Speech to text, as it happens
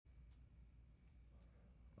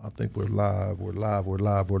I think we're live. Let's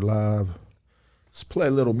play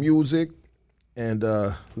a little music and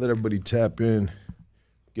let everybody tap in.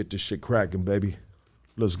 Get this shit cracking, baby.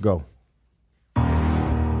 Let's go.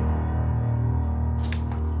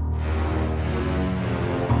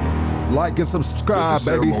 Like and subscribe,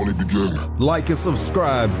 baby. Like and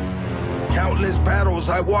subscribe. Countless battles,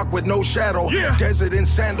 I walk with no shadow. Yeah. Desert in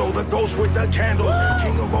sandal, the ghost with the candle. Woo.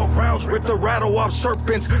 King of all crowns, rip the rattle off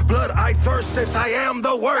serpents. Blood I thirst, since I am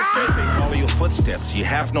the worst. Follow your footsteps, you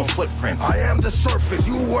have no footprints. I am the surface,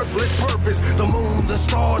 you worthless purpose. The moon, the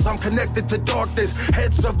stars, I'm connected to darkness.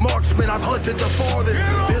 Heads of marksmen, I've hunted the farthest.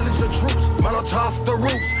 Village of troops, Molotov the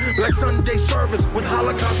roofs. Black Sunday service with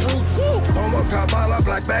Holocaust roots. Homo Kabbalah,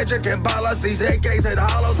 black magic and balas. These AKs and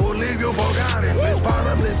hollows will leave you forgotten. This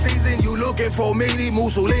bottomless season, you looking for me,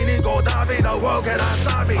 Mussolini, Gaddafi, the world cannot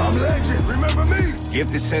stop me. I'm legend, remember me?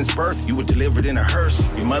 Gifted since birth, you were delivered in a hearse.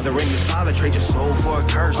 Your mother and your father trade your soul for a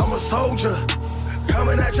curse. I'm a soldier,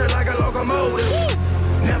 coming at you like a locomotive.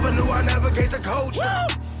 Woo. Never knew I navigate the culture.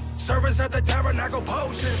 Service at the tabernacle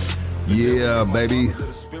potion. Yeah, baby. Yeah,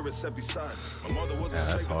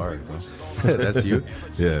 that's hard, bro. That's you?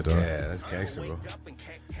 Yeah, dog. Yeah, that's gangster, bro.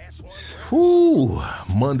 Whoo,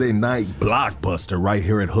 Monday night blockbuster right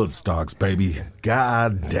here at Hoodstocks, baby.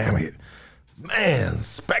 God damn it. Man,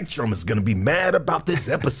 Spectrum is gonna be mad about this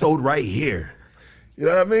episode right here. You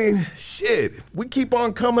know what I mean? Shit, we keep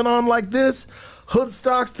on coming on like this,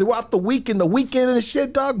 Hoodstocks throughout the week and the weekend and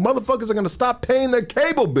shit, dog. Motherfuckers are gonna stop paying their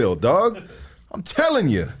cable bill, dog. I'm telling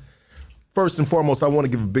you. First and foremost, I want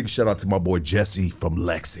to give a big shout out to my boy Jesse from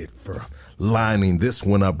Lexit for lining this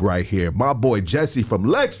one up right here. My boy Jesse from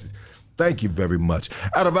Lexit. Thank you very much.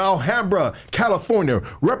 Out of Alhambra, California,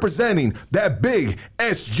 representing that big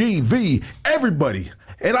SGV. Everybody,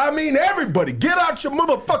 and I mean everybody, get out your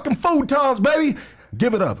motherfucking futons, baby.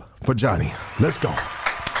 Give it up for Johnny. Let's go.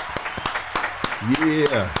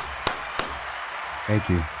 Yeah. Thank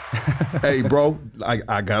you. Hey, bro,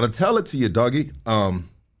 I gotta tell it to you, doggy.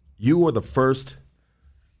 You are the first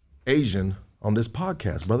Asian on this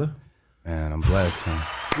podcast, brother. Man, I'm blessed, man.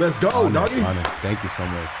 Let's go, doggy. Thank you so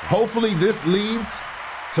much. Man. Hopefully this leads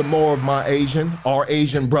to more of our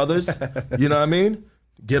Asian brothers. You know what I mean?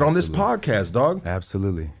 Get on this podcast, dog.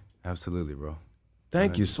 Absolutely, bro.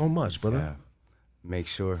 Thank you so much, brother. Yeah. Make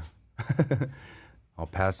sure. I'll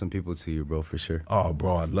pass some people to you, bro, for sure. Oh,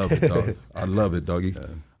 bro, I love it, dog. I love it, doggy.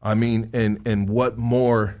 I mean, and what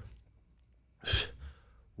more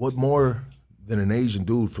than an Asian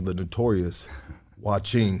dude from the Notorious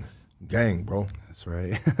watching Gang, bro? That's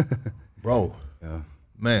right. Bro, yeah.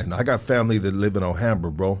 Man, I got family that live in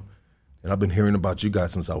Alhambra, bro, and I've been hearing about you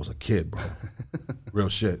guys since I was a kid, bro. Real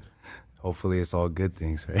shit. Hopefully it's all good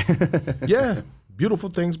things, right? Yeah, beautiful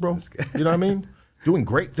things, bro. You know what I mean? Doing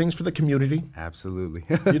great things for the community. Absolutely.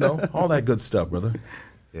 You know, all that good stuff, brother.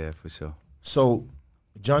 Yeah, for sure. So,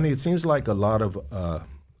 Johnny, it seems like a lot of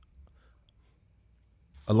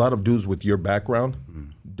dudes with your background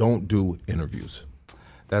don't do interviews.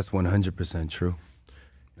 That's 100% true.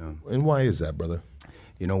 And why is that, brother?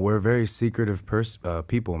 You know, we're very secretive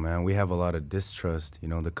people, man. We have a lot of distrust. You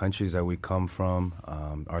know, the countries that we come from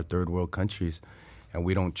are third world countries, and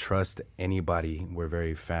we don't trust anybody. We're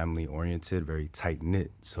very family oriented, very tight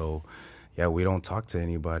knit. So, yeah, we don't talk to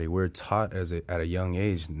anybody. We're taught at a young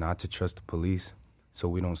age not to trust the police. So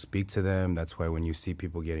we don't speak to them. That's why when you see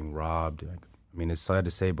people getting robbed, I mean, it's sad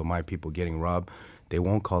to say, but my people getting robbed, they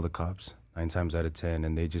won't call the cops 9 times out of 10,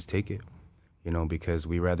 and they just take it, you know, because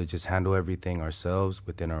we rather just handle everything ourselves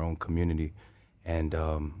within our own community. And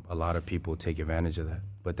a lot of people take advantage of that,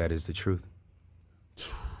 but that is the truth.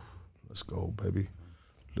 Let's go, baby.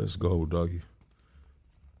 Let's go, doggy.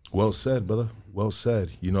 Well said, brother. Well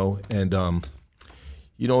said, you know. And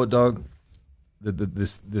you know what, dog?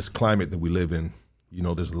 This climate that we live in, you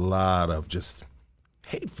know, there's a lot of just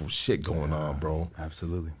hateful shit going on, bro.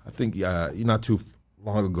 Absolutely. I think not too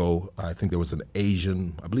long ago, I think there was an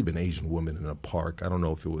Asian woman in a park. I don't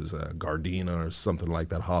know if it was Gardena or something like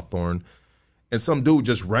that, Hawthorne. And some dude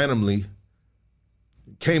just randomly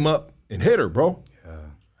came up and hit her, bro. Yeah,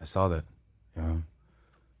 I saw that.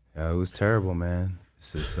 Yeah, it was terrible, man.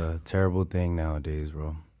 It's just a terrible thing nowadays,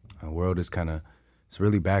 bro. The world is it's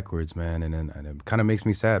really backwards, man. And it kind of makes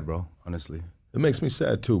me sad, bro, honestly. It makes me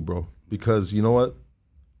sad too, bro. Because you know what?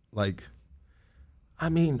 Like, I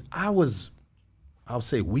mean, I'll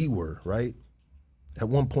say we were, right? At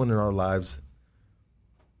one point in our lives,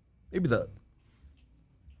 maybe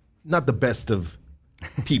not the best of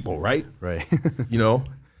people, right? Right. You know?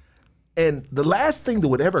 And the last thing that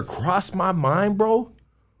would ever cross my mind, bro,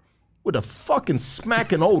 with a fucking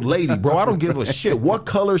smacking old lady, bro. I don't give a shit what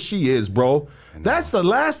color she is, bro. That's the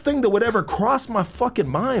last thing that would ever cross my fucking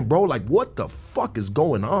mind, bro. Like, what the fuck is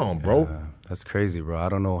going on, bro? That's crazy, bro. I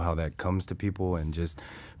don't know how that comes to people, and just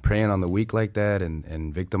preying on the weak like that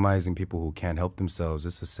and victimizing people who can't help themselves.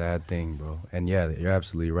 It's a sad thing, bro. And yeah, you're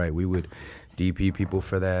absolutely right. We would DP people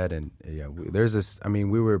for that. And yeah, there's this, I mean,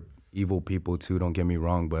 we were evil people too, don't get me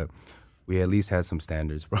wrong, but we at least had some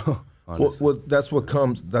standards, bro. Well, that's what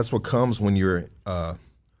comes when you're a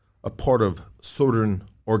part of certain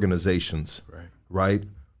organizations, right?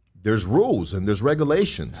 There's rules and there's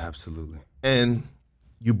regulations. Absolutely. And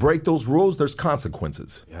you break those rules, there's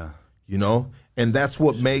consequences. Yeah. You know? And that's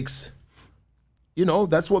what makes,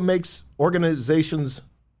 organizations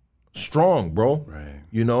strong, bro. Right.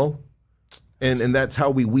 You know? And that's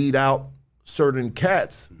how we weed out certain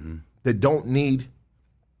cats that don't need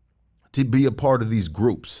to be a part of these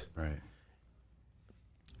groups. Right.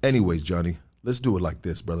 Anyways, Johnny, let's do it like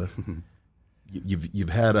this, brother. You've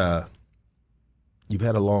had a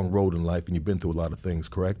long road in life, and you've been through a lot of things,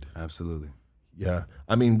 correct? Absolutely. Yeah.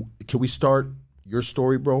 I mean, can we start your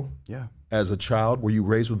story, bro? Yeah. As a child, were you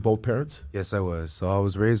raised with both parents? Yes, I was. So I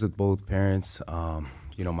was raised with both parents.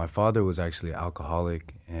 My father was actually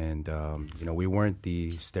alcoholic, and we weren't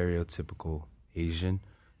the stereotypical Asian.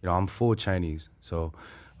 I'm full Chinese, so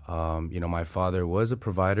my father was a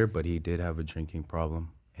provider, but he did have a drinking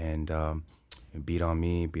problem, and beat on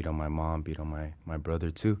me, beat on my mom, beat on my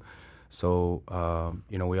brother too. So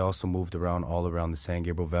we also moved around all around the San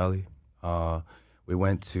Gabriel Valley. We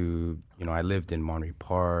went to, I lived in Monterey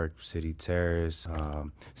Park, City Terrace,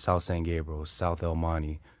 South San Gabriel, South El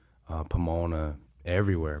Monte, Pomona,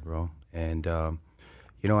 everywhere, bro. And,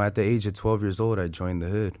 at the age of 12 years old, I joined the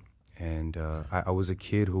hood. And I was a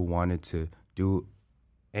kid who wanted to do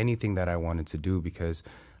anything that I wanted to do because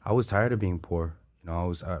I was tired of being poor.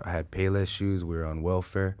 I had Payless shoes. We were on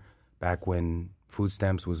welfare back when food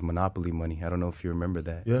stamps was monopoly money. I don't know if you remember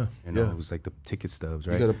that. Yeah, It was like the ticket stubs,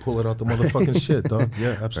 right? You got to pull it out the motherfucking shit, dog.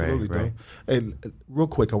 Yeah, absolutely, right. dog. Hey, real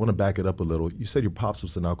quick, I want to back it up a little. You said your pops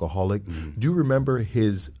was an alcoholic. Do you remember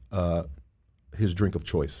his drink of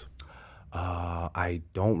choice? I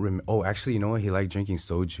don't remember. Oh, actually, you know what? He liked drinking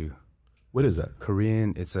soju. What is that?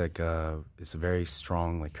 Korean. It's like it's a very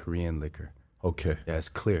strong like Korean liquor. Okay. Yeah, it's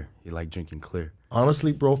clear. He liked drinking clear.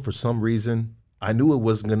 Honestly, bro, for some reason, I knew it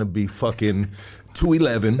wasn't gonna be fucking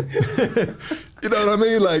 211. You know what I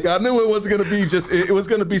mean? Like I knew it wasn't gonna be it was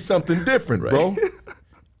gonna be something different, bro.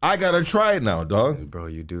 I gotta try it now, dog. Bro,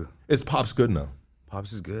 you do. Is Pops good now?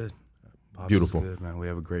 Pops is good. Pops Beautiful. is good, man. We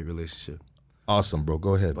have a great relationship. Awesome, bro.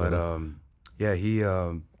 Go ahead, But brother. yeah, he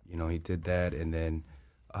he did that, and then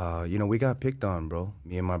we got picked on, bro.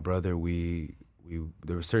 Me and my brother, we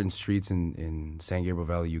there were certain streets in San Gabriel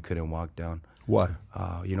Valley you couldn't walk down. Why?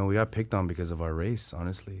 We got picked on because of our race,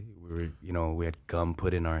 honestly. We had gum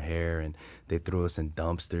put in our hair, and they threw us in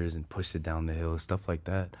dumpsters and pushed it down the hill, stuff like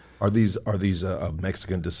that. Are these of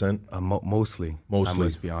Mexican descent? Mostly. I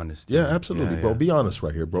must be honest. Yeah, absolutely, bro. Yeah. Be honest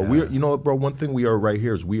right here, bro. Yeah. You know what, bro? One thing we are right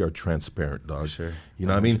here is we are transparent, dog. Sure. You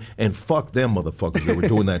know what I mean? And fuck them motherfuckers that were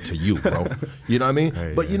doing that to you, bro. You know what I mean?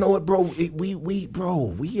 Right, but yeah. you know what, bro?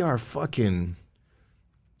 We are fucking.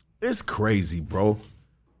 It's crazy, bro.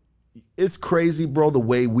 It's crazy, bro, the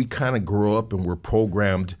way we kind of grew up and were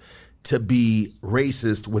programmed to be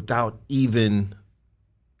racist without even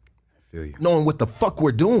Feel you. knowing what the fuck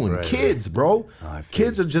we're doing. Right, Kids, bro. I feel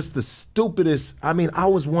Kids are just the stupidest. I mean, I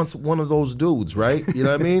was once one of those dudes, right? You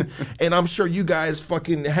know what I mean? And I'm sure you guys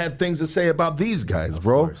fucking had things to say about these guys,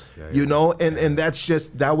 bro. course. Yeah, you know? And that's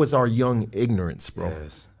just, that was our young ignorance, bro.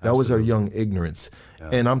 Yes, that was our young ignorance. Yeah.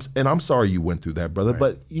 And I'm sorry you went through that, brother. Right.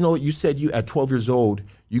 But you know, you said you at 12 years old,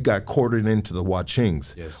 you got courted into the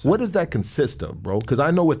Wachings. Yes, sir. What does that consist of, bro? Because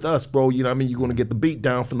I know with us, bro, you know what I mean, you're going to get the beat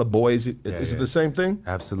down from the boys. Is it the same thing?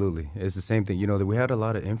 Absolutely. It's the same thing. We had a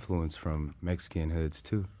lot of influence from Mexican hoods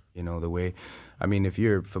too. The way, I mean, if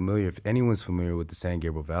anyone's familiar with the San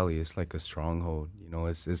Gabriel Valley, it's like a stronghold.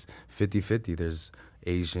 It's 50-50. There's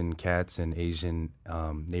Asian cats and Asian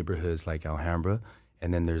neighborhoods like Alhambra.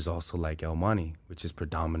 And then there's also like El Monte, which is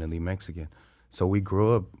predominantly Mexican. So we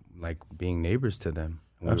grew up like being neighbors to them.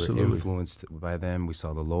 We Absolutely. were influenced by them. We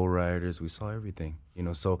saw the lowriders. We saw everything.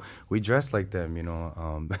 So we dressed like them.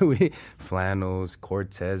 We flannels,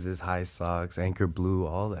 Cortezes, high socks, Anchor Blue,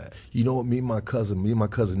 all that. You know what? Me and my cousin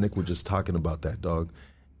Nick were just talking about that, dog.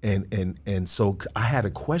 And so I had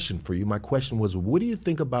a question for you. My question was, what do you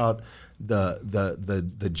think about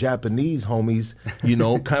the Japanese homies,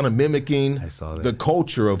 kind of mimicking the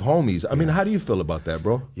culture of homies? I mean, how do you feel about that,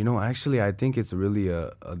 bro? Actually, I think it's really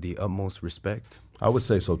the utmost respect. I would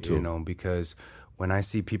say so too. Because when I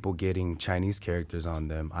see people getting Chinese characters on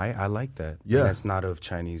them, I like that. Yeah. And that's not of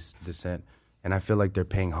Chinese descent. And I feel like they're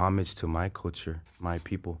paying homage to my culture, my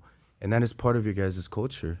people. And that is part of your guys'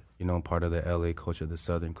 culture, you know, part of the LA culture, the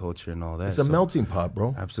Southern culture and all that. It's a melting pot,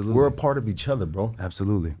 bro. Absolutely. We're a part of each other, bro.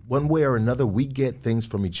 Absolutely. One way or another, we get things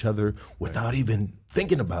from each other without even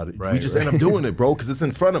thinking about it. Right, we just right. end up doing it, bro, because it's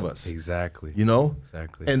in front of us. Exactly. You know?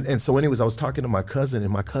 Exactly. And so anyways, I was talking to my cousin,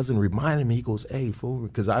 and my cousin reminded me, he goes, hey, fool,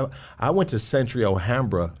 because I went to Century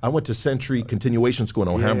Alhambra. I went to Century Continuation School in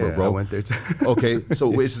Alhambra, Yeah, bro. I went there too. Okay,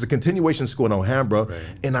 so it's just a continuation school in Alhambra. Right.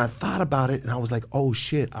 And I thought about it, and I was like, oh,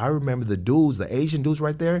 shit, I remember the dudes, the Asian dudes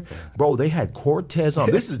right there. Bro, they had Cortez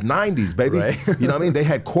on. This is 90s, baby. Right. You know what I mean? They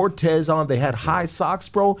had Cortez on. They had high socks,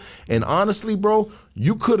 bro. And honestly, bro,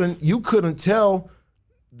 you couldn't tell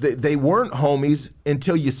they weren't homies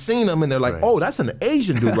until you seen them, and they're like, Right. oh, that's an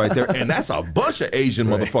Asian dude right there, and that's a bunch of Asian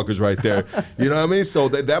motherfuckers right there. You know what I mean? So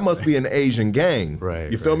that must be an Asian gang. Right,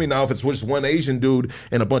 You feel me? Now, if it's just one Asian dude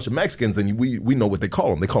and a bunch of Mexicans, then we know what they call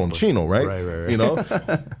them. They call them Chino, right? Right. You know?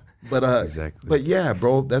 But Exactly. But yeah,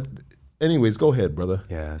 bro. Anyways, go ahead, brother.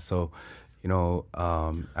 Yeah, so, you know,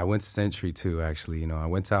 I went to Century too, actually. You know, I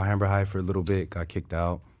went to Alhambra High for a little bit, got kicked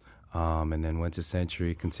out, and then went to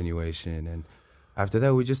Century Continuation. And after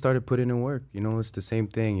that, we just started putting in work. You know, it's the same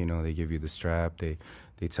thing. You know, they give you the strap. They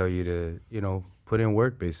tell you to, you know, put in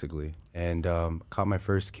work, basically. And caught my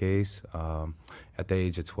first case at the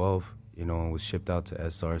age of 12, you know, and was shipped out to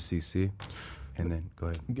SRCC. And then, go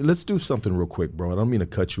ahead. Let's do something real quick, bro. I don't mean to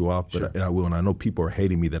cut you off, but I will. And I know people are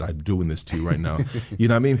hating me that I'm doing this to you right now. You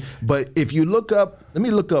know what I mean? But if you look up, let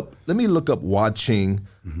me look up watching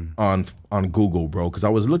on Google, bro, because I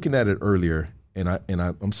was looking at it earlier, and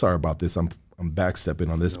I'm sorry about this. I'm backstepping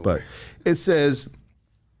on this, but it says,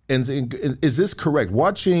 and is this correct?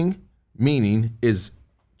 Watching meaning is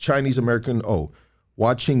Chinese American.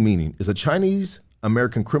 Watching meaning is a Chinese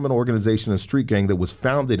American criminal organization and street gang that was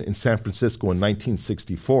founded in San Francisco in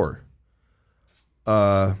 1964.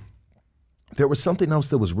 There was something else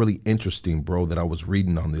that was really interesting, bro, that I was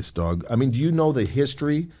reading on this, dog. I mean, do you know the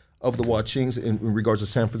history of the Wachings in regards to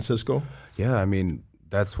San Francisco? Yeah, I mean,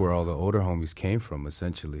 that's where all the older homies came from,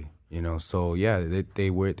 essentially. You know, so yeah,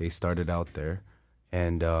 they started out there,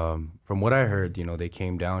 and from what I heard, you know, they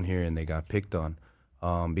came down here and they got picked on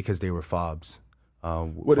because they were fobs.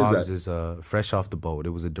 What fobs is that? Is fresh off the boat.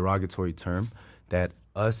 It was a derogatory term that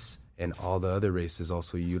us and all the other races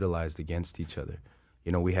also utilized against each other.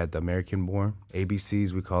 You know, we had the American-born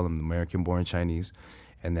ABCs, we call them the American-born Chinese,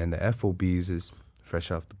 and then the FOBs is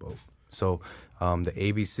fresh off the boat. So the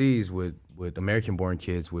ABCs would American-born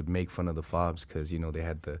kids would make fun of the fobs because, you know, they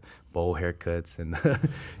had the bowl haircuts and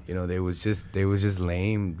you know, they was just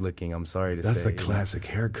lame looking. I'm sorry to say. That's a classic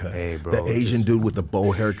haircut. Hey, bro, the Asian dude with the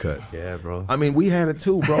bowl haircut. Yeah, bro. I mean, we had it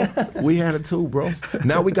too, bro.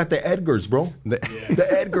 Now we got the Edgars, bro. The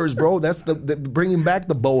Edgars, bro. That's the bringing back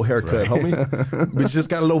the bowl haircut, homie. It's just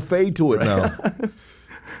got a little fade to it now.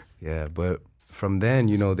 Yeah, but from then,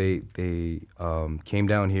 you know, they came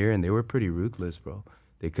down here and they were pretty ruthless, bro.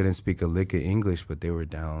 They couldn't speak a lick of English, but they were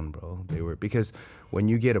down, bro. Because when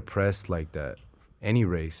you get oppressed like that, any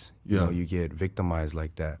race, you know, you get victimized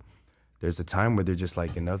like that. There's a time where they're just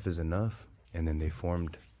like, enough is enough, and then they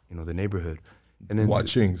formed, you know, the neighborhood. And then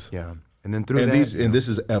Wachings. Yeah, and then through and that, this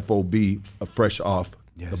is FOB, fresh off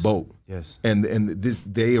the boat. Yes. And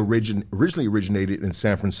they originally originated in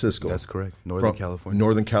San Francisco. That's correct. Northern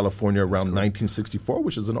California around 1964,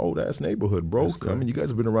 which is an old ass neighborhood, bro. I mean, you guys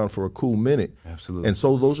have been around for a cool minute. Absolutely. And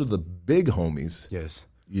so those are the big homies. Yes.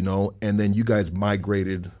 You know, and then you guys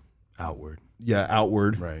migrated outward. Yeah,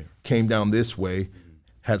 outward. Right. Came down this way.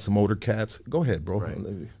 Had some older cats. Go ahead, bro. Right.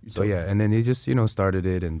 So yeah, and then they just, you know, started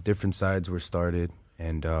it, and different sides were started.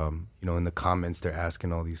 And, you know, in the comments, they're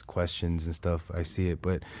asking all these questions and stuff. I see it,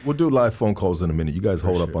 but... We'll do live phone calls in a minute. You guys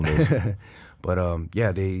hold up on those. But,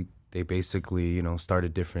 yeah, they basically, you know,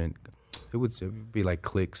 started different... It would be like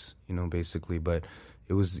cliques, you know, basically. But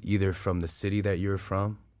it was either from the city that you're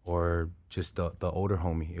from or just the older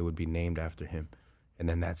homie. It would be named after him. And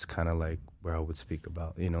then that's kind of like where I would speak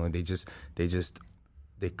about, you know, and it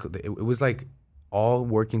was like all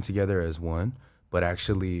working together as one. But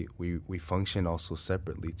actually, we function also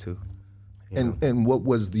separately too. And what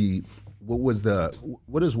is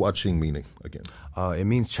Waching meaning again? It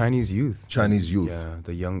means Chinese youth. Chinese youth. Yeah,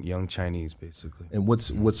 the young Chinese basically. And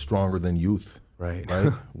what's stronger than youth? Right.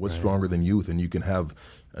 What's stronger than youth? And you can have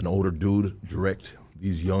an older dude direct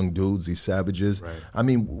these young dudes, these savages. Right. I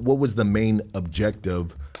mean, what was the main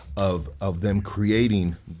objective of them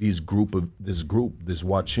creating this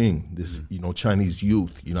Waching, this you know, Chinese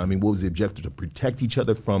youth? You know, I mean, what was the objective? To protect each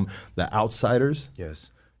other from the outsiders?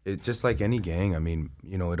 Yes. It just like any gang. I mean,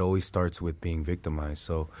 you know, it always starts with being victimized.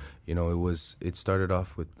 So, you know, it started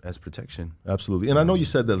off with as protection. Absolutely. And I know you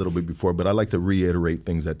said that a little bit before, but I like to reiterate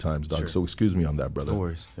things at times, dog. Sure. So excuse me on that, brother. No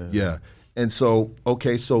worries. Yeah. And so,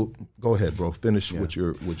 okay, so go ahead, bro. Finish what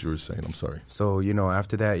you were saying. I'm sorry. So, you know,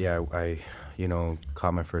 after that, I you know,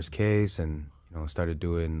 caught my first case and, you know, started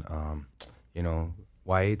doing, you know,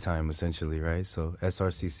 YA time essentially, right? So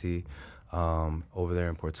SRCC over there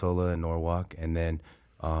in Portola and Norwalk. And then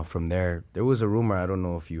from there was a rumor, I don't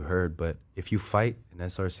know if you heard, but if you fight in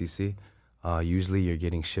SRCC, usually you're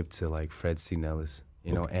getting shipped to like Fred C. Nellis,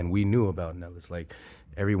 you know, and we knew about Nellis. Like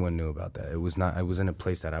everyone knew about that. It wasn't a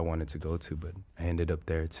place that I wanted to go to, but I ended up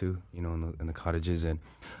there too, you know, in the cottages. And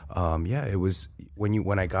yeah, it was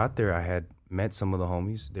when I got there, I had met some of the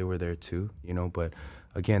homies. They were there too, you know, but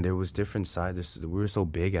again, there was different sides. We were so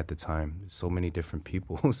big at the time, so many different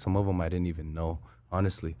people. Some of them I didn't even know.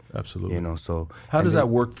 Honestly. Absolutely. You know, so how does that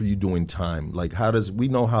work for you doing time? Like I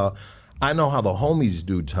know how the homies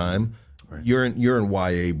do time. Right. You're in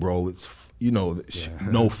YA, bro. It's, you know,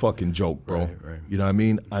 no fucking joke, bro. Right. You know what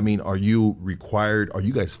I mean? Are you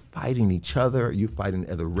guys fighting each other? Are you fighting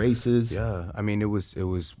other races? Yeah. I mean, it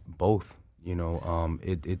was both. You know,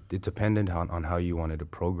 it depended on how you wanted to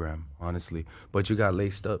program, honestly. But you got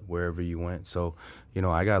laced up wherever you went. So, you know,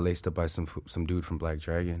 I got laced up by some dude from Black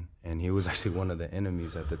Dragon, and he was actually one of the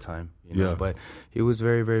enemies at the time. You know? Yeah. But he was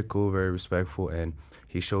very, very cool, very respectful, and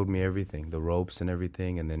he showed me everything, the ropes and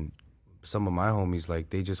everything. And then some of my homies, like,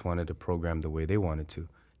 they just wanted to program the way they wanted to.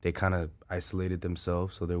 They kind of isolated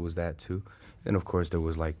themselves, so there was that too. And of course, there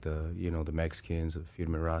was like the Mexicans, the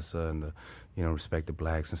Firme Raza, and the, you know, respect the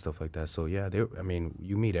blacks and stuff like that. So yeah,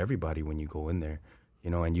 you meet everybody when you go in there,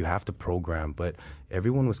 you know, and you have to program. But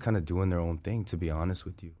everyone was kind of doing their own thing, to be honest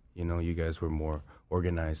with you. You know, you guys were more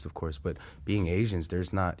organized, of course. But being Asians,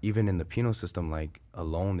 there's not, even in the penal system, like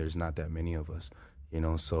alone, there's not that many of us. You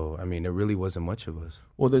know, so I mean, there really wasn't much of us.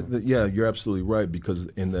 Well, yeah, you're absolutely right, because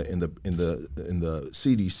in the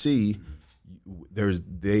CDC,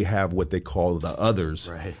 they have what they call the others,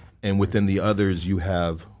 right? And within the others, you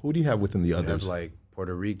have, who do you have within the others? We have like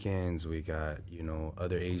Puerto Ricans. We got, you know,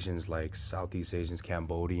 other Asians like Southeast Asians,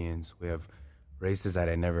 Cambodians. We have races that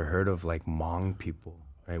I never heard of, like Hmong people,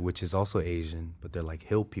 right? Which is also Asian, but they're like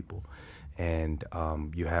hill people. And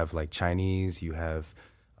you have like Chinese. You have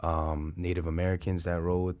Native Americans that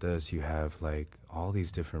roll with us. You have like all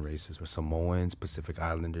these different races, with Samoans, Pacific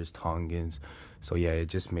Islanders, Tongans. So yeah, it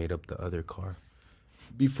just made up the other car.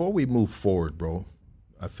 Before we move forward, bro,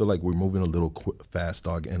 I feel like we're moving a little fast,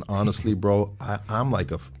 dog. And honestly, bro, I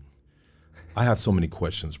have so many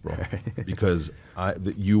questions, bro, because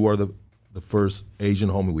you are the first Asian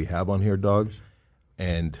homie we have on here, dog.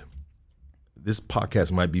 And this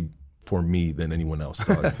podcast might be for me than anyone else,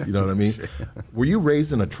 dog. You know what I mean? Sure. Were you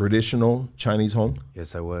raised in a traditional Chinese home?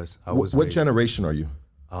 Yes, I was. What generation are you?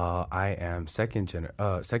 I am second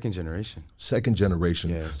generation. Second generation.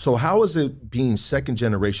 Yes. So how is it being second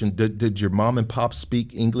generation? Did your mom and pop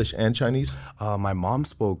speak English and Chinese? My mom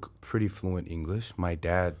spoke pretty fluent English. My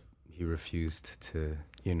dad, he refused to,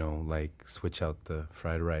 you know, like switch out the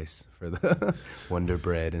fried rice for the Wonder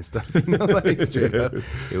Bread and stuff. You know, like straight up.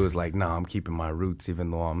 It was like, nah, I'm keeping my roots, even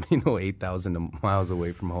though I'm, you know, 8,000 miles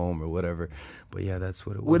away from home or whatever. But yeah, that's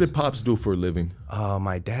what it was. What did Pops do for a living?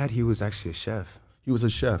 My dad, he was actually a chef. He was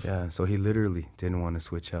a chef. Yeah, so he literally didn't want to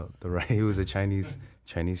switch out the rice. He was a Chinese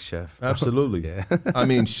chef. Absolutely. Yeah. I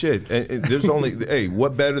mean, shit. There's only, hey,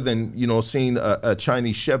 what better than, you know, seeing a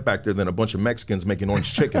Chinese chef back there than a bunch of Mexicans making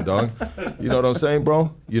orange chicken, dog? You know what I'm saying,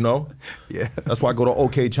 bro? You know? Yeah. That's why I go to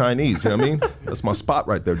OK Chinese, you know what I mean? That's my spot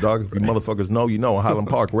right there, dog. If you motherfuckers know, you know. Highland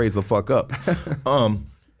Park, raise the fuck up.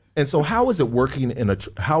 And so how is it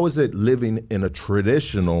how is it living in a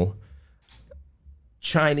traditional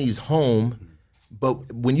Chinese home?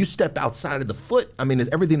 But when you step outside of the foot, I mean,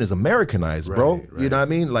 everything is Americanized, bro. Right. You know what I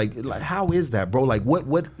mean? Like how is that, bro? Like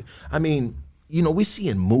what, I mean, you know, we see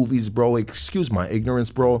in movies, bro, excuse my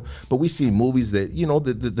ignorance, bro, but we see in movies that, you know,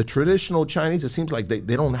 the traditional Chinese, it seems like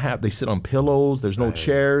they sit on pillows, there's no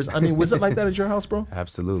chairs. I mean, was it like that at your house, bro?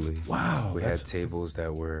 Absolutely. Wow. We had tables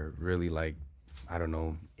that were really like, I don't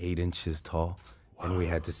know, 8 inches tall. Wow. And we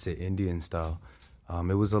had to sit Indian style.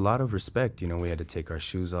 It was a lot of respect. You know, we had to take our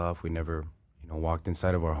shoes off. We never, walked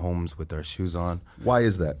inside of our homes with our shoes on. Why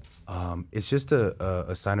is that? It's just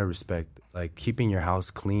a sign of respect. Like keeping your house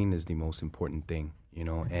clean is the most important thing, you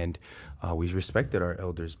know. And we respected our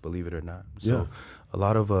elders, believe it or not. So yeah. a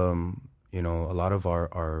lot of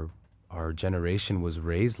our generation was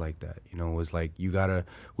raised like that. You know, it was like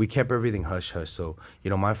we kept everything hush hush. So, you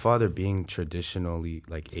know, my father being traditionally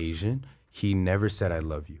like Asian, he never said I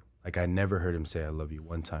love you. Like I never heard him say I love you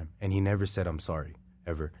one time, and he never said I'm sorry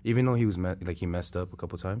ever. Even though he was he messed up a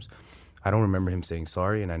couple times, I don't remember him saying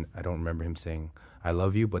sorry, and I don't remember him saying I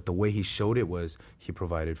love you. But the way he showed it was he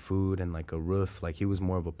provided food and like a roof. Like he was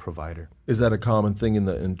more of a provider. Is that a common thing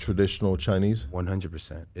in traditional Chinese?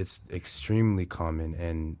 100%. It's extremely common,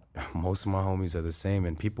 and most of my homies are the same.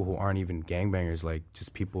 And people who aren't even gangbangers, like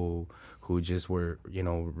just people who just were,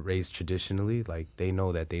 raised traditionally, like they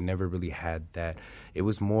know that they never really had that. It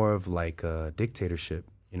was more of like a dictatorship.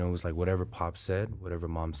 It was like whatever Pop said, whatever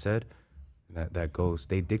Mom said, that goes.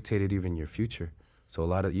 They dictated even your future. So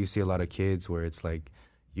you see a lot of kids where it's like,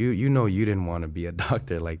 you didn't want to be a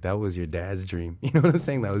doctor. Like that was your dad's dream. You know what I'm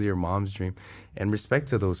saying? That was your mom's dream. And respect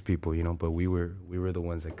to those people, but we were the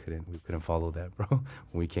ones that couldn't follow that, bro.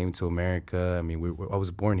 When we came to America, I mean, I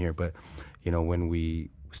was born here, but when we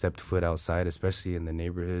stepped foot outside, especially in the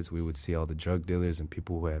neighborhoods, we would see all the drug dealers and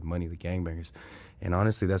people who had money, the gangbangers. And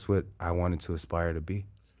honestly, that's what I wanted to aspire to be,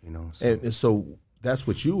 So. And so that's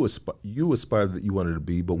what you aspired that you wanted to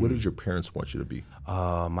be, but what did your parents want you to be?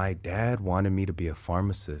 My dad wanted me to be a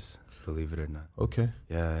pharmacist, believe it or not. Okay.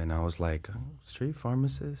 Yeah, and I was like, street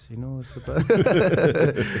pharmacist, what's about?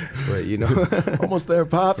 But, Almost there,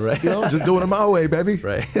 Pops. Right. Just doing it my way, baby.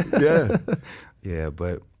 Right. Yeah. Yeah,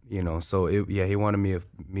 but, so, he wanted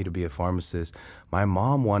me to be a pharmacist. My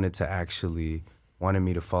mom wanted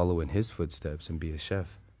me to follow in his footsteps and be a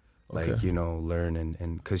chef. Okay. Like, learn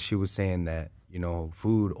and because she was saying that,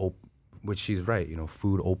 food, which she's right,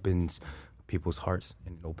 food opens people's hearts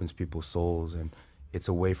and it opens people's souls, and it's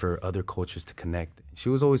a way for other cultures to connect. She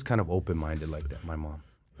was always kind of open-minded like that, my mom.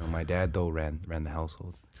 My dad, though, ran the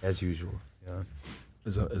household, as usual. Yeah.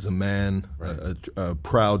 As a man, right. a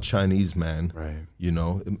proud Chinese man, right.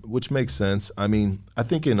 Which makes sense. I mean, I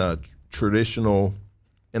think in a traditional,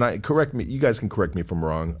 and you guys can correct me if I'm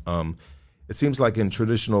wrong, it seems like in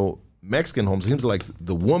traditional Mexican homes, it seems like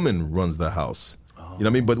the woman runs the house. Oh. You know what I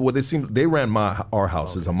mean? But they ran our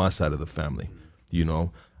houses on my side of the family. I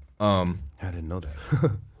didn't know that.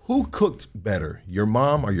 Who cooked better, your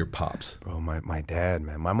mom or your pops? Bro, my dad,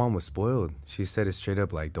 man. My mom was spoiled. She said it straight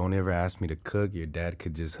up, like, don't ever ask me to cook. Your dad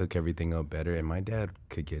could just hook everything up better. And my dad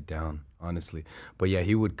could get down, honestly. But yeah,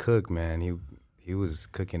 he would cook, man. He was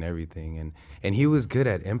cooking everything. And he was good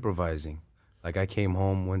at improvising. Like, I came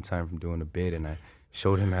home one time from doing a bit, and I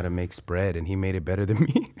showed him how to make spread, and he made it better than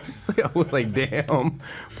me. So I was like, damn.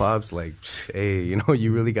 Pops, like, hey,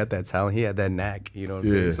 you really got that talent. He had that knack, you know what I'm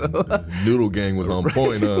saying? So, Noodle Gang was on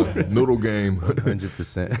point, Noodle Game.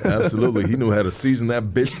 100%. Absolutely. He knew how to season that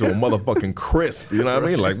bitch to a motherfucking crisp, you know what I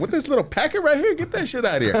mean? Like, with this little packet right here, get that shit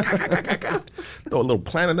out of here. Throw a little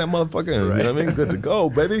plant in that motherfucker, and, right. You know what I mean? Good to go,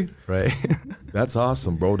 baby. Right. That's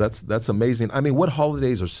awesome, bro. That's amazing. I mean, what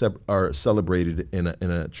holidays are celebrated in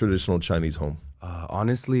a traditional Chinese home?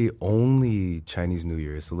 Honestly, only Chinese New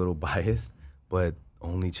Year. It's a little biased, but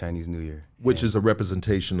only Chinese New Year. Which is a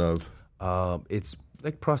representation of? It's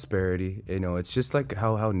like prosperity. It's just like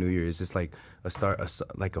how New Year is just like a start,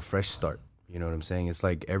 like a fresh start. You know what I'm saying? It's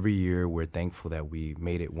like every year we're thankful that we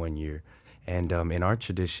made it one year. And in our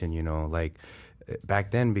tradition, like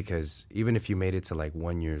back then, because even if you made it to like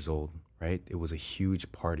 1 year old, right, it was a huge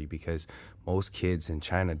party because most kids in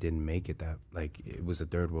China didn't make it it was a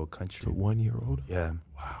third world country. To 1 year old? Yeah.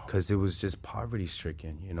 Wow. Because it was just poverty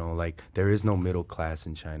stricken, like there is no middle class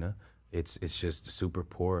in China. It's just super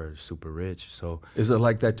poor or super rich. So is it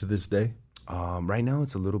like that to this day? Right now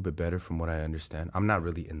it's a little bit better from what I understand. I'm not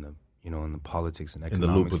really in the in the politics and economics.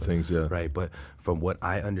 In the loop of things, yeah. Right, but from what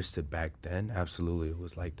I understood back then, absolutely it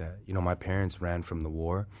was like that. My parents ran from the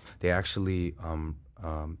war. They actually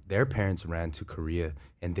their parents ran to Korea,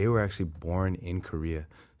 and they were actually born in Korea.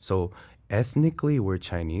 So ethnically, we're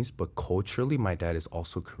Chinese, but culturally, my dad is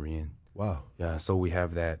also Korean. Wow. Yeah, so we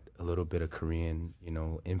have that a little bit of Korean,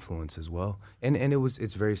 influence as well. And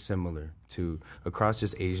it's very similar to across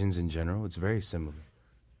just Asians in general. It's very similar.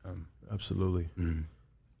 Absolutely.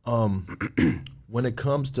 When it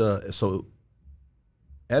comes to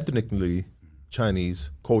ethnically Chinese,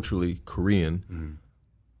 culturally Korean.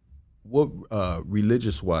 What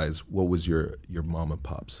religious-wise, what was your mom and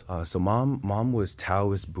pops? So mom was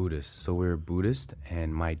Taoist Buddhist, so we were Buddhist,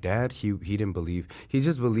 and my dad he didn't believe. He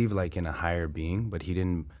just believed like in a higher being, but he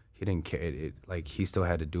didn't care. Like he still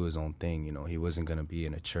had to do his own thing. He wasn't gonna be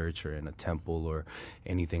in a church or in a temple or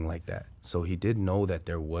anything like that. So he did know that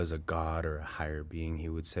there was a God or a higher being, he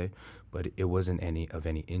would say, but it wasn't any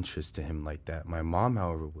interest to him like that. My mom,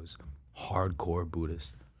 however, was hardcore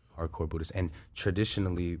Buddhist. And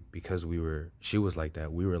traditionally, because she was like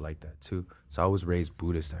that, we were like that too. So I was raised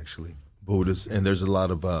Buddhist, actually. Buddhist, and there's a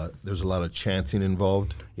lot of chanting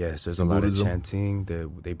involved. Yes, there's in a lot Buddhism. of chanting.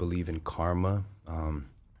 They believe in karma.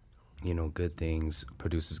 Good things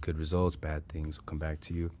produces good results. Bad things will come back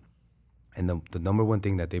to you. And the number one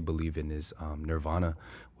thing that they believe in is nirvana,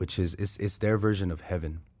 which is it's their version of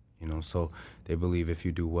heaven. So they believe if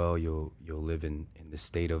you do well, you'll live in the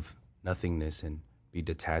state of nothingness and be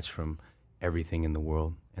detached from everything in the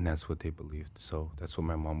world, and that's what they believed. So that's what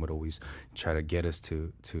my mom would always try to get us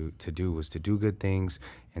to do, was to do good things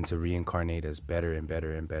and to reincarnate as better and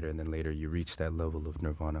better and better, and then later you reach that level of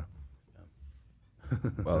nirvana.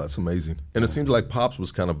 Wow, that's amazing. And it seems like Pops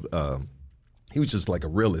was kind of he was just like a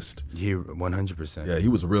realist. He 100%. Yeah, he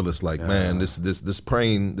was a realist. Like, man, this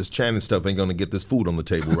praying, this chanting stuff ain't gonna get this food on the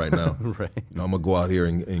table right now. Right. I'm gonna go out here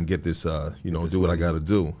and get this. Do what I got to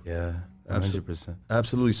do. Yeah, 100%.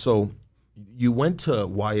 Absolutely. So, you went to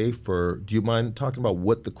YA for. Do you mind talking about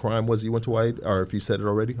what the crime was you went to YA, or if you said it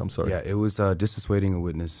already? I'm sorry. Yeah, it was dissuading a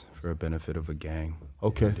witness for a benefit of a gang.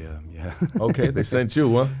 Okay. Yeah. Okay, they sent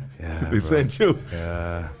you, huh? Yeah. They sent you.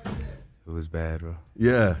 Yeah. It was bad, bro.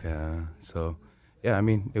 Yeah. Yeah. So, yeah, I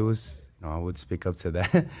mean, it was. I would speak up to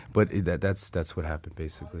that, but that's what happened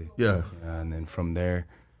basically. Yeah. And then from there,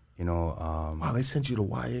 wow, they sent you to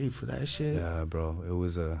YA for that shit. Yeah, bro. It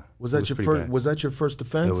was a. Was that your first? Was that your first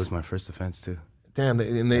offense? It was my first offense too. Damn,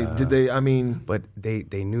 did they? I mean, but they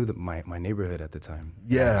knew that my neighborhood at the time.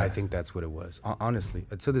 Yeah, I think that's what it was. Honestly,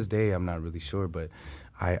 to this day, I'm not really sure, but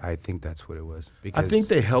I think that's what it was. Because I think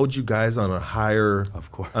they held you guys on a higher,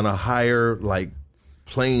 of course, on a higher like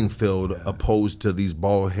playing field opposed to these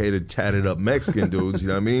bald-headed, tatted up Mexican dudes. You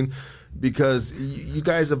know what I mean? Because you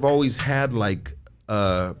guys have always had like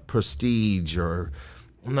prestige, or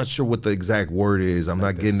I'm not sure what the exact word is. I'm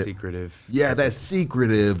like not getting secretive. Yeah, that's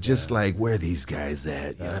secretive. Just like, where are these guys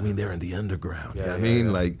at? You know what I mean? They're in the underground. You know what I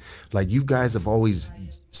mean? Like you guys have always,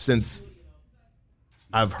 since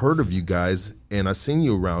I've heard of you guys and I've seen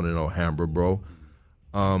you around in Alhambra, bro.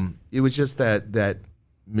 It was just that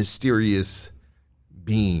mysterious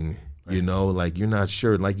being, like you're not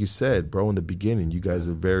sure. Like you said, bro, in the beginning, you guys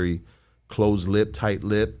are very closed-lipped,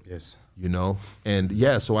 tight-lipped. Yes. And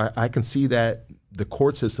yeah, so I can see that the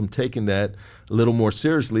court system taking that a little more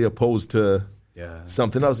seriously opposed to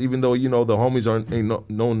something else, even though, the homies ain't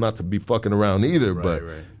known not to be fucking around either. Right,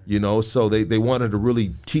 but, so they wanted to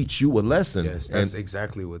really teach you a lesson. Yes, that's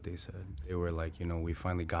exactly what they said. They were like, we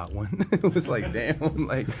finally got one. It was like, damn,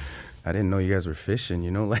 like, I didn't know you guys were fishing,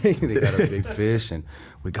 like they got a big fish and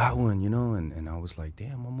we got one, and I was like,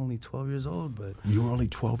 damn, I'm only 12 years old. But you were only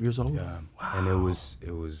 12 years old? Yeah. Wow. And it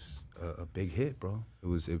was a big hit, bro.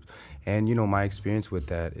 And my experience with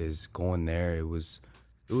that is going there. It was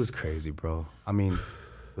crazy, bro. I mean,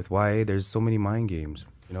 with YA, there's so many mind games.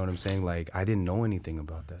 You know what I'm saying? Like, I didn't know anything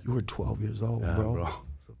about that. You were 12 years old, bro.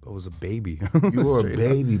 I was a baby. You were a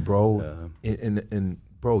baby, bro. And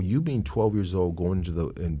bro, you being 12 years old going into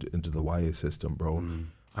the YA system, bro. Mm.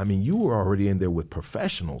 I mean, you were already in there with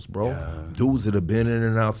professionals, bro. Yeah. Dudes that have been in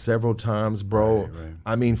and out several times, bro. Right.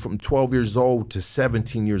 I mean, from 12 years old to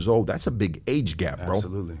 17 years old, that's a big age gap, bro.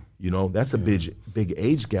 Absolutely. That's a big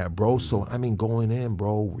age gap, bro. Mm. So, I mean, going in,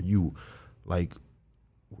 bro, were you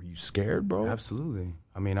scared, bro? Absolutely.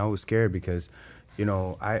 I mean, I was scared because,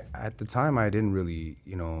 at the time I didn't really,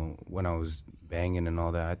 when I was banging and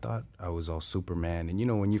all that, I thought I was all Superman.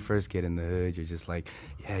 And when you first get in the hood, you're just like,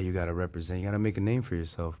 yeah, you gotta represent, you gotta make a name for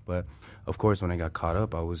yourself. But of course, when I got caught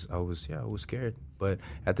up, I was scared. But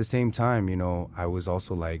at the same time, I was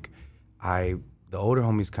also like, the older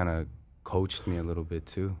homies kind of coached me a little bit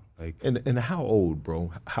too. Like, and how old,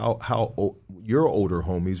 bro? How old? Your older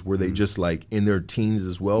homies, were they just like in their teens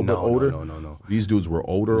as well, but older? No. These dudes were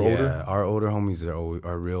older. Yeah, our older homies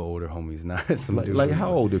are real older homies, not some dudes. Like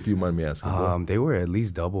how old, if you mind me asking, bro? They were at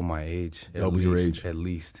least double my age. Double your age, at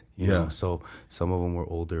least. You know? So some of them were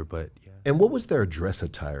older, but yeah. And what was their dress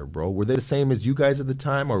attire, bro? Were they the same as you guys at the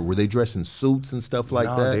time, or were they dressed in suits and stuff like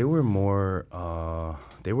that? No, they were more.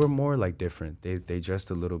 They were more like different. They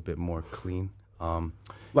dressed a little bit more clean.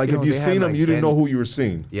 Like, if you seen them, you didn't know who you were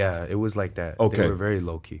seeing. Yeah, it was like that. Okay. They were very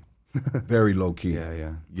low key. Very low key.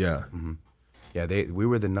 Yeah. Mm-hmm. Yeah, we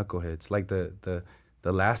were the knuckleheads. Like the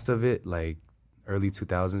last of it, like early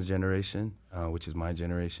 2000s generation, which is my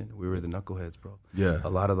generation. We were the knuckleheads, bro. Yeah. A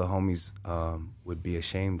lot of the homies would be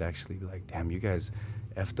ashamed, actually, be like, damn, you guys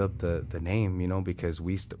effed up the name, because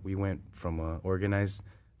we went from a organized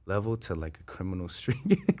level to like a criminal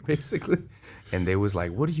street, basically. And they was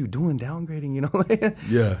like, what are you doing downgrading,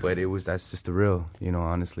 Yeah. But that's just the real,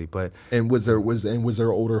 honestly. But was there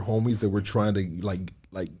older homies that were trying to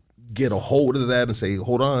like get a hold of that and say,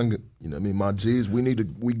 hold on, you know what I mean, my G's, we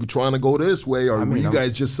trying to go this way, or were you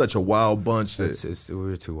guys just such a wild bunch that we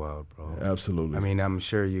were too wild, bro. Absolutely. I mean, I'm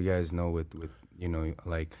sure you guys know with you know,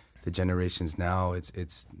 like the generations now, it's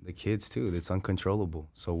the kids too. It's uncontrollable.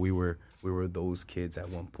 So we were those kids at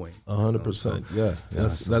one point. 100%. Yeah.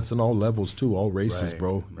 That's in all levels too, all races,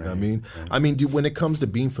 bro. You know what I mean? Right. I mean, when it comes to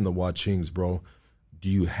being from the Huachings, bro, do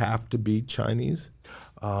you have to be Chinese?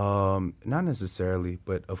 Not necessarily,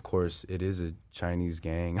 but of course it is a Chinese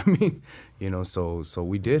gang. I mean, you know, so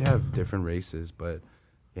we did have different races, but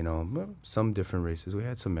you know, some different races. We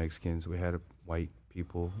had some Mexicans, we had white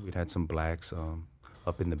people, we had some blacks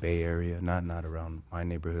up in the Bay Area, not around my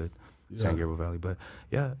neighborhood, San Gabriel Valley, but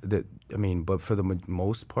yeah, but for the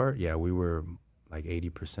most part, yeah, we were like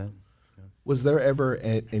 80%. Yeah. Was there ever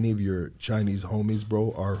any of your Chinese homies,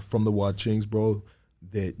 bro, or from the Huachings, bro,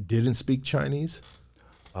 that didn't speak Chinese?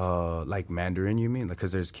 Like Mandarin, you mean?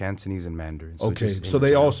 Because there's Cantonese and Mandarin. So okay, so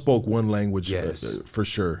they all spoke one language, yes, for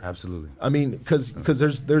sure. Absolutely. I mean, because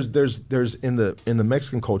there's in the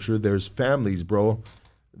Mexican culture, there's families, bro,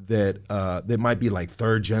 that might be like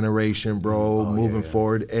third generation, bro, moving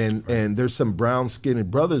forward, and there's some brown skinned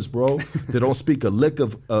brothers, bro, that don't speak a lick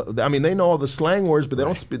of. I mean, they know all the slang words, but they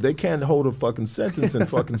don't speak. They can't hold a fucking sentence in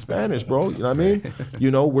fucking Spanish, bro. You know what I mean? You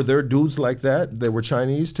know, were there dudes like that were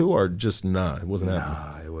Chinese too, or just it wasn't happening?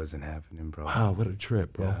 Nah, it wasn't happening, bro. Wow, what a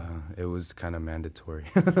trip, bro. It was kind of mandatory.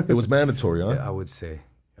 It was mandatory, huh? Yeah, I would say.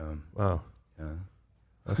 Wow. Yeah.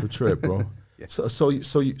 That's a trip, bro. Yeah. So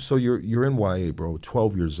you're in YA, bro.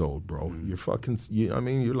 12 years old, bro. Mm-hmm. You're fucking. I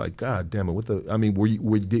mean, you're like, God damn it.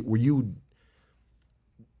 Were you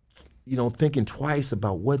thinking twice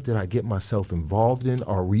about what did I get myself involved in,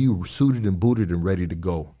 or were you suited and booted and ready to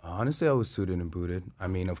go? Honestly, I was suited and booted. I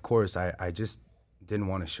mean, of course, I just didn't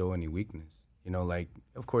want to show any weakness. You know, like,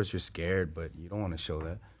 of course you're scared, but you don't want to show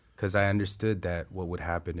that, because I understood that what would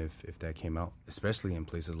happen if that came out, especially in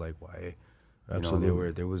places like YA. Absolutely. You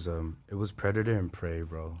know, it was predator and prey,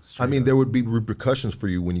 bro. I mean, there would be repercussions for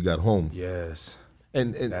you when you got home. Yes.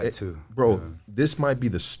 And that too. Bro, this might be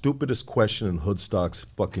the stupidest question in Hoodstock's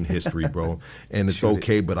fucking history, bro. And it's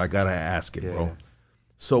okay, but I gotta ask it, bro.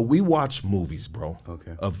 So we watch movies, bro,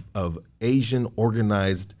 of Asian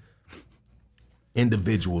organized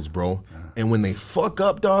individuals, bro. And when they fuck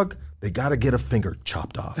up, dog, they gotta get a finger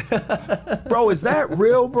chopped off. Bro, is that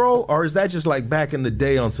real, bro? Or is that just like back in the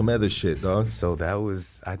day on some other shit, dog? So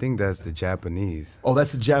I think that's the Japanese. Oh,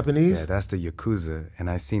 that's the Japanese? Yeah, that's the Yakuza. And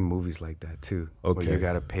I've seen movies like that too. Okay. Where you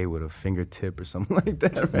gotta pay with a fingertip or something like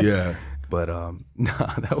that, right? Yeah. But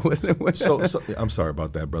that wasn't what so I'm sorry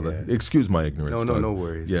about that, brother. Yeah. Excuse my ignorance. No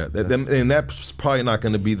worries. Yeah, and that's probably not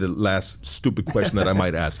going to be the last stupid question that I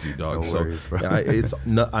might ask you, dog. No worries, bro.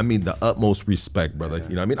 I mean, the utmost respect, brother. Yeah.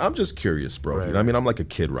 You know what I mean? I'm just curious, bro. Right. You know what I mean? I'm like a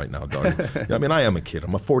kid right now, dog. You know what I mean? I am a kid.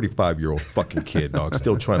 I'm a 45-year-old fucking kid, dog.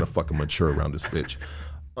 Still trying to fucking mature around this bitch.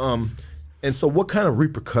 And so what kind of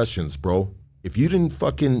repercussions, bro? If you didn't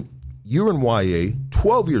you're in YA,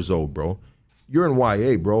 12 years old, bro. You're in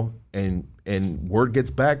YA, bro. And word gets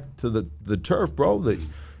back to the turf, bro, that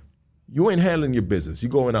you ain't handling your business. You're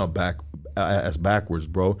going out backwards,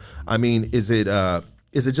 bro. I mean, is it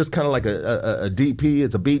just kind of like a DP?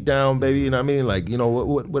 It's a beat down, baby. You know what I mean? Like, you know,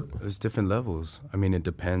 what? There's different levels. I mean, it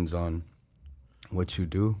depends on what you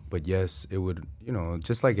do. But yes, it would, you know,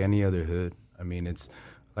 just like any other hood. I mean, it's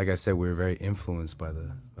like I said, we were very influenced by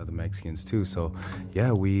the Mexicans too. So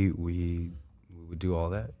yeah, we would do all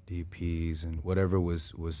that, DPs and whatever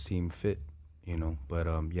was seemed fit, you know. But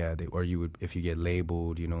you would, if you get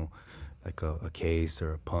labeled, you know, like a case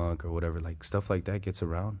or a punk or whatever, like stuff like that gets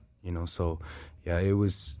around, you know. So it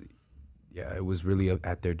was really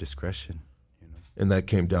at their discretion, you know. And that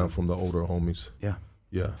came down from the older homies. Yeah.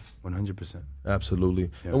 100%.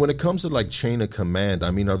 Absolutely. Yeah. And when it comes to like chain of command,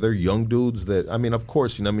 I mean, are there young dudes that, I mean, of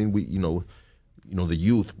course, you know, I mean, the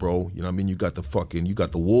youth, bro, you know what I mean? You got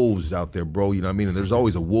the wolves out there, bro, you know what I mean? And there's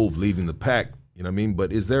always a wolf leading the pack, you know what I mean?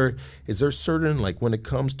 But is there certain, like, when it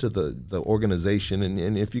comes to the organization,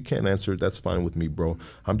 and if you can't answer it, that's fine with me, bro.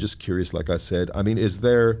 I'm just curious, like I said. I mean, is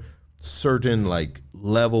there certain, like,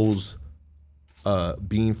 levels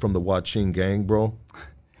being from the Huaching gang, bro?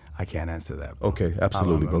 I can't answer that, bro. Okay,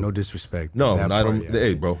 absolutely, bro. No disrespect. No, I don't. Yeah.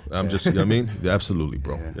 Hey, bro, I'm just, you know what I mean? Yeah, absolutely,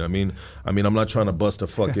 bro. Yeah. You know what I mean? I mean, I'm not trying to bust a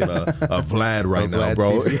fucking a Vlad right now,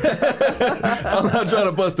 bro. I'm not trying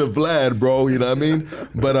to bust a Vlad, bro. You know what I mean?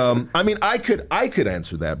 But I mean, I could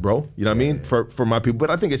answer that, bro. You know what I mean? For my people,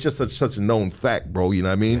 but I think it's just such a known fact, bro. You know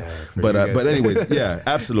what I mean? Yeah, but anyways, yeah,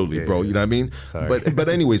 absolutely, bro. You know what I mean? Sorry. But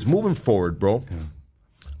anyways, moving forward, bro.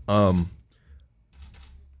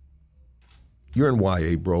 You're in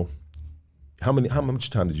YA, bro. How much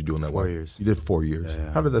time did you do in that 4 one? years. You did 4 years.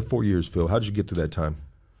 Yeah. How did that 4 years feel? How did you get through that time?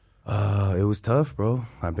 It was tough, bro.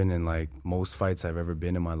 I've been in like most fights I've ever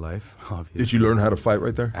been in my life. Obviously. Did you learn how to fight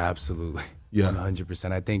right there? Absolutely. Yeah.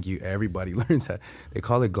 100%. I think everybody learns that. They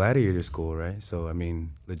call it gladiator school, right? So, I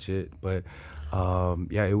mean, legit. But,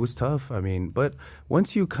 yeah, it was tough. I mean, but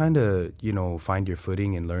once you kind of, find your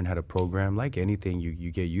footing and learn how to program, like anything,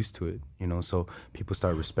 you get used to it, so people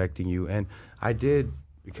start respecting you. And I did,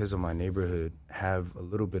 because of my neighborhood, have a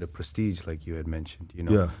little bit of prestige, like you had mentioned,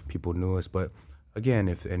 Yeah. People knew us. But again,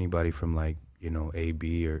 if anybody from like,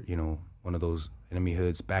 AB or, one of those enemy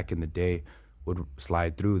hoods back in the day would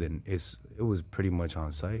slide through, then it was pretty much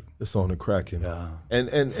on sight. It's on the cracking. Yeah.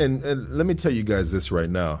 And let me tell you guys this right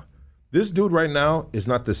now. This dude right now is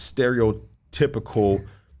not the stereotypical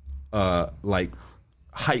like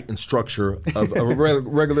height and structure of a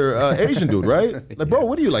regular Asian dude, right? Like, bro,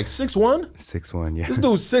 what are you, like 6'1"? 6'1", yeah. This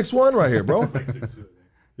dude's 6'1" right here, bro.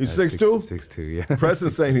 He's 6'2"? 6'2", yeah.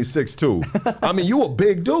 Preston's saying he's 6'2". I mean, you a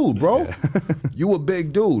big dude, bro. Yeah. You a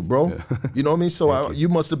big dude, bro. You know what I mean? So you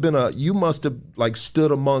must have like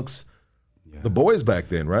stood amongst the boys back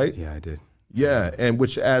then, right? Yeah, I did. Yeah, and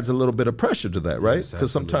which adds a little bit of pressure to that, right? Because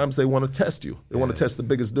Yes, sometimes they want to test you. They want to test the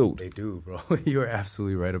biggest dude. They do, bro. You are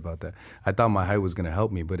absolutely right about that. I thought my height was going to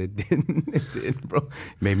help me, but it didn't. It didn't, bro.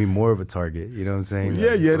 It made me more of a target. You know what I'm saying?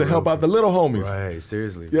 Yeah, yeah, to help out the little homies. Right,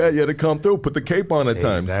 seriously. Yeah, yeah, to come through, put the cape on at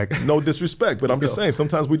times. Exactly. No disrespect, but I'm just saying,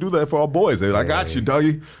 sometimes we do that for our boys. They're like, I got you,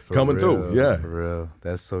 doggy, coming through. Yeah. For real.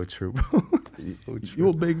 That's so true, bro. That's so true. You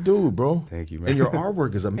a big dude, bro. Thank you, man. And your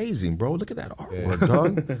artwork is amazing, bro. Look at that artwork,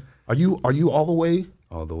 dog. Are you all the way?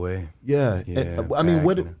 All the way. Yeah. And, I mean,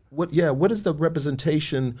 what is the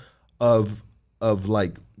representation of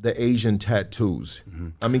like the Asian tattoos? Mm-hmm.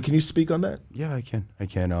 I mean, can you speak on that? Yeah, I can.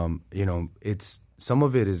 It's some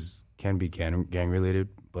of it can be gang related,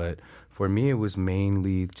 but for me it was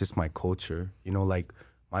mainly just my culture. Like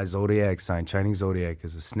my zodiac sign, Chinese zodiac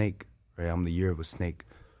is a snake, right? I'm the year of a snake.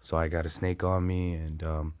 So I got a snake on me, and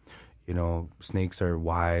snakes are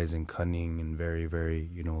wise and cunning and very, very,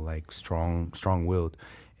 like strong-willed.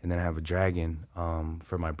 And then I have a dragon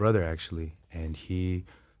for my brother, actually, and he's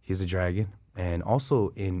a dragon. And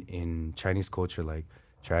also in Chinese culture, like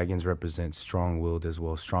dragons represent strong-willed as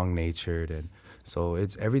well, strong-natured. And so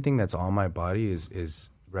it's everything that's on my body is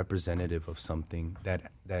representative of something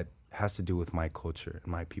that has to do with my culture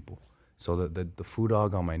and my people. So the foo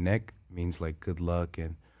dog on my neck means like good luck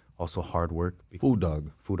and also hard work. Foo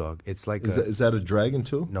dog. Foo dog. It's like is that a dragon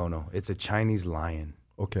too? No. It's a Chinese lion.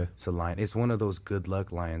 Okay. It's a lion. It's one of those good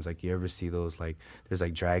luck lions. Like you ever see those, like there's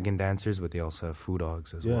like dragon dancers, but they also have foo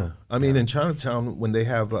dogs as well. Yeah. I mean, in Chinatown, when they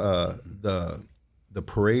have the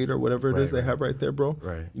parade or whatever it is they have right there, bro.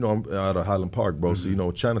 Right. I'm out of Highland Park, bro.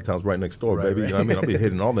 So Chinatown's right next door, baby. Right. You know what I mean? I'll be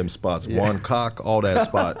hitting all them spots. Wan Kok, all that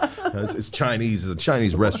spot. It's Chinese. It's a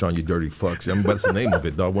Chinese restaurant, you dirty fucks. I mean, that's the name of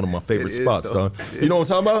it, dog. One of my favorite spots, dog. You know what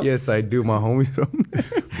I'm talking about? Yes, I do. My homies from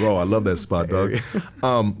there. Bro, I love that spot, dog.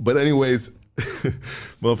 But anyways,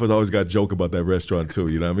 motherfuckers always got a joke about that restaurant too.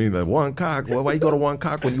 You know what I mean? Like, one cock. Well, why you go to one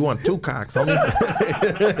cock when you want two cocks, homie?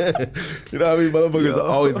 You know what I mean? Motherfuckers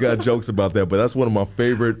always got jokes about that. But that's one of my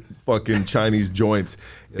favorite fucking Chinese joints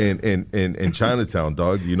in Chinatown,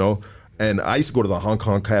 dog. And I used to go to the Hong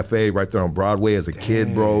Kong Cafe right there on Broadway as a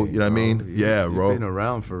kid, bro. You know what I mean? Yeah, bro. You've been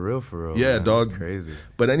around for real. Yeah, man. dog. That's crazy.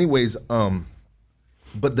 But anyways, but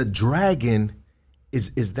the dragon.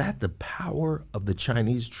 Is that the power of the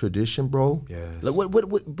Chinese tradition, bro? Yes. Like,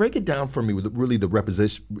 what break it down for me with really the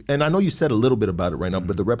representation. And I know you said a little bit about it right now,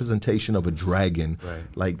 but the representation of a dragon, right.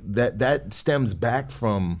 Like that stems back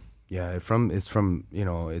from. Yeah, it's from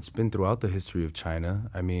it's been throughout the history of China.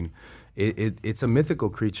 I mean, it's a mythical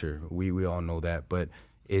creature. We all know that, but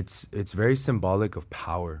it's very symbolic of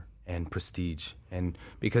power and prestige, and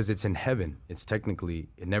because it's in heaven, it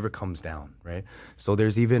never comes down, right? So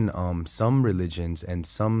there's even some religions and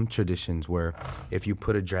some traditions where if you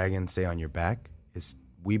put a dragon, say, on your back,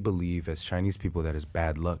 we believe as Chinese people that is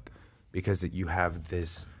bad luck, because you have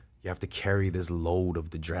to carry this load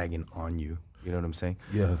of the dragon on you. You know what I'm saying?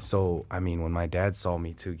 Yeah. So, I mean, when my dad saw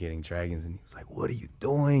me too getting dragons, and he was like, what are you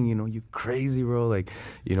doing? You crazy, bro. Like,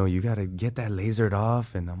 you got to get that lasered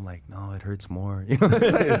off. And I'm like, no, it hurts more. It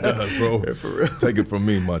does, bro. Yeah, for real. Take it from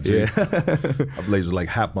me, my G. Yeah. I've lasered like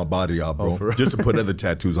half my body out, bro. Just to put other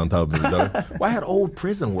tattoos on top of it, dog. Well, I had old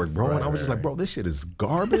prison work, bro. And I was just like, bro, this shit is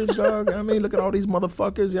garbage, dog. I mean, look at all these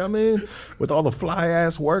motherfuckers, you know what I mean? With all the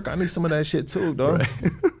fly-ass work, I need some of that shit too, dog. Right.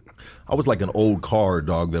 I was like an old car,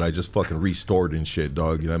 dog, that I just fucking restored and shit,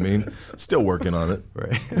 dog. You know what I mean? Still working on it.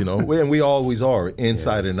 Right. You know, and we always are,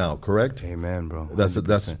 inside and out, correct? Amen, bro.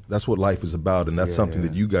 That's what life is about, and that's something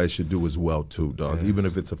that you guys should do as well, too, dog. Yes. Even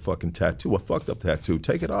if it's a fucking tattoo, a fucked up tattoo,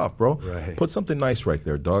 take it off, bro. Right. Put something nice right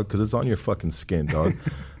there, dog, because it's on your fucking skin, dog.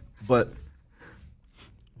 But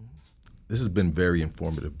this has been very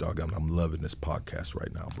informative, dog. I'm loving this podcast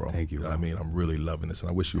right now, bro. Thank you, You know bro. what I mean? I'm really loving this, and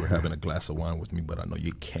I wish you were having a glass of wine with me, but I know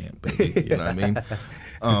you can't, baby. You know what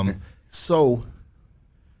I mean? So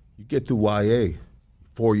you get through YA,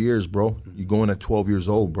 4 years, bro. You going at 12 years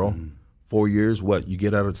old, bro. 4 years, what? You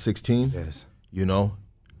get out at 16? Yes. You know?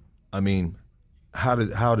 I mean, how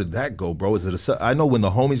did that go, bro? Is it I know when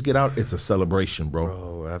the homies get out, it's a celebration, bro.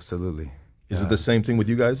 Oh, absolutely. Is it the same thing with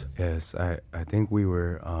you guys? Yes, I think we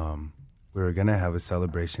were gonna have a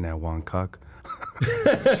celebration at Wangkok.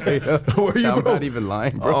 Straight up. Were you, I'm bro? not even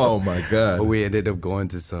lying, bro. Oh my God. But we ended up going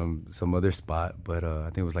to some other spot, but I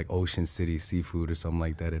think it was like Ocean City Seafood or something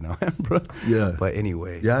like that in Alhambra. Yeah. But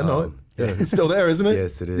anyway. Yeah, I know it. Yeah. It's still there, isn't it?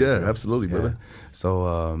 Yes, it is. Yeah, bro. absolutely, Yeah. brother.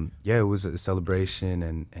 So it was a celebration,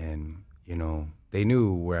 and you know, they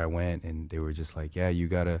knew where I went, and they were just like, yeah, you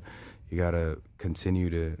gotta continue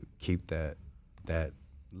to keep that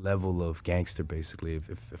level of gangster, basically,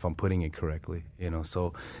 if I'm putting it correctly, you know.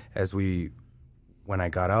 So when I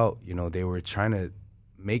got out, you know, they were trying to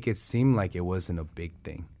make it seem like it wasn't a big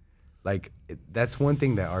thing. Like, that's one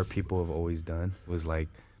thing that our people have always done, was like,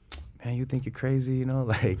 man, you think you're crazy, you know?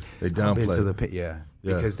 Like, They come downplay into it. the Yeah.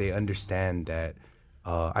 because they understand that.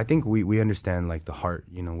 I think we understand, like, the heart.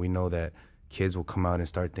 You know, we know that kids will come out and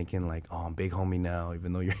start thinking like, oh, I'm big homie now,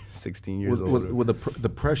 even though you're 16 years old. With the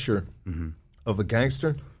pressure of a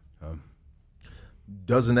gangster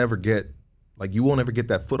doesn't ever get, like, you won't ever get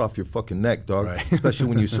that foot off your fucking neck, dog. Right. Especially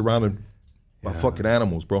when you're surrounded by fucking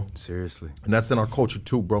animals, bro. Seriously. And that's in our culture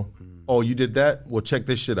too, bro. Oh, you did that? Well, check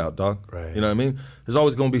this shit out, dog. Right. You know what I mean? There's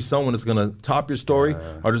always going to be someone that's going to top your story,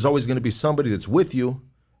 or there's always going to be somebody that's with you,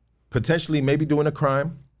 potentially maybe doing a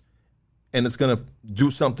crime, and it's going to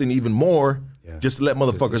do something even more just to let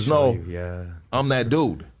motherfuckers Just to know show you, I'm that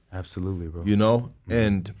dude. absolutely, bro. You know?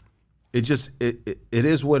 And it just, it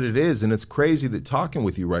is what it is. And it's crazy that talking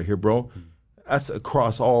with you right here, bro, that's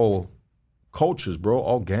across all cultures, bro,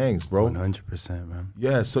 all gangs, bro. 100%, man.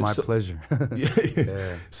 Yeah, so My so, pleasure.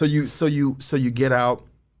 yeah. So you get out,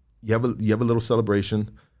 you have a little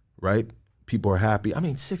celebration, right? People are happy. I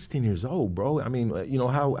mean, 16 years old, bro. I mean, you know,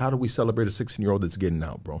 how do we celebrate a 16-year-old that's getting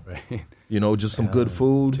out, bro? Right. You know, just some good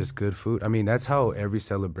food. Just good food. I mean, that's how every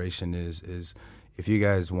celebration is. If you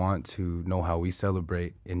guys want to know how we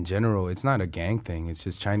celebrate in general, it's not a gang thing. It's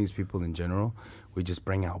just Chinese people in general. We just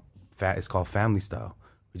bring out it's called family style.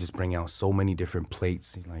 We just bring out so many different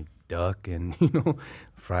plates, like duck and, you know,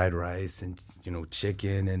 fried rice and, you know,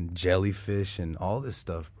 chicken and jellyfish and all this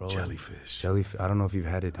stuff, bro. Jellyfish. I don't know if you've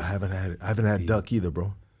had it. I haven't had it. I haven't had duck either,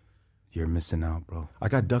 bro. You're missing out, bro. I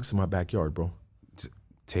got ducks in my backyard, bro.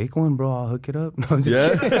 Take one, bro. I'll hook it up. No, I'm just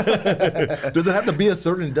Yeah. kidding. Does it have to be a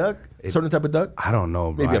certain duck? Certain type of duck? I don't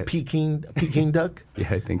know, bro. Maybe a Peking duck?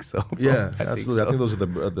 Yeah, I think so. Bro. Yeah, I think absolutely. I so. think those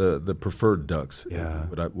are the preferred ducks. Yeah.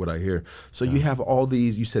 What I hear. So you have all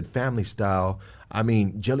these. You said family style. I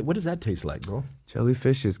mean, jelly. What does that taste like, bro?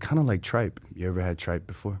 Jellyfish is kind of like tripe. You ever had tripe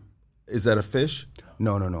before? Is that a fish?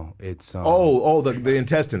 No. It's The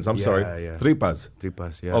intestines. I'm sorry. yeah. Tripas.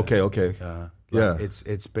 tripas. Yeah. Okay. Yeah.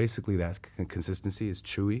 It's basically that consistency. It's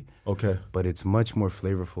chewy. Okay. But it's much more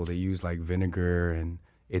flavorful. They use like vinegar, and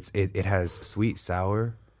it has sweet,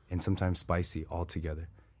 sour, and sometimes spicy all together.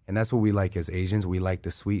 And that's what we like as Asians. We like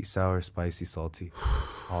the sweet, sour, spicy, salty,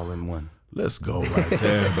 all in one. Let's go right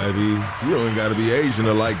there, baby. You don't got to be Asian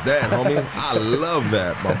to like that, homie. I love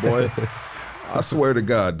that, my boy. I swear to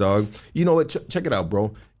God, dog. You know what? Check it out,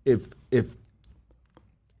 bro. If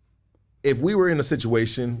we were in a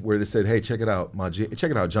situation where they said, "Hey, check it out,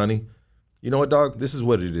 check it out, Johnny. You know what, dog? This is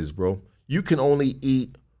what it is, bro. You can only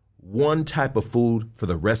eat one type of food for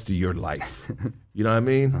the rest of your life." You know what I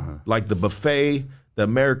mean? Like the buffet. The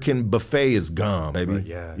American buffet is gone, baby. Right,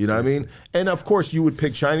 yeah, you know what I mean? And of course, you would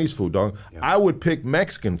pick Chinese food, dog. Yeah. I would pick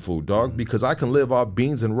Mexican food, dog, because I can live off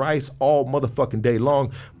beans and rice all motherfucking day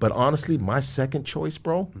long. But honestly, my second choice,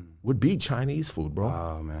 bro, would be Chinese food, bro.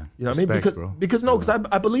 Oh man, You know what I mean? Respects, bro. Because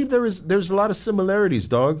I believe there's a lot of similarities,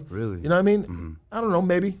 dog. Really? You know what I mean? I don't know,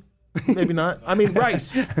 maybe not. I mean,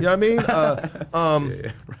 rice. You know what I mean?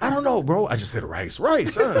 I don't know, bro. I just said rice. You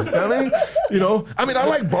know what I mean? You know, I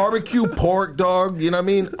like barbecue pork, dog. You know what I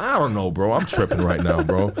mean? I don't know, bro. I'm tripping right now,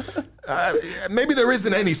 bro. Maybe there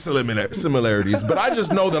isn't any similarities, but I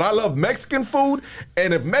just know that I love Mexican food,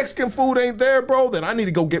 and if Mexican food ain't there, bro, then I need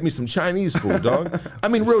to go get me some Chinese food, dog. I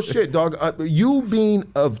mean, real shit, dog. You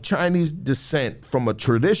being of Chinese descent from a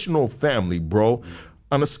traditional family, bro,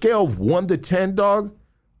 on a scale of 1 to 10, dog,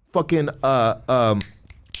 fucking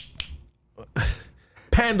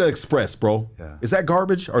Panda Express, bro. Yeah. Is that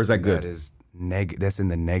garbage or is that good? That is that's in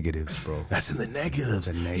the negatives, bro. That's in the negatives.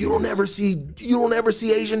 You don't ever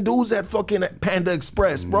see Asian dudes at fucking Panda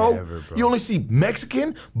Express, bro. Never, bro. You only see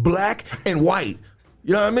Mexican, black, and white.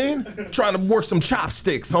 You know what I mean? Trying to work some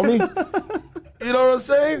chopsticks, homie. You know what I'm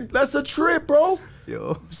saying? That's a trip, bro.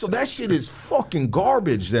 Yo. So that shit is fucking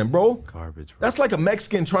garbage then, bro. Garbage, bro. That's like a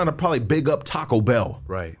Mexican trying to probably big up Taco Bell.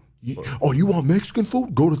 Right. You want Mexican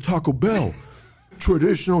food? Go to Taco Bell.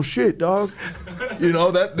 Traditional shit, dog. You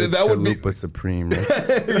know, that would be Chalupa Supreme, right?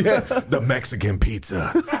 yeah, the Mexican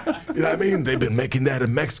pizza. You know what I mean? They've been making that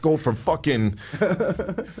in Mexico for fucking.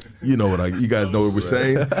 You know what you guys know what we're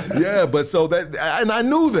saying? Yeah, but so that, and I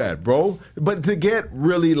knew that, bro. But to get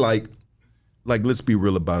really like let's be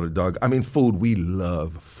real about it, dog. I mean, food. We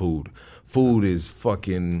love food. Food is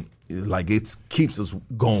fucking. Like it keeps us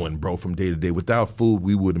going, bro, from day to day. Without food,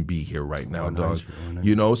 we wouldn't be here right now, dog.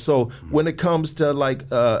 You know, so when it comes to like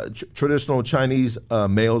traditional Chinese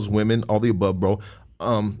males, women, all the above, bro,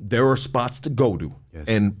 there are spots to go to, yes.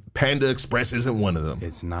 And Panda Express isn't one of them.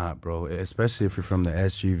 It's not, bro. Especially if you're from the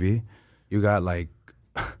SGV, you got like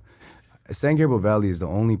San Gabriel Valley is the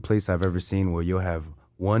only place I've ever seen where you'll have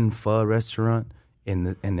one pho restaurant.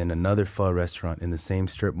 And then another pho restaurant in the same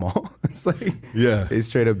strip mall. It's like, yeah, they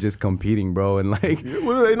straight up just competing, bro. And like,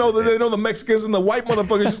 well, they know the Mexicans and the white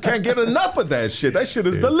motherfuckers just can't get enough of that shit. That shit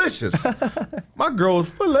is delicious. My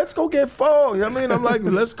girl's, let's go get pho. You know what I mean? I'm like,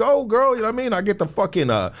 let's go, girl. You know what I mean? I get the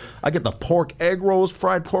fucking, I get the pork egg rolls,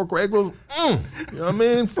 fried pork egg rolls. You know what I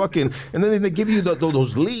mean? Fucking, and then they give you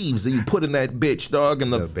those leaves that you put in that bitch, dog,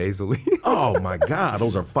 and the basil leaf. Oh my God,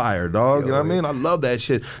 those are fire, dog. You know what I mean? I love that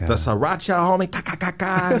shit. Yeah. The sriracha, homie.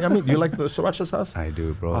 I mean, do you like the sriracha sauce? I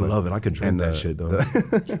do, bro. I love it. I can drink that shit, dog.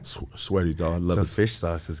 Sweaty, dog. I love it. The fish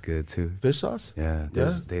sauce is good too. Fish sauce? Yeah.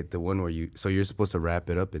 The one where you're supposed to wrap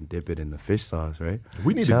it up and dip it in the fish sauce, right?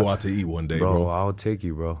 We need to go out to eat one day, bro. I'll take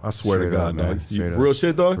you, bro. I swear to God, dog. Real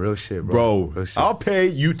shit, dog? Real shit, bro. Real shit. I'll pay,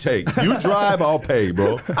 you take. You drive, I'll pay,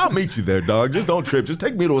 bro. I'll meet you there, dog. Just don't trip. Just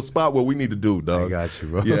take me to a spot where we need to do, dog. I got you,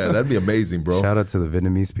 bro. Yeah, that'd be amazing, bro. Shout out to the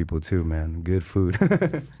Vietnamese people too, man. Good food.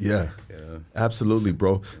 Yeah. Absolutely,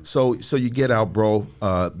 bro. So you get out, bro.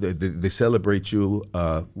 They celebrate you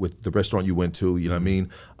with the restaurant you went to. You know what I mean?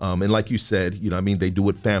 And like you said, you know what I mean? They do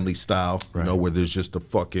it family style. Right. You know, where there's just a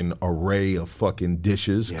fucking array of fucking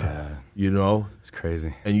dishes. Yeah. You know? It's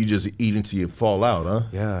crazy. And you just eat until you fall out, huh?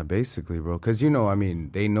 Yeah, basically, bro. Because, you know, I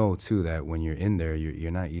mean, they know, too, that when you're in there,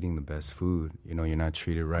 you're not eating the best food. You know, you're not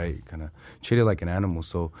treated right. Kind of treated like an animal.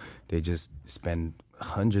 So they just spend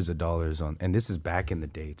hundreds of dollars on, and this is back in the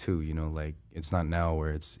day too, you know, like it's not now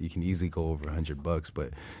where you can easily go over $100, but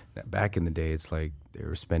back in the day it's like they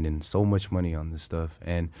were spending so much money on this stuff,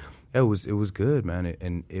 and it was good, man.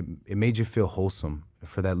 It made you feel wholesome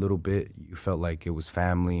for that little bit. You felt like it was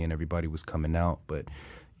family and everybody was coming out, but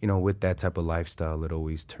you know, with that type of lifestyle, it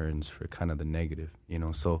always turns for kind of the negative, you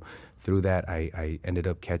know. So through that, I ended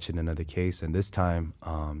up catching another case, and this time,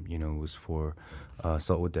 you know, it was for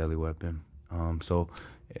assault with deadly weapon.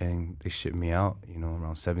 And they shipped me out, you know,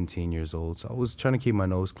 around 17 years old. So I was trying to keep my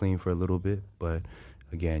nose clean for a little bit, but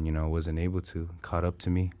again, you know, I wasn't able to. Caught up to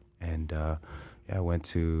me, and I went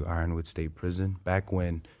to Ironwood State Prison back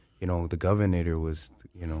when, you know, the governor was,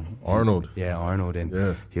 you know, Arnold. Yeah, Arnold,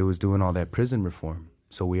 and he was doing all that prison reform.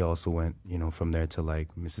 So we also went, you know, from there to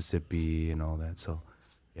like Mississippi and all that. So,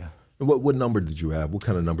 yeah. And what number did you have? What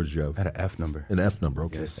kind of number did you have? I had an F number. An F number,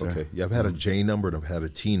 okay. Yes, sir. Okay. Yeah, I've had a J number and I've had a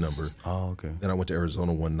T number. Oh, okay. Then I went to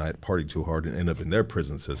Arizona one night, partied too hard, and ended up in their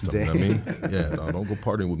prison system. Dang. You know what I mean? Yeah, no, don't go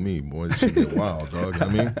partying with me, boy. This shit get wild, dog. You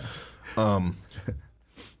know what I mean?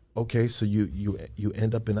 Okay, so you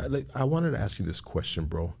end up in. I wanted to ask you this question,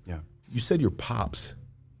 bro. Yeah. You said your pops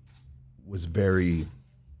was very,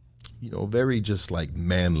 you know, very just like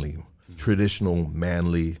manly, traditional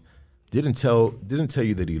manly. Didn't tell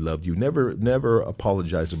you that he loved you. Never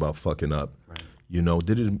apologized about fucking up. Right. You know,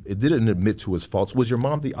 didn't admit to his faults. Was your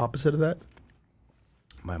mom the opposite of that?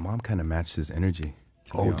 My mom kind of matched his energy.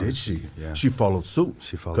 Oh, did she? Yeah. She followed suit.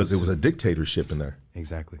 She followed because it was a dictatorship in there.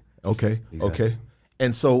 Exactly. Okay. Exactly. Okay.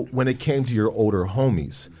 And so when it came to your older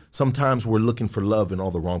homies, sometimes we're looking for love in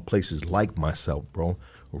all the wrong places, like myself, bro.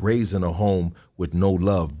 Raised in a home with no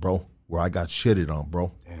love, bro, where I got shitted on,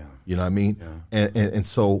 bro. Yeah. You know what I mean? Yeah. And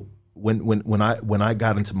so when I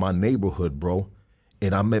got into my neighborhood, bro,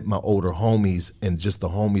 and I met my older homies and just the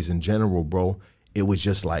homies in general, bro, it was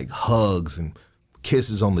just like hugs and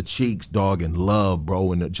kisses on the cheeks, dog, and love,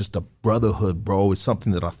 bro, and just a brotherhood, bro. It's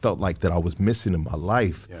something that I felt like that I was missing in my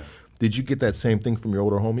life. Yeah. Did you get that same thing from your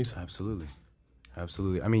older homies? Absolutely.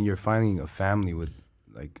 Absolutely. I mean, you're finding a family with,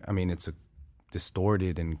 like, I mean, it's a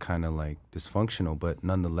distorted and kind of like dysfunctional, but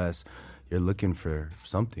nonetheless, you're looking for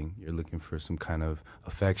something. You're looking for some kind of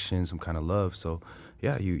affection, some kind of love. So,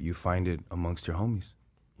 yeah, you find it amongst your homies.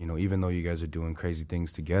 You know, even though you guys are doing crazy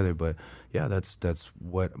things together, but yeah, that's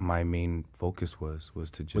what my main focus was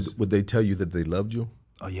to just. Would they tell you that they loved you?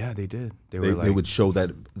 Oh yeah, they did. They would show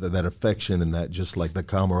that affection and that just like the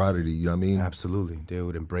camaraderie. You know what I mean? Absolutely. They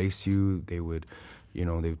would embrace you. They would, you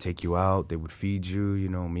know, they would take you out. They would feed you. You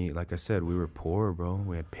know, me, like I said, we were poor, bro.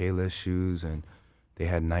 We had Payless shoes and they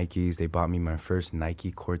had Nikes. They bought me my first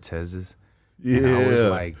Nike Cortezes. Yeah. And I was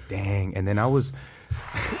like, dang. And then I was.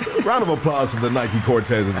 Round of applause for the Nike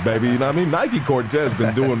Cortezes, baby. You know what I mean? Nike Cortez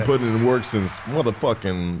been putting in work since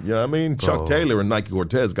motherfucking, you know what I mean? Chuck Taylor and Nike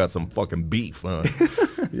Cortez got some fucking beef, huh?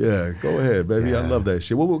 Yeah, go ahead, baby. Yeah. I love that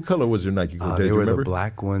shit. What color was your Nike Cortez? They were remember? The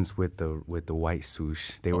black ones with the white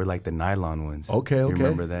swoosh. They were like the nylon ones. Okay. You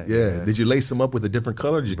remember that? Yeah. Did you lace them up with a different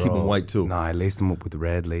color or did you keep them white too? No, I laced them up with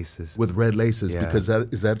red laces. With red laces because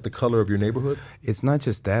is that the color of your neighborhood? It's not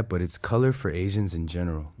just that, but it's color for Asians in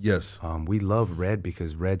general. Yes. We love red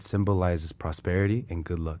because red symbolizes prosperity and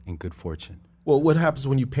good luck and good fortune. Well, what happens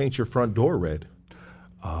when you paint your front door red?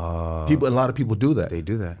 A lot of people do that. They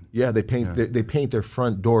do that. Yeah, they paint they paint their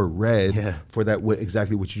front door red for that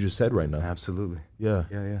exactly what you just said right now. Absolutely. Yeah.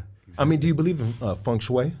 Exactly. I mean, do you believe in feng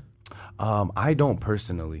shui? I don't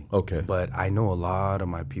personally. Okay. But I know a lot of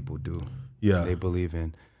my people do. Yeah. They believe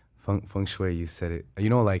in feng shui. You said it. You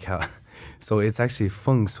know, like how. So it's actually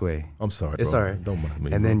feng shui. I'm sorry. It's bro. all right. Don't mind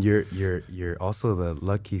me. And bro. then you're also the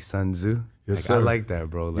lucky Sun Tzu. Yes, I sir. like that,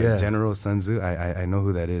 bro. Like General Sun Tzu. I know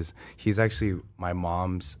who that is. He's actually my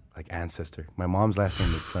mom's ancestor. My mom's last name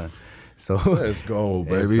is Sun. So let's go,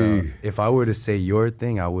 baby. If I were to say your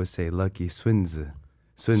thing, I would say lucky Swinza.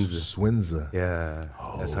 Swinza. Yeah,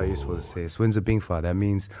 that's how you're supposed to say it. Swinza Bingfa. That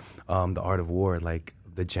means the art of war, like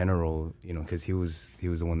the general, you know, because he was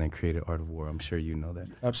the one that created Art of War. I'm sure you know that.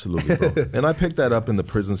 Absolutely, bro. And I picked that up in the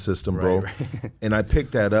prison system, bro. Right. And I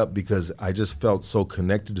picked that up because I just felt so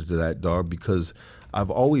connected to that, dog, because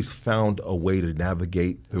I've always found a way to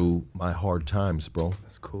navigate through my hard times, bro.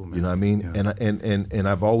 That's cool, man. You know what I mean? Yeah. And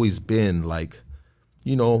I've always been like,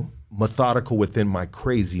 you know, methodical within my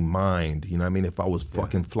crazy mind. You know what I mean? If I was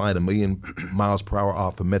fucking flying 1,000,000 miles per hour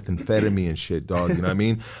off of methamphetamine and shit, dog, you know what I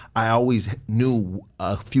mean? I always knew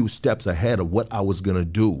a few steps ahead of what I was gonna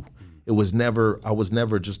do. I was never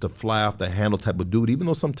just a fly off the handle type of dude, even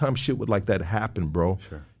though sometimes shit would like that happen, bro.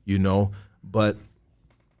 Sure. You know? But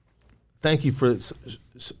thank you for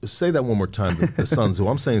say that one more time. The Sun Tzu.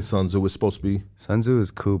 I'm saying Sun Tzu is supposed to be Sun Tzu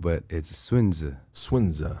is cool, but it's Swinza.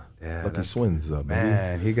 Swinza. Yeah, Lucky Swinza, baby.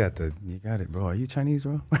 Man, you got it, bro. Are you Chinese,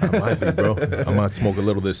 bro? I might be, bro. I might smoke a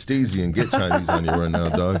little of this Steezy and get Chinese on you right now,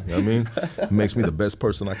 dog. You know what I mean? It makes me the best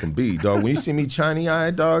person I can be, dog. When you see me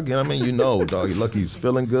Chinese-eyed, dog, you know what I mean? You know, dog. You're lucky he's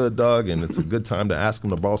feeling good, dog, and it's a good time to ask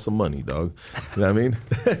him to borrow some money, dog. You know what I mean?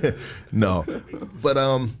 No. But,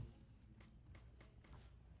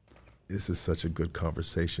 this is such a good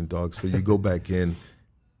conversation, dog. So you go back in,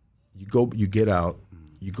 you get out,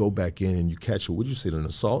 you go back in and you catch what would you say, an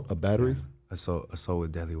assault, a battery? Assault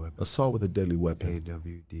with deadly weapon. Assault with a deadly weapon.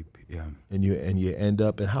 AWDP, yeah. And you end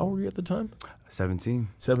up, and how old were you at the time? 17.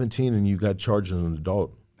 17, and you got charged as an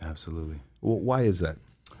adult. Absolutely. Well, why is that?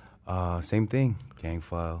 Same thing, gang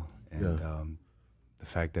file, and the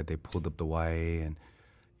fact that they pulled up the YA, and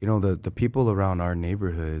you know the people around our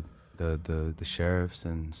neighborhood, the sheriffs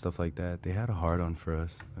and stuff like that, they had a hard on for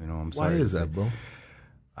us. You know, I'm sorry. Why is that, bro?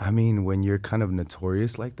 I mean, when you're kind of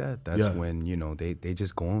notorious like that, that's when, you know, they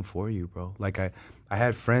just going for you, bro. Like I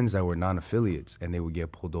had friends that were non-affiliates and they would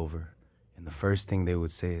get pulled over. And the first thing they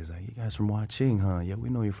would say is like, you guys from Huaqing, huh? Yeah, we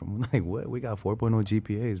know you're from, like, what? We got 4.0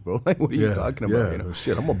 GPAs, bro. Like, what are you talking about? Yeah, you know?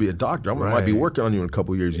 Shit, I'm going to be a doctor. I might be working on you in a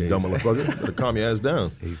couple of years, you dumb motherfucker. Better calm your ass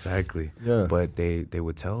down. Exactly. Yeah. But they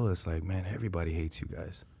would tell us, like, man, everybody hates you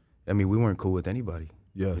guys. I mean, we weren't cool with anybody.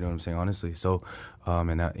 Yeah. You know what I'm saying? Honestly. So,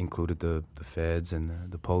 and that included the feds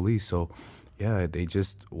and the police. So, yeah, they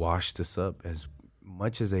just washed us up as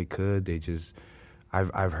much as they could. They just,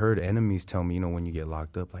 I've heard enemies tell me, you know, when you get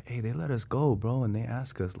locked up, like, hey, they let us go, bro. And they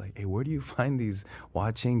ask us, like, hey, where do you find these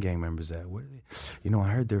Huaqing gang members at? Where are they? You know, I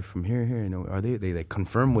heard they're from here. You know, are they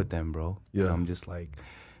confirm with them, bro? Yeah. And I'm just like,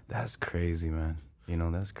 that's crazy, man. You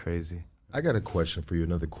know, that's crazy. I got a question for you,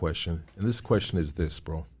 another question. And this question is this,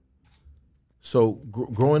 bro. So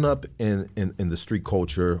growing up in the street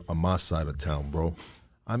culture on my side of town, bro,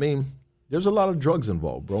 I mean, there's a lot of drugs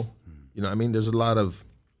involved, bro. You know what I mean? There's a lot of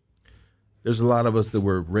us that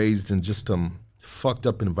were raised in just fucked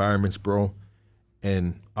up environments, bro.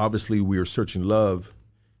 And obviously we are searching love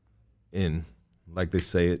in, like they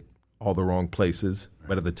say it, all the wrong places. Right.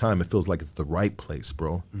 But at the time it feels like it's the right place,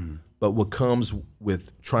 bro. But what comes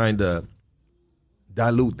with trying to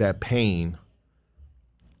dilute that pain,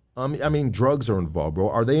 I mean, drugs are involved, bro.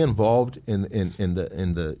 Are they involved in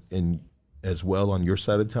as well on your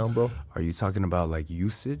side of town, bro? Are you talking about like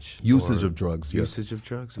usage? Usage of drugs, yes. Usage of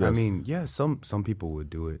drugs? Yes. I mean, yeah, some people would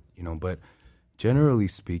do it, you know, but generally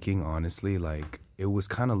speaking, honestly, like it was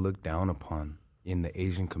kind of looked down upon in the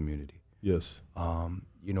Asian community. Yes.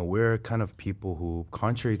 You know, we're kind of people who,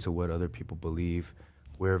 contrary to what other people believe,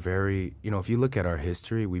 we're very, you know, if you look at our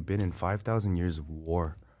history, we've been in 5,000 years of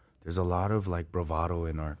war. There's a lot of like bravado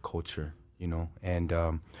in our culture, you know, and,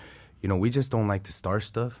 you know, we just don't like to start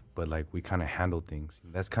stuff, but like we kind of handle things.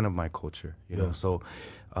 That's kind of my culture, you know. So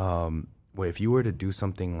well, if you were to do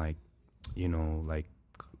something like, you know, like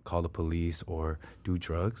call the police or do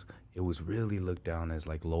drugs, it was really looked down as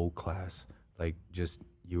like low class, like just,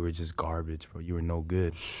 you were just garbage, bro. You were no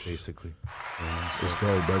good, basically. You know, so, let's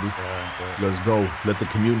go, baby. Yeah, let's go. Let the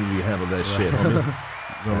community handle that shit, homie.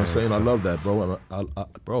 You know what I'm saying? I love that, bro.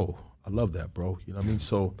 Bro, I love that, bro. You know what I mean?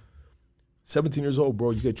 So, 17 years old,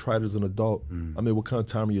 bro, you get tried as an adult. I mean, what kind of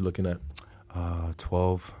time are you looking at?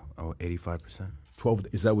 12, 85%. 12,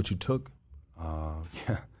 is that what you took?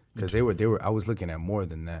 Yeah, because they were. I was looking at more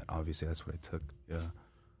than that. Obviously, that's what I took. Yeah.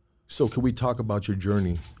 So, can we talk about your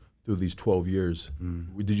journey through these 12 years?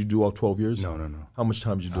 Did you do all 12 years? No. How much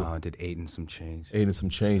time did you do? I did 8 and some change. 8 and some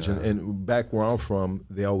change. Yeah. And back where I'm from,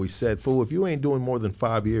 they always said, fool, if you ain't doing more than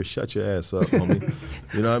 5 years, shut your ass up, homie.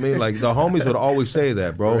 You know what I mean? Like, the homies would always say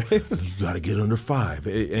that, bro. Right. You got to get under 5.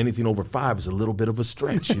 Anything over 5 is a little bit of a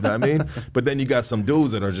stretch, you know what I mean? But then you got some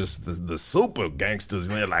dudes that are just the super gangsters,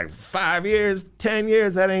 and they're like, 5 years, 10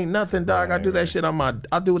 years, that ain't nothing, dog. Right, I'll do that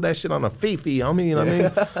shit on a Fifi, homie, you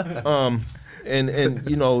know what I mean? And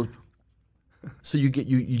you know, so you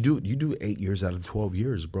do 8 years out of 12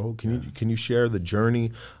 years, bro. Can you share the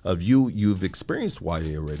journey of you've experienced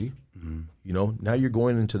YA already? You know, now you're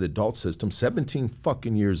going into the adult system, 17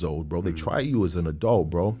 fucking years old, bro. They try you as an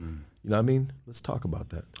adult, bro. You know what I mean? Let's talk about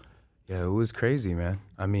that. Yeah, it was crazy, man.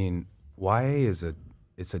 I mean, YA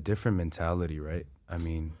it's a different mentality, right? I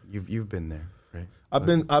mean, you've been there, right? I've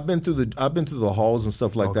been through the halls and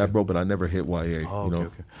stuff like that, bro, but I never hit YA. Oh, you know?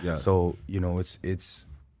 Okay. Yeah. So, you know, it's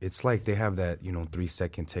like they have that, you know,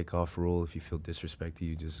 3-second takeoff rule. If you feel disrespected,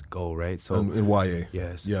 you just go, right? So in YA.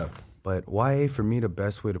 Yes. Yeah. But YA, for me, the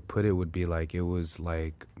best way to put it would be like it was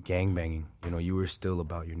like gangbanging. You know, you were still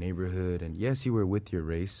about your neighborhood, and yes, you were with your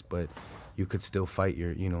race, but you could still fight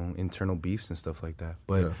your, you know, internal beefs and stuff like that.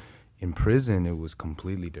 But in prison, it was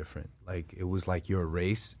completely different. Like, it was like your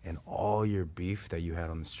race and all your beef that you had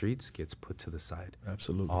on the streets gets put to the side.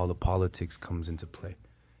 Absolutely. All the politics comes into play.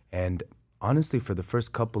 And honestly, for the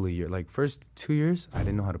first couple of years, like first 2 years, I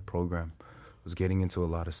didn't know how to program. I was getting into a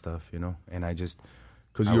lot of stuff, you know, and I just...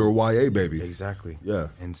 Because you're a YA baby. Exactly. Yeah.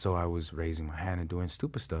 And so I was raising my hand and doing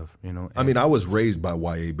stupid stuff, you know. I mean, I was raised by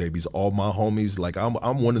YA babies. All my homies, like I'm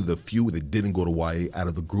one of the few that didn't go to YA out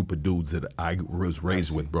of the group of dudes that I was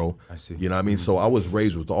raised with, bro. I see. You know what I mean? So I was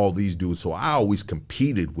raised with all these dudes. So I always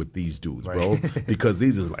competed with these dudes, bro. Because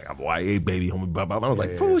these was like, I'm YA baby, homie. Blah, blah, blah. I was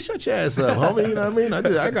like, fool, shut your ass up, homie. You know what I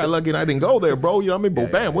mean? I got lucky and I didn't go there, bro. You know what I mean?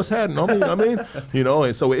 But bam, what's happening, homie? You know what I mean? You know,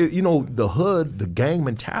 and so, you know, the hood, the gang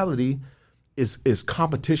mentality is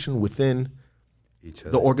competition within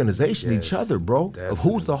the organization, each other, bro. Definitely. Of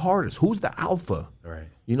who's the hardest, who's the alpha, right?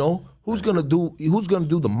 You know, who's gonna do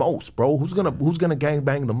the most, bro? Who's gonna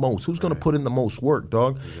gangbang the most? Who's gonna put in the most work,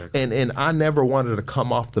 dog? Exactly. And I never wanted to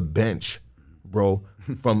come off the bench, bro.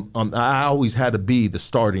 From I always had to be the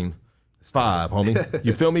starting 5, homie.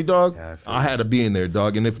 You feel me, dog? Yeah, I had to be in there,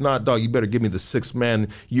 dog. And if not, dog, you better give me the 6th Man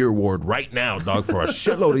Year Award right now, dog, for a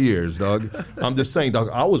shitload of years, dog. I'm just saying, dog,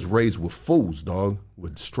 I was raised with fools, dog,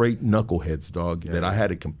 with straight knuckleheads, dog, that I had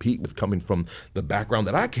to compete with coming from the background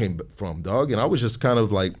that I came from, dog. And I was just kind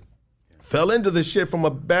of like, fell into this shit from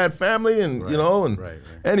a bad family and, you know, and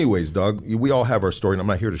anyways, dog, we all have our story, and I'm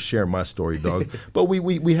not here to share my story, dog. But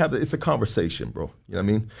we have, it's a conversation, bro. You know what I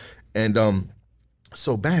mean? And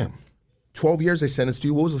so, bam. 12 years they sentenced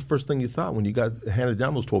you. What was the first thing you thought when you got handed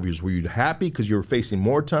down those 12 years? Were you happy because you were facing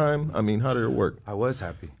more time? I mean, how did it work? I was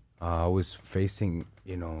happy. I was facing,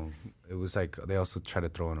 you know, it was like they also tried to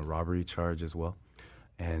throw in a robbery charge as well.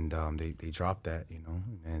 And they dropped that, you know,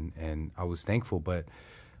 and I was thankful. But,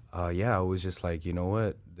 yeah, I was just like, you know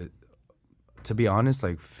what? to be honest,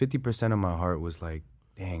 like 50% of my heart was like,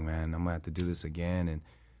 dang man, I'm gonna have to do this again, and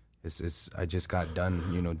it's I just got done,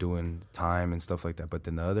 you know, doing time and stuff like that. But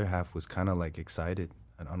then the other half was kind of like excited.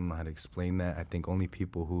 I don't know how to explain that. I think only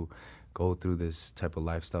people who go through this type of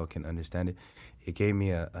lifestyle can understand it. It gave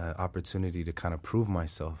me a opportunity to kind of prove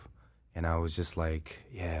myself, and I was just like,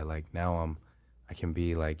 yeah, like now I can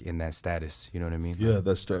be like in that status. You know what I mean? Yeah,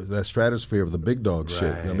 that stratosphere of the big dog shit. You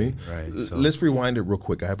know what I mean? Right. So, let's rewind it real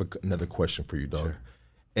quick. I have another question for you, dog. Sure.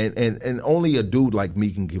 And only a dude like me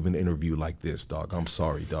can give an interview like this, dog. I'm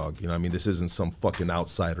sorry, dog. You know what I mean? This isn't some fucking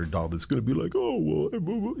outsider, dog, that's going to be like, oh, well, hey,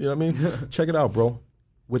 boo, boo. You know what I mean? Check it out, bro.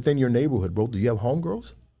 Within your neighborhood, bro, do you have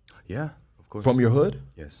homegirls? yeah, of course. From your hood?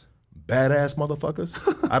 Yes. Badass motherfuckers?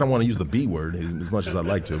 I don't want to use the B word as much as I'd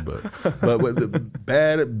like to, but with the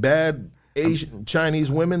bad Asian, Chinese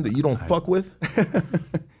women that you don't fuck with?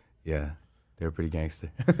 Yeah. They're pretty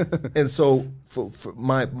gangster. And so, for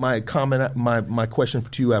my comment, my question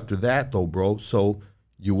to you after that, though, bro. So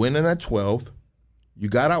you went in at 12, you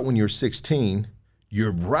got out when you're 16,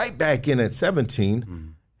 you're right back in at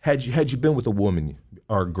 17. Had you been with a woman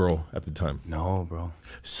or a girl at the time? No, bro.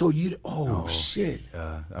 So shit.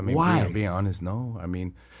 I mean, why? being honest, no. I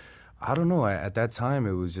mean, I don't know. At that time,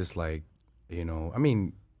 it was just like, you know, I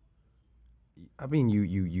mean,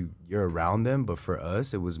 you're around them, but for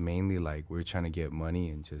us, it was mainly like we were trying to get money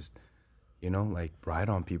and just, you know, like ride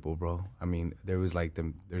on people, bro. I mean, there was like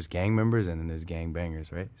there's gang members and then there's gang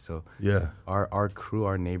bangers, right? So Yeah. our crew,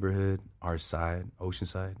 our neighborhood, our side,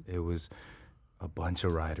 Oceanside, it was a bunch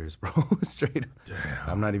of riders, bro. Straight up. Damn.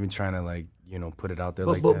 I'm not even trying to like, you know, put it out there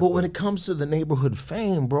like that. But when it comes to the neighborhood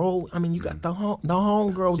fame, bro, I mean, you got the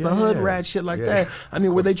homegirls, the hood rat shit like that. I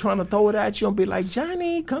mean, were they trying to throw it at you and be like,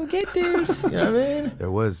 Johnny, come get this? You know what I mean? There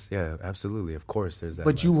was, yeah, absolutely. Of course, there's that.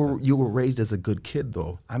 But you were raised as a good kid,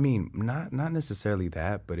 though. I mean, not necessarily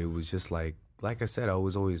that, but it was just like I said, I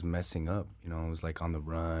was always messing up. You know, I was like on the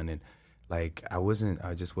run, and like I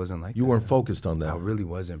just wasn't like You that. weren't focused on that. I really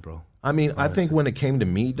wasn't, bro. I mean, honestly. I think when it came to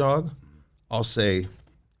me, dog, I'll say,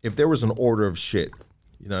 if there was an order of shit,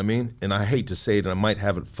 you know what I mean? And I hate to say it, and I might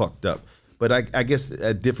have it fucked up, but I guess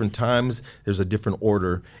at different times, there's a different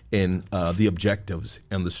order in the objectives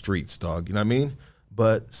and the streets, dog, you know what I mean?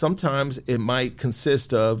 But sometimes it might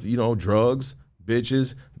consist of, you know, drugs,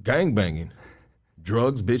 bitches, gangbanging.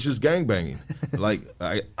 Drugs, bitches, gangbanging. Like,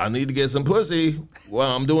 I need to get some pussy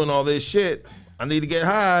while I'm doing all this shit. I need to get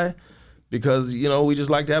high. Because, you know, we just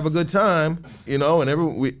like to have a good time, you know, and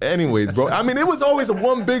anyways, bro. I mean, it was always a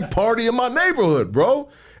one big party in my neighborhood, bro,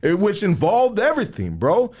 which involved everything,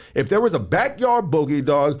 bro. If there was a backyard boogie,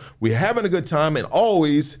 dog, we having a good time, and I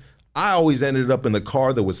always ended up in the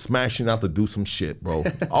car that was smashing out to do some shit, bro.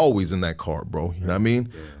 Always in that car, bro. You know what I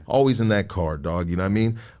mean? Yeah. Always in that car, dog. You know what I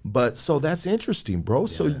mean? But so that's interesting, bro. Yeah.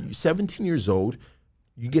 So you're 17 years old,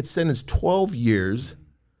 you get sentenced 12 years,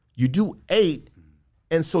 you do 8.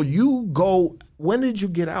 And so you go, when did you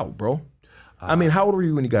get out, bro? I mean, how old were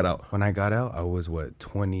you when you got out? When I got out, I was,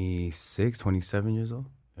 26, 27 years old?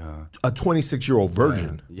 A 26-year-old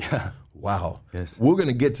virgin? Yeah. Wow. Yes. We're going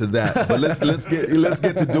to get to that, but let's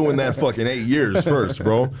get to doing that fucking 8 years first,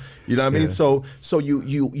 bro. You know what I mean? So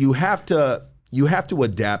you have to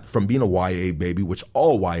adapt from being a YA baby, which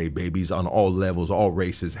all YA babies on all levels, all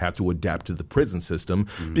races have to adapt to the prison system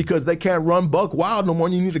because they can't run buck wild no more.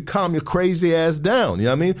 And you need to calm your crazy ass down. You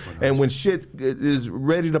know what I mean? 100%. And when shit is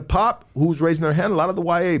ready to pop, who's raising their hand? A lot of the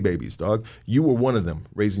YA babies, dog. You were one of them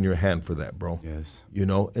raising your hand for that, bro. Yes. You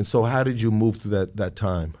know? And so how did you move through that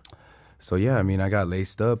time? So, yeah, I mean, I got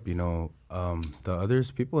laced up, you know.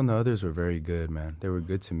 People in the others were very good, man. They were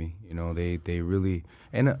good to me. You know, they really,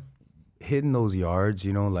 and hitting those yards,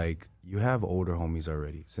 you know, like you have older homies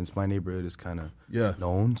already. Since my neighborhood is kind of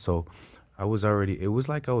known, so it was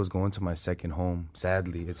like I was going to my second home.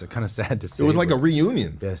 Sadly, it's kind of sad to say. It was like a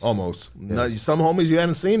reunion, almost. Yes. Now, some homies you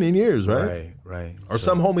hadn't seen in years, right? Right. Or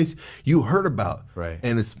some homies you heard about, right?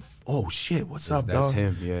 And it's, oh shit, what's up, dog? That's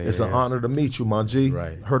him. Yeah. It's an honor to meet you, my G.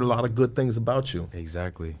 Right. Heard a lot of good things about you.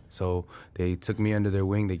 Exactly. So they took me under their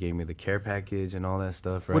wing. They gave me the care package and all that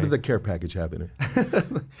stuff. Right. What did the care package have in it?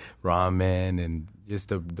 Ramen and just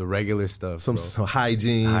the regular stuff. Some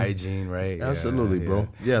hygiene. Hygiene, right? Absolutely, bro.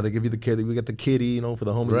 Yeah, they give you the kid. We got the kitty, you know, for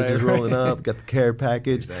the homies that just rolling up. Got the care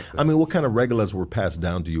package. Exactly. I mean, what kind of regulars were passed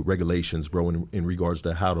down to you? Regulations, bro, in regards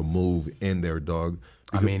to how to move in there, dog.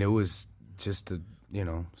 I mean, it was just the,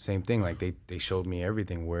 same thing. Like they showed me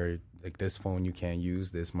everything where like this phone you can't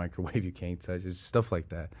use, this microwave you can't touch, it's stuff like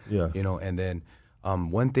that. Yeah. And then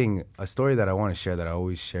one thing, a story that I want to share that I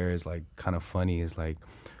always share is like kind of funny is like,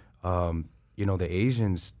 the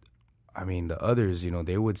Asians, I mean, the others,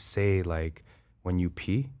 they would say like when you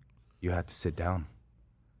pee, you had to sit down,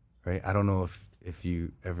 right? I don't know if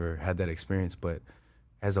you ever had that experience, but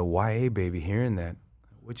as a YA baby, hearing that,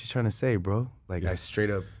 what you trying to say, bro? Like, I straight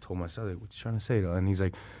up told myself, like, what you trying to say, though? And he's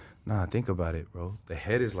like, nah, think about it, bro. The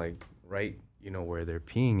head is like right, where they're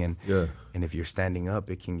peeing, and if you're standing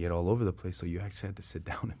up, it can get all over the place. So you actually had to sit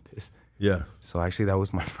down and piss. Yeah. So actually, that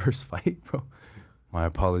was my first fight, bro. My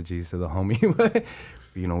apologies to the homie, but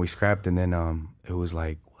we scrapped, and then it was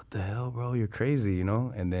like, what the hell, bro? You're crazy,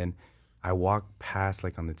 And then I walked past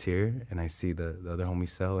like on the tier, and I see the other homie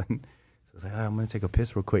cell, and so I was like, I'm gonna take a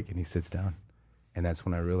piss real quick, and he sits down, and that's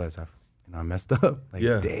when I realized I messed up. Like,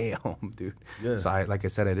 damn, dude. Yeah. So like I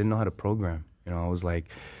said, I didn't know how to program. I was like,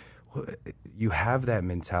 you have that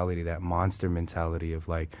mentality, that monster mentality of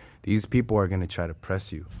like, these people are gonna try to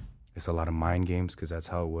press you. It's a lot of mind games because that's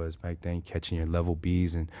how it was back then, catching your level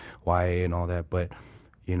Bs and YA and all that. But,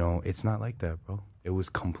 it's not like that, bro. It was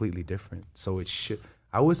completely different. So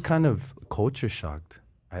I was kind of culture shocked.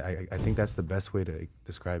 I think that's the best way to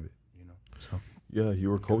describe it, So. Yeah, you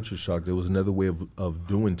were culture shocked. It was another way of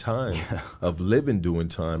doing time, of doing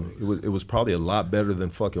time. It was probably a lot better than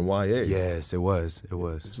fucking YA. Yes, it was.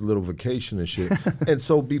 It's a little vacation and shit. And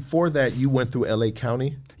so before that, you went through LA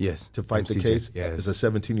County? Yes. To fight the case? Yes. As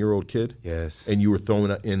a 17-year-old kid? Yes. And you were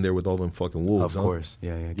thrown in there with all them fucking wolves, Of course.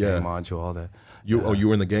 Yeah. Gang module, all that. You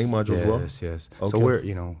were in the gang module as well? Yes. Okay. So we're,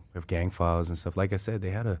 we have gang files and stuff. Like I said, they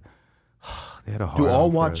had a hard Do all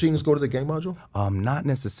on for us. Wachings go to the gang module? Not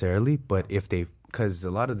necessarily, but if they, because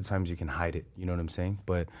a lot of the times you can hide it, you know what I'm saying?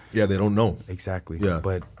 But yeah, they don't know. Exactly. Yeah.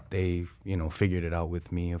 But they, figured it out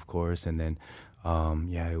with me, of course, and then,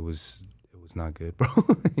 it was not good, bro.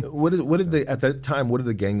 What did they at that time? What did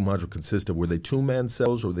the gang module consist of? Were they 2-man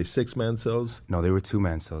cells or were they 6-man cells? No, they were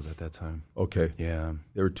 2-man cells at that time. Okay. Yeah.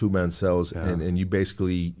 They were 2-man cells, and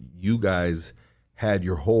you guys had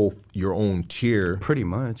your own tier. Pretty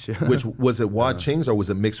much. Which was it Wachings or was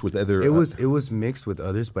it mixed with other? It was mixed with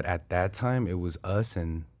others, but at that time it was us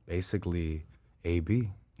and basically AB.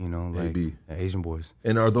 AB. Asian boys.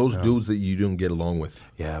 And are those dudes that you didn't get along with?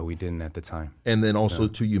 Yeah, we didn't at the time. And then also,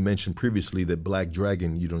 too, you mentioned previously that Black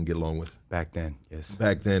Dragon you don't get along with. Back then, yes.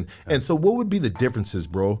 Back then. And so what would be the differences,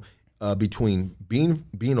 bro, between being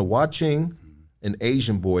a Waching, an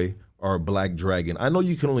Asian boy, or a Black Dragon? I know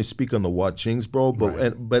you can only speak on the Wachings, bro,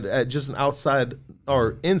 but at just an outside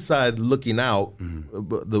or inside looking out,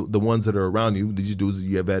 the ones that are around you, these dudes that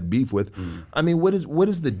you have had beef with, I mean, what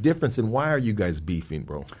is the difference and why are you guys beefing,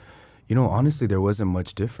 bro? Honestly, there wasn't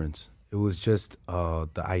much difference. It was just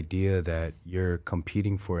the idea that you're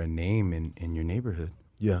competing for a name in your neighborhood.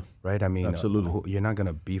 Yeah. Right? I mean, absolutely. You're not going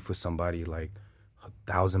to beef with somebody like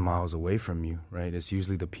 1,000 miles away from you, right? It's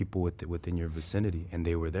usually the people within your vicinity, and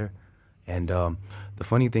they were there. And the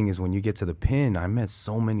funny thing is when you get to the pin, I met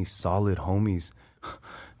so many solid homies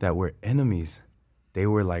that were enemies. They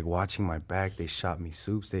were like watching my back. They shot me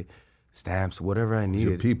soups, stamps, whatever I needed.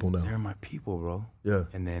 Your people now. They're my people, bro. Yeah.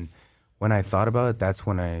 And then when I thought about it, that's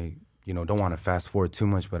when I, don't want to fast forward too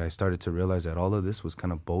much, but I started to realize that all of this was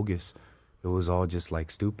kind of bogus. It was all just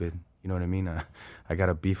like stupid. You know what I mean? I got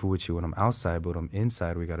to beef with you when I'm outside, but when I'm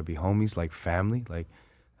inside, we got to be homies, like family. Like,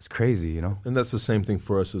 it's crazy, And that's the same thing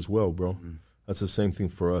for us as well, bro. That's the same thing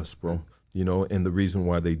for us, bro. And the reason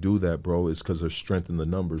why they do that, bro, is because there's strength in the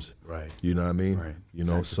numbers. Right. You know what I mean? Right.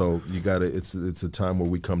 Exactly. So you gotta. It's a time where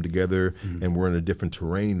we come together, and we're in a different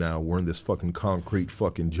terrain now. We're in this fucking concrete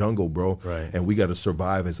fucking jungle, bro. Right. And we got to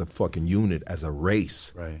survive as a fucking unit, as a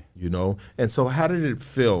race. Right. And so, how did it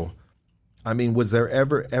feel? I mean, was there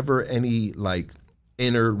ever any like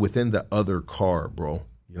inner within the other car, bro?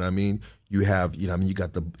 You know what I mean? You have, you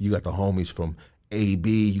got the homies from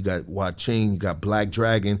AB, you got Waching, you got Black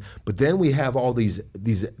Dragon, but then we have all these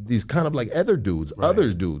kind of like other dudes,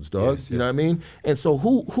 dog. Yes, you know what I mean? And so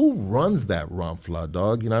who runs that Ramfla,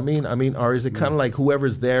 dog? You know what I mean? Or is it kind of like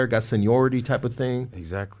whoever's there got seniority type of thing?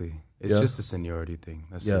 Exactly. It's just a seniority thing.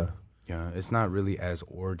 That's it. Yeah. It's not really as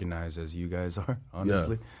organized as you guys are,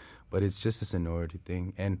 honestly, but it's just a seniority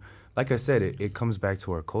thing. And like I said, it comes back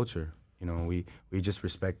to our culture. We just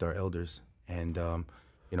respect our elders, and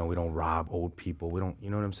we don't rob old people. We don't,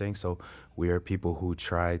 you know what I'm saying? So we are people who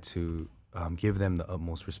try to give them the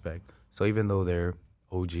utmost respect. So even though they're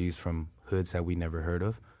OGs from hoods that we never heard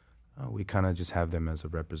of, we kind of just have them as a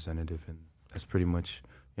representative, and that's pretty much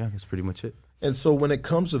it. And so when it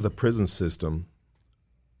comes to the prison system,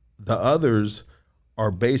 the others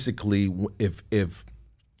are basically, if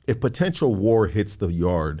potential war hits the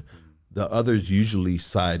yard, the others usually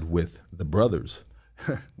side with the brothers,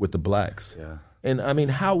 with the blacks. Yeah. And I mean,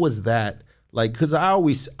 how was that? Like, cause I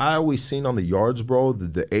always seen on the yards, bro,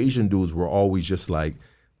 the Asian dudes were always just like,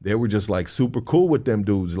 they were just like super cool with them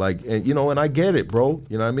dudes. Like, and you know, and I get it, bro.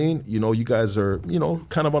 You know what I mean? You know, you guys are, you know,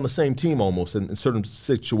 kind of on the same team almost in certain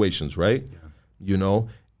situations, right? Yeah. You know,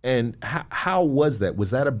 and how was that? Was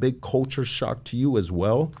that a big culture shock to you as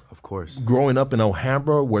well? Of course. Growing up in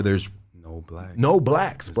Alhambra where there's no blacks. No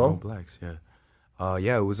blacks, bro. No blacks, yeah.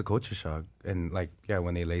 Yeah, it was a culture shock. And like, yeah,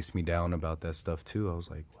 when they laced me down about that stuff too, I was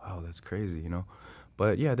like, wow, that's crazy, you know?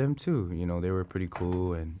 But yeah, them too, you know, they were pretty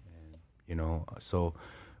cool and you know, so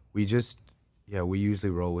we just, yeah, we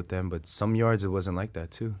usually roll with them, but some yards it wasn't like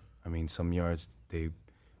that too. I mean, some yards they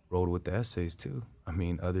rolled with the essays too. I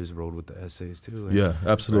mean, others rolled with the essays too. And, yeah,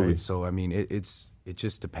 absolutely. Right? So I mean, it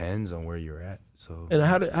just depends on where you're at. So and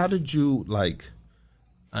how did you like?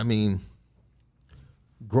 I mean,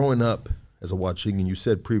 growing up as a watching, and you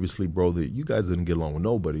said previously, bro, that you guys didn't get along with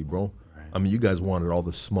nobody, bro. Right. I mean, you guys wanted all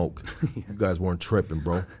the smoke. Yeah. You guys weren't tripping,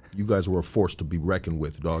 bro. You guys were a force to be reckoned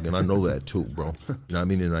with, dog, and I know that too, bro. You know what I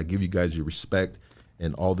mean? And I give you guys your respect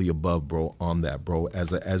and all the above, bro, on that, bro.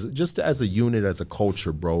 As a unit, as a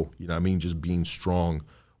culture, bro. You know what I mean? Just being strong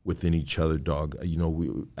within each other, dog. You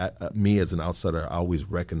know, me as an outsider, I always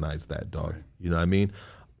recognize that, dog. Right. You know what I mean?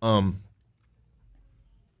 I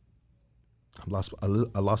lost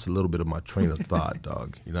a little bit of my train of thought,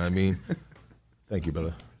 dog. You know what I mean? Thank you,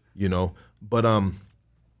 brother. You know, but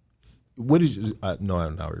what did you? No, I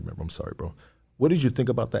don't remember. I'm sorry, bro. What did you think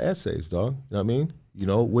about the essays, dog? You know what I mean? You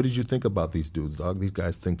know, what did you think about these dudes, dog? These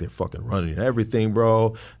guys think they're fucking running everything,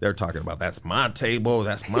 bro. They're talking about that's my table,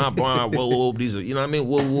 that's my bar, whoop whoop. These are, you know what I mean?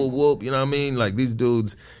 Whoop whoop whoop. You know what I mean? Like these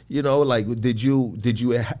dudes, you know, like did you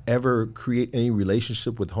ever create any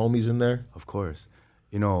relationship with homies in there? Of course.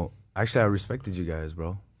 You know, actually, I respected you guys,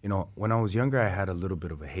 bro. You know, when I was younger, I had a little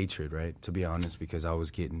bit of a hatred, right? To be honest, because I was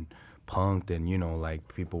getting punked and, you know,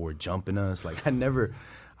 like people were jumping us. Like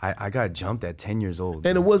I got jumped at 10 years old.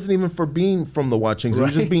 And bro. It wasn't even for being from the Watchings. Right? It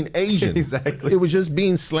was just being Asian. Exactly. It was just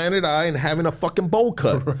being slanted eye and having a fucking bowl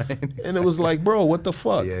cut. Right, exactly. And it was like, bro, what the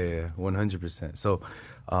fuck? Yeah, 100%. So,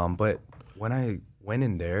 but when I went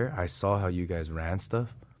in there, I saw how you guys ran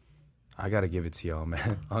stuff. I got to give it to y'all,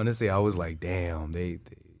 man. Honestly, I was like, damn,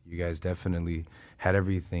 you guys definitely had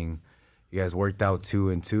everything. You guys worked out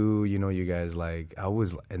 2 and 2, you know, you guys like,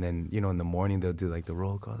 and then, you know, in the morning they'll do like the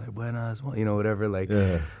roll call, like, buenas, you know, whatever, like,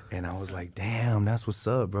 yeah. And I was like, damn, that's what's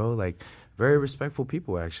up, bro. Like, very respectful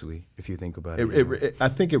people, actually, if you think about it. I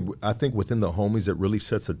think within the homies, it really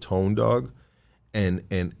sets a tone, dog. And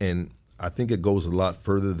I think it goes a lot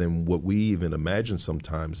further than what we even imagine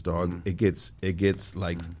sometimes, dog. Mm-hmm. It gets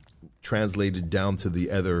like, translated down to the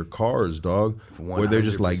other cars, dog, 100%. Where they're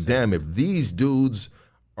just like, damn, if these dudes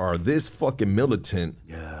are this fucking militant,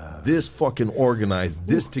 this fucking organized,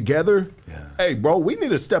 this together, hey, bro, we need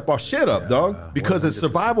to step our shit up, dog, because 100%. It's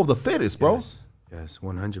survival of the fittest, bro. Yes,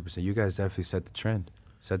 100%. You guys definitely set the trend.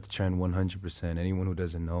 100%. Anyone who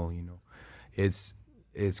doesn't know, you know, it's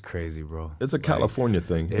crazy, bro. It's a California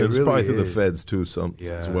thing. It's really probably through the feds, too,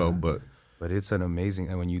 as well, but it's an amazing,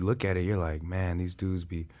 and when you look at it, you're like, man, these dudes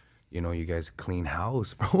be... You know, you guys clean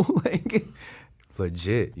house, bro. Like,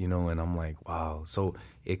 legit, you know, and I'm like, wow. So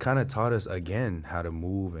it kind of taught us, again, how to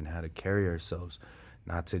move and how to carry ourselves.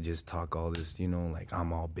 Not to just talk all this, you know, like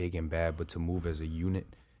I'm all big and bad, but to move as a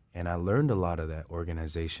unit. And I learned a lot of that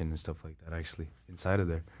organization and stuff like that, actually, inside of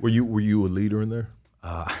there. Were you a leader in there?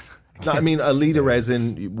 No, I mean a leader as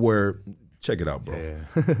in where, check it out, bro.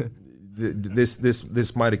 Yeah.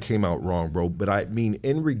 This might have came out wrong, bro, but I mean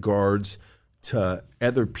in regards to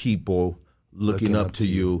other people looking up to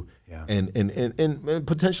you, and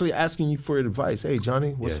potentially asking you for advice. Hey,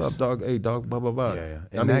 Johnny, what's up, dog? Hey, dog, blah, blah, blah. Yeah.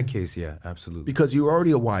 In that case, yeah, absolutely. Because you're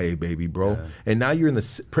already a YA baby, bro. Yeah. And now you're in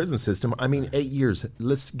the prison system. I mean, 8 years.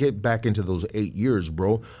 Let's get back into those 8 years,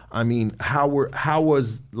 bro. I mean,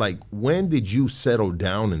 when did you settle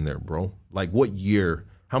down in there, bro? Like, what year?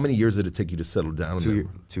 How many years did it take you to settle down in there?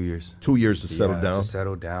 2 years. 2 years to settle down? To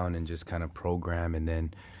settle down and just kind of program, and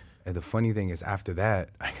then... And the funny thing is, after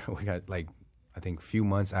that, we got like, I think a few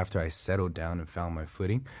months after I settled down and found my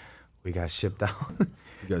footing, we got shipped out. You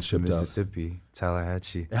got shipped to Mississippi,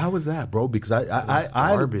 Tallahatchie. How was that, bro? Because I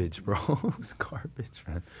garbage, bro. It was garbage,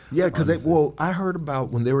 man. Yeah, because I heard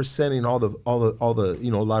about when they were sending all the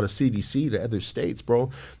you know, a lot of CDC to other states,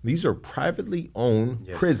 bro. These are privately owned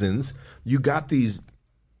prisons. You got these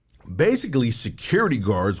basically security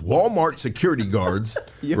guards, Walmart security guards,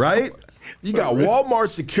 right? You got Walmart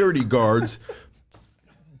security guards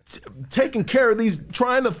taking care of these,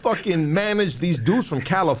 trying to fucking manage these dudes from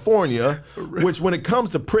California, which when it comes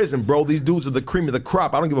to prison, bro, these dudes are the cream of the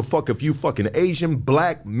crop. I don't give a fuck if you fucking Asian,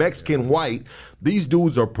 black, Mexican, white. These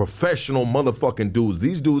dudes are professional motherfucking dudes.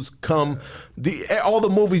 These dudes come, all the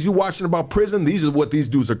movies you watching about prison, these are what these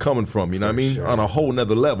dudes are coming from, you know what I mean? Sure. On a whole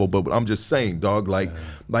nother level, but I'm just saying, dog, like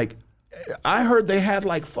I heard they had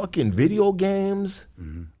like fucking video games.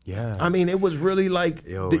 Mm-hmm. Yeah. I mean, it was really like,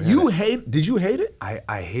 did you hate it?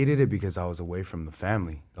 I hated it because I was away from the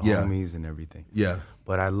family, the homies and everything. Yeah.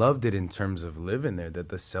 But I loved it in terms of living there, that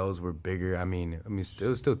the cells were bigger. I mean,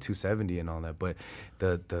 still 270 and all that, but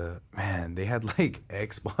man, they had like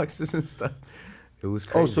Xboxes and stuff. It was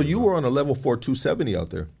crazy. Oh, so you were on a level 4 270 out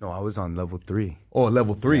there? No, I was on level 3. Oh,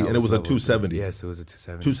 level 3, and it was a 270. 3. Yes, it was a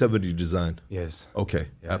 270. 270 design. Yes. Okay,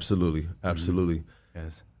 yeah. Absolutely. Mm-hmm.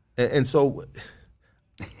 Yes. And so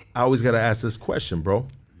I always got to ask this question, bro.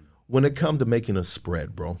 When it come to making a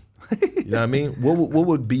spread, bro, you know what I mean? What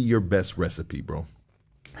would be your best recipe, bro?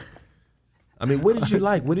 I mean, what did you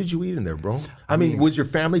like? What did you eat in there, bro? I mean, was your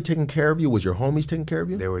family taking care of you? Was your homies taking care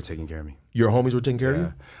of you? They were taking care of me. Your homies were taking care of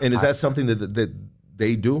you? And is that something that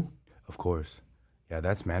they do? Of course. Yeah,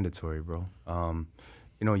 that's mandatory, bro.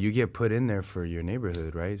 You know, you get put in there for your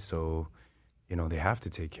neighborhood, right? So, you know, they have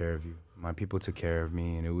to take care of you. My people took care of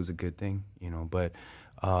me, and it was a good thing, you know. But,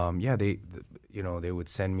 yeah, they would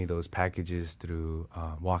send me those packages through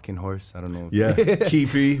Walking Horse. I don't know. Yeah,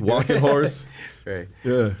 Keefy, Walking Horse. Right.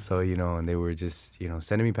 Yeah. So, you know, and they were just, you know,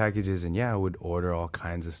 sending me packages, and yeah, I would order all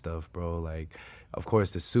kinds of stuff, bro. Like, of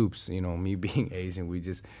course, the soups, you know, me being Asian, we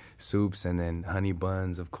just soups and then honey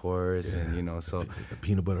buns, of course, and, you know, so. The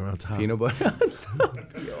peanut butter on top. Peanut butter on top.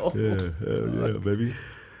 Yo. Yeah, hell yeah, baby.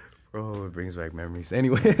 Bro, it brings back memories.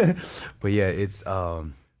 Anyway, but yeah, it's,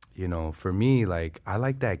 you know, for me, like, I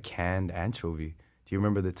like that canned anchovy. Do you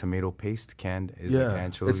remember the tomato paste canned?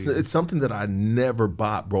 Anchovy? It's something that I never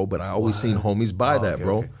bought, bro, but I always seen homies buy that,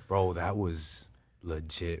 bro. Okay. Bro, that was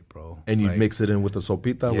legit, bro. And you'd mix it in with the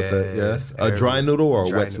sopita, with a dry noodle or a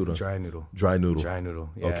wet noodle? Dry noodle. Dry noodle. Dry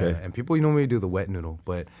noodle, yeah. Okay. And people normally do the wet noodle,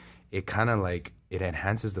 but it kind of like, it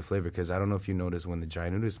enhances the flavor, because I don't know if you notice when the dry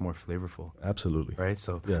noodle is more flavorful. Absolutely. Right?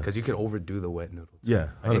 So, because you could overdo the wet noodle. Yeah,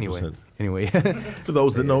 100%. Anyway. For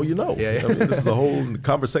those that know, you know. Yeah. I mean, this is a whole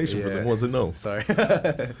conversation for the ones that know. Sorry.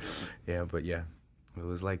 Yeah, but yeah, it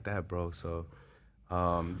was like that, bro. So,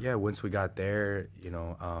 yeah, once we got there, you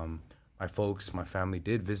know, my family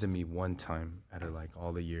did visit me one time out of like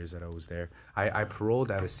all the years that I was there. I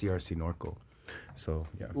paroled out of CRC Norco. So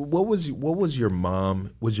yeah. What was your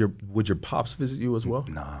mom? Would your pops visit you as well?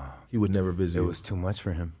 Nah, he would never visit you. It was too much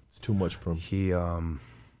for him. It's too much for him.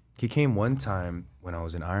 He came one time when I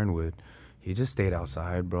was in Ironwood. He just stayed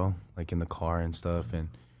outside, bro, like in the car and stuff, and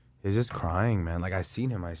he was just crying, man. Like I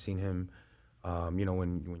seen him, you know,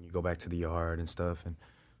 when you go back to the yard and stuff, and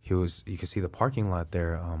you could see the parking lot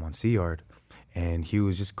there on C Yard, and he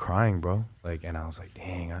was just crying, bro. Like, and I was like,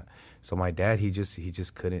 dang. So my dad, he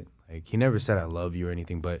just couldn't. Like, he never said I love you or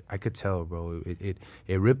anything, but I could tell, bro. It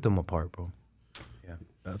ripped him apart, bro. Yeah.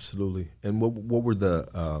 Absolutely. And what were the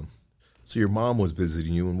so your mom was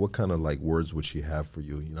visiting you, and what kind of like words would she have for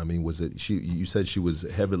you? You know what I mean? Was it you said she was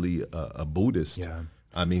heavily a Buddhist. Yeah.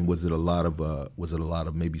 I mean, was it a lot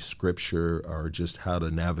of maybe scripture, or just how to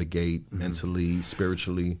navigate mentally,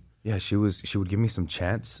 spiritually? Yeah, she would give me some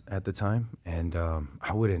chants at the time, and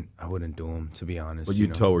I wouldn't do them, to be honest. But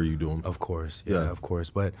you'd tell her you do them, of course. Yeah, of course.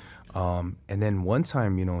 But and then one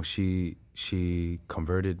time, you know, she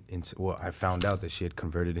converted into. Well, I found out that she had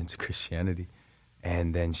converted into Christianity,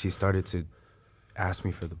 and then she started to ask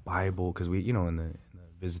me for the Bible, because we, you know, in the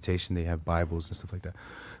visitation they have Bibles and stuff like that.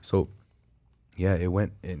 So yeah, it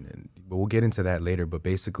went. But we'll get into that later. But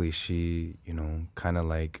basically, she, you know, kind of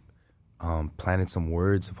like. Planted some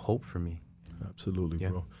words of hope for me. Absolutely,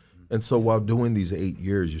 bro. And so while doing these 8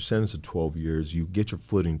 years, you're sentenced to 12 years, you get your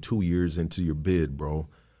footing 2 years into your bid, bro.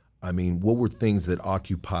 I mean, what were things that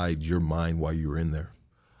occupied your mind while you were in there?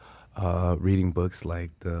 Reading books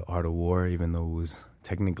like The Art of War, even though it was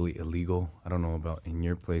technically illegal. I don't know about in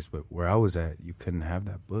your place, but where I was at, you couldn't have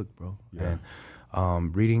that book, bro. Yeah.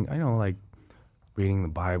 And reading, I know, like reading the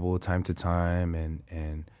Bible time to time,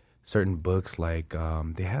 and certain books, like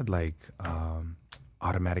they had like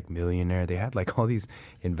Automatic Millionaire. They had like all these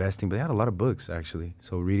investing, but they had a lot of books actually.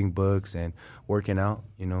 So reading books and working out,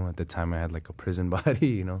 you know, at the time I had like a prison body,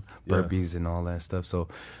 you know, burpees and all that stuff. So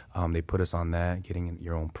they put us on that, getting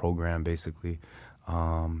your own program basically.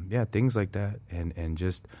 Yeah, things like that. And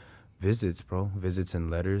just visits, bro. Visits and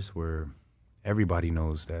letters, where everybody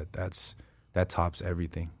knows that tops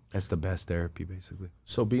everything. That's the best therapy basically.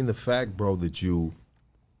 So being the fact, bro, that you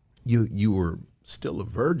were still a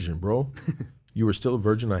virgin, bro. You were still a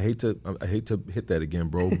virgin. I hate to hit that again,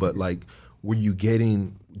 bro. But like,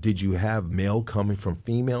 did you have mail coming from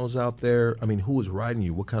females out there? I mean, who was writing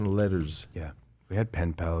you? What kind of letters? Yeah. We had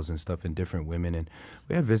pen pals and stuff and different women, and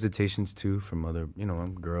we had visitations too from other,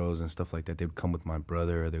 girls and stuff like that. They would come with my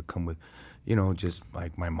brother, or they'd come with, just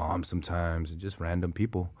like my mom sometimes, and just random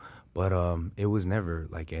people. But it was never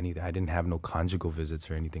like anything. I didn't have no conjugal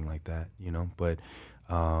visits or anything like that, But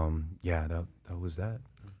yeah, that was that.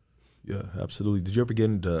 Yeah, absolutely. Did you ever get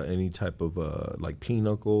into any type of like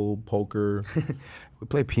pinochle, poker? We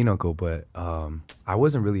played pinochle, but I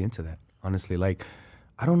wasn't really into that, honestly. Like,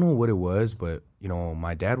 I don't know what it was, but,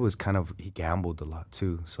 my dad was he gambled a lot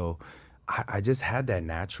too. So I just had that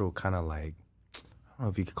natural kind of like, I don't know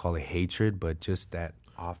if you could call it hatred, but just that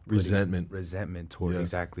resentment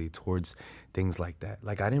towards things like that.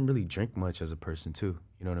 Like, I didn't really drink much as a person too.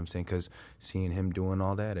 You know what I'm saying? Because seeing him doing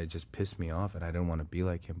all that, it just pissed me off, and I didn't want to be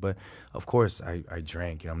like him. But of course, I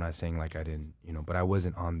drank. I'm not saying like I didn't, but I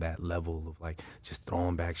wasn't on that level of like just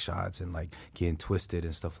throwing back shots and like getting twisted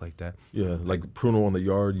and stuff like that. Yeah, like Pruno on the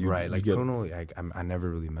yard. Pruno, I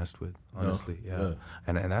never really messed with, honestly. No, yeah.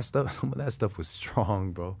 And that stuff, some of that stuff was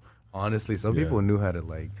strong, bro. Honestly, some people knew how to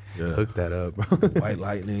like hook that up, bro. White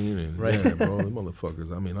lightning and yeah, bro, them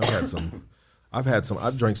motherfuckers. I mean,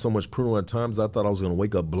 I've drank so much Pruno at times I thought I was gonna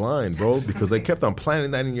wake up blind, bro, because they kept on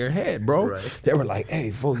planting that in your head, bro. Right. They were like,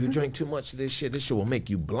 "Hey, fool, you drink too much of this shit. This shit will make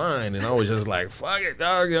you blind." And I was just like, "Fuck it,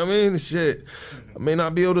 dog." I mean, shit. I may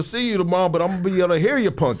not be able to see you tomorrow, but I'm gonna be able to hear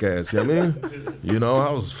your punk ass. I mean,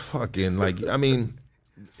 I was fucking like, I mean.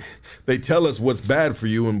 They tell us what's bad for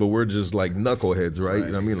you, but we're just like knuckleheads, right? You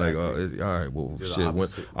know what I mean? Exactly. Like, all right, well, you're shit.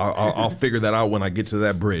 I'll figure that out when I get to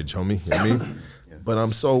that bridge, homie. You know what I mean? Yeah. But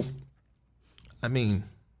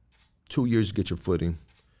 2 years to get your footing.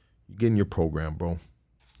 You're getting your program, bro.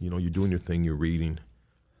 You're doing your thing. You're reading.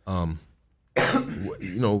 8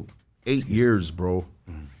 years, bro.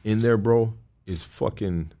 In there, bro, is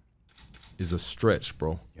a stretch,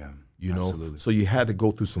 bro. Yeah. Absolutely. So you had to go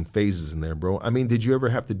through some phases in there, bro. I mean, did you ever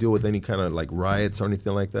have to deal with any kind of like riots or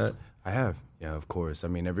anything like that? I have, yeah, of course. I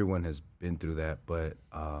mean, everyone has been through that, but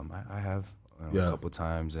I have a couple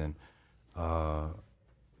times, and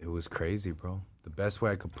it was crazy, bro. The best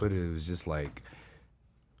way I could put it was just like,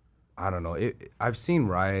 I don't know. I've seen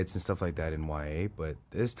riots and stuff like that in YA, but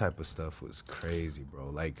this type of stuff was crazy, bro.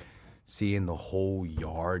 Like seeing the whole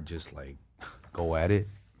yard just like go at it,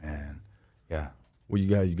 man. Yeah. Well, you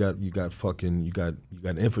got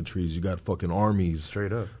infantries, you got fucking armies.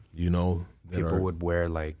 Straight up. People would wear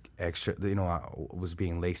like extra, I was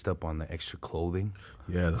being laced up on the extra clothing.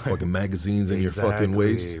 Yeah, the fucking magazines in your fucking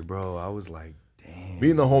waist. Bro, I was like, damn.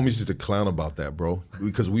 Me and the homies used to clown about that, bro.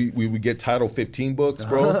 Because we would get Title 15 books,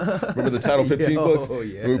 bro. Remember the Title 15 books?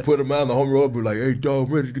 Yeah. We would put them out on the homie road, be like, "Hey, dog,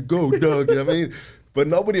 I'm ready to go, dog." You know what I mean? But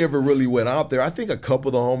nobody ever really went out there. I think a couple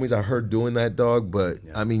of the homies I heard doing that, dog. But,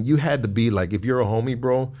 I mean, you had to be like, if you're a homie,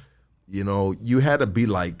 bro, you had to be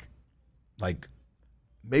like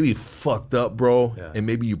maybe fucked up, bro. Yeah. And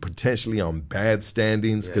maybe you potentially on bad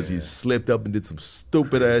standings because you slipped up and did some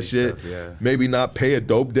stupid ass shit. Stuff, yeah. Maybe not pay a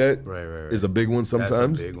dope debt right. is a big one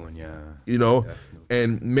sometimes. That's a big one, yeah. Definitely.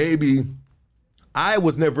 And maybe I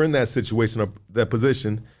was never in that situation, or that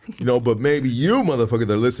position, but maybe you motherfucker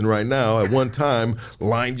that are listening right now at one time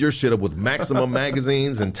lined your shit up with Maximum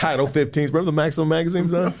magazines and Title 15s. Remember the Maximum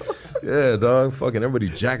magazines, dog? Yeah, dog. Fucking everybody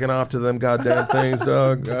jacking off to them goddamn things,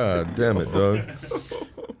 dog. God damn it, dog.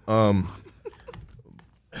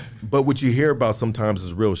 But what you hear about sometimes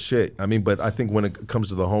is real shit. I mean, but I think when it comes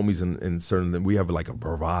to the homies and certain, we have like a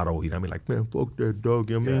bravado. You know what I mean? Like, man, fuck that dog.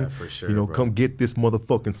 You know what I mean? Yeah, for sure. Bro. Come get this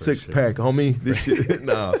motherfucking six-pack, homie. This shit.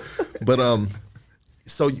 Nah. But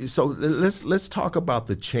so let's talk about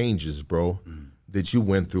the changes, bro, that you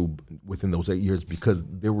went through within those 8 years, because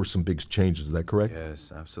there were some big changes. Is that correct?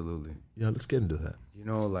 Yes, absolutely. Yeah, let's get into that.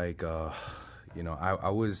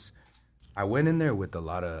 I went in there with a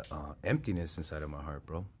lot of emptiness inside of my heart,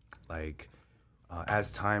 bro. Like,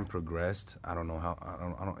 as time progressed, I don't know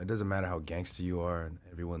how. It doesn't matter how gangster you are, and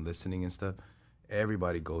everyone listening and stuff.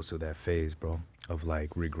 Everybody goes through that phase, bro, of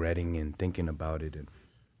like regretting and thinking about it, and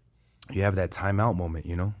you have that timeout moment,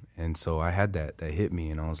 And so I had that hit me,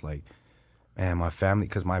 and I was like, man, my family,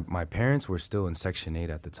 because my parents were still in Section 8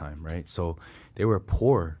 at the time, right? So they were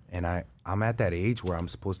poor, and I'm at that age where I'm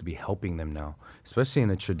supposed to be helping them now, especially in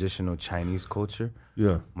a traditional Chinese culture.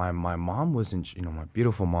 Yeah. My mom wasn't, my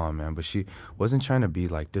beautiful mom, man, but she wasn't trying to be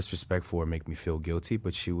like disrespectful or make me feel guilty,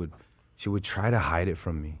 but she would try to hide it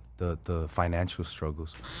from me, the financial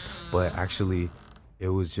struggles. But actually, it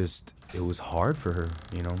was hard for her,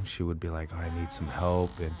 She would be like, oh, I need some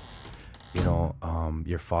help, you know,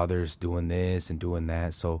 your father's doing this and doing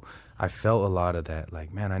that. So I felt a lot of that,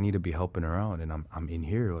 like, man, I need to be helping her out, and I'm in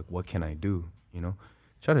here, like, what can I do, you know?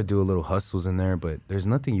 Try to do a little hustles in there, but there's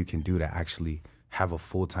nothing you can do to actually have a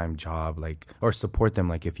full-time job, like, or support them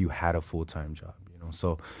like if you had a full-time job, you know?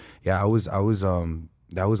 So yeah, I was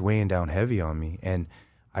that was weighing down heavy on me, and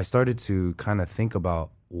I started to kind of think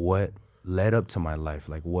about what led up to my life,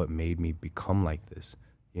 like what made me become like this,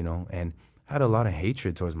 you know? And I had a lot of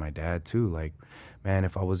hatred towards my dad too. Like, man,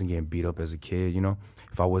 if I wasn't getting beat up as a kid, you know,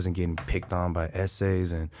 if I wasn't getting picked on by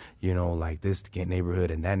essays and, you know, like this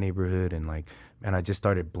neighborhood and that neighborhood, and like, man, I just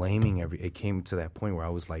started blaming it came to that point where I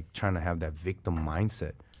was like trying to have that victim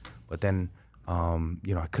mindset. But then,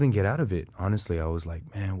 you know, I couldn't get out of it. Honestly, I was like,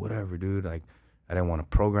 man, whatever, dude. Like, I didn't want to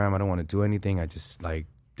program. I didn't want to do anything. I just like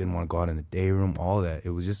didn't want to go out in the day room, all that. It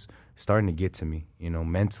was just starting to get to me, you know,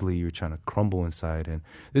 mentally you're trying to crumble inside. And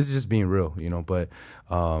this is just being real, you know, but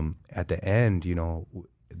at the end, you know,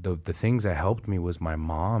 the things that helped me was my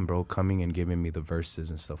mom, bro, coming and giving me the verses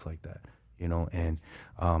and stuff like that, you know, and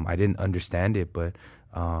I didn't understand it, but,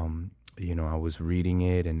 you know, I was reading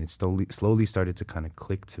it, and it slowly started to kind of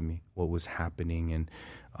click to me what was happening, and,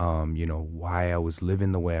 you know, why I was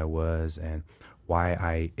living the way I was, and why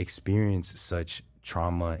I experienced such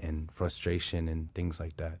trauma and frustration and things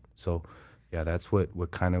like that. So yeah, that's what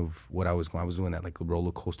I was doing, that like a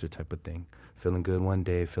roller coaster type of thing, feeling good one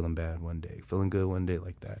day, feeling bad one day, feeling good one day,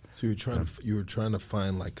 like that. So you were trying to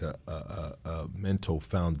find like a mental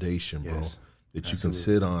foundation, bro, yes, that you can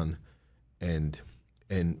sit on, and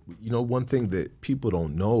you know, one thing that people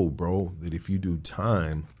don't know, bro, that if you do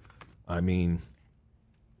time, I mean,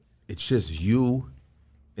 it's just you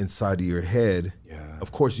inside of your head. Yeah.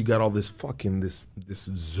 Of course, you got all this fucking this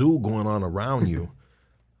zoo going on around you,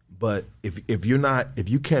 but if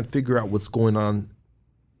you can't figure out what's going on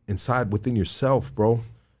inside within yourself, bro,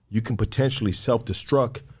 you can potentially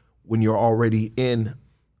self-destruct when you're already in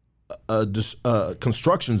a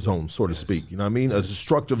construction zone, so to speak. You know what I mean? A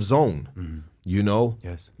destructive zone. Mm-hmm. You know,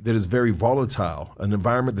 yes, that is very volatile, an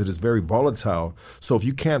environment that is very volatile. So if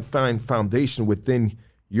you can't find foundation within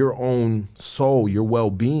your own soul, your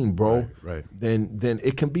well-being, bro, right. then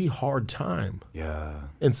it can be hard time. Yeah.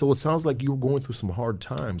 And so it sounds like you were going through some hard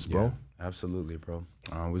times, bro. Yeah, absolutely, bro.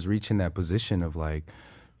 I was reaching that position of like,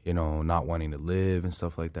 you know, not wanting to live and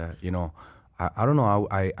stuff like that. You know, I don't know.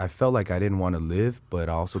 I felt like I didn't want to live, but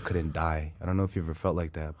I also couldn't die. I don't know if you ever felt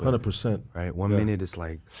like that. But, 100%. Right? One minute it's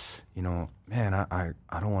like, you know, man, I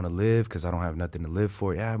don't want to live because I don't have nothing to live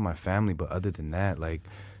for. Yeah, I have my family, but other than that, like,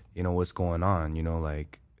 you know, what's going on? You know,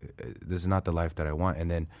 like, this is not the life that I want. And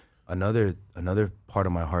then another part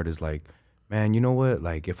of my heart is like, man, you know what?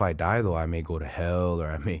 Like, if I die though, I may go to hell, or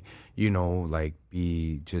I may, you know, like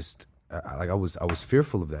be just like I was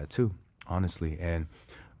fearful of that too, honestly. And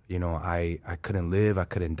you know, I couldn't live, I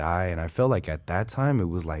couldn't die, and I felt like at that time it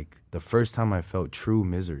was like the first time I felt true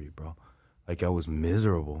misery, bro. Like I was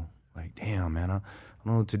miserable. Like, damn, man, I don't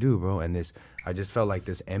know what to do, bro. And I just felt like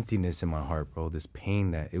this emptiness in my heart, bro. This pain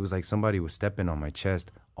that it was like somebody was stepping on my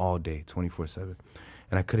chest all day, 24/7,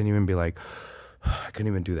 and I couldn't even be like, I couldn't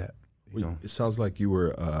even do that. You know? It sounds like you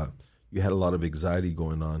were you had a lot of anxiety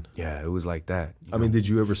going on. Yeah, it was like that. I mean, did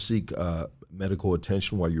you ever seek medical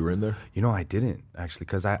attention while you were in there? You know, I didn't actually,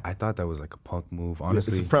 because I thought that was like a punk move.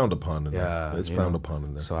 Honestly, it's frowned upon in there. Yeah, it's frowned upon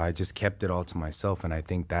in there. So I just kept it all to myself, and I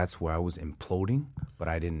think that's where I was imploding. But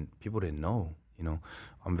people didn't know. You know,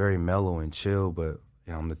 I'm very mellow and chill, but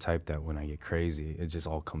you know, I'm the type that when I get crazy, it just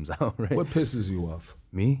all comes out. Right? What pisses you off?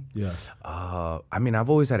 Me? Yeah. I mean, I've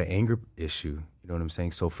always had an anger issue. You know what I'm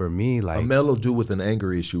saying? So for me, like, a mellow dude with an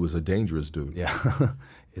anger issue is a dangerous dude. Yeah,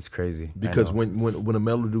 it's crazy. Because when a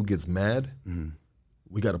mellow dude gets mad,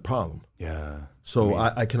 we got a problem. Yeah. So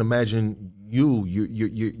I can imagine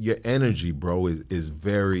your energy, bro, is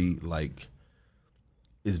very like.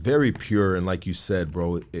 Is very pure, and like you said,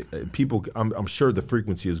 bro, people. I'm sure the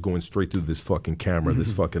frequency is going straight through this fucking camera,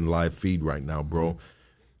 this fucking live feed right now, bro.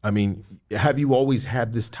 I mean, have you always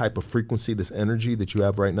had this type of frequency, this energy that you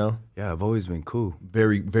have right now? Yeah, I've always been cool.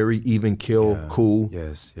 Very, very even kill, cool.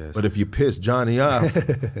 Yes. But if you piss Johnny off,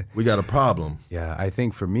 we got a problem. Yeah, I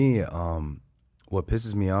think for me, what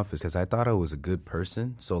pisses me off is because I thought I was a good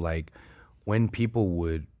person. So like, when people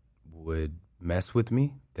would mess with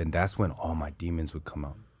me, then that's when all my demons would come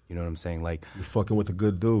out. You know what I'm saying? Like, you're fucking with a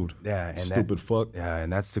good dude. Yeah, and stupid fuck. Yeah,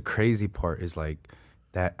 and that's the crazy part is like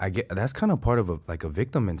that. That's kind of part of a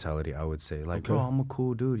victim mentality, I would say. Like, okay. Oh, I'm a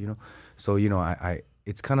cool dude, you know. So you know, I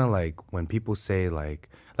it's kind of like when people say like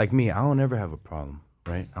me, I don't ever have a problem,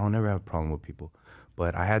 right? I don't ever have a problem with people,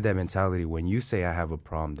 but I had that mentality. When you say I have a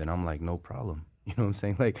problem, then I'm like, no problem. You know what I'm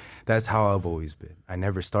saying? Like, that's how I've always been. I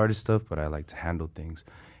never started stuff, but I like to handle things.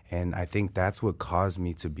 And I think that's what caused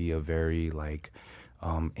me to be a very, like,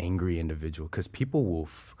 angry individual. Because people will,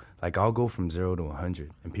 like, I'll go from 0 to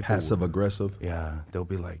 100. And people Passive-aggressive? Yeah. They'll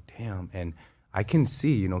be like, damn. And I can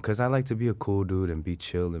see, you know, because I like to be a cool dude and be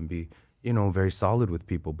chill and be, you know, very solid with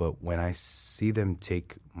people. But when I see them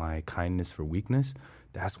take my kindness for weakness,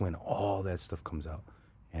 that's when all that stuff comes out.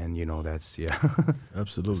 And, you know, that's, yeah.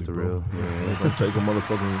 Absolutely, that's the bro. real. Yeah, don't take a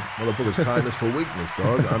motherfucker's kindness for weakness,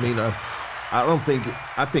 dog. I mean,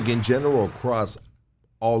 I think in general across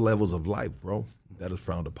all levels of life, bro, that is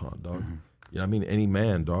frowned upon, dog. Mm-hmm. You know what I mean? Any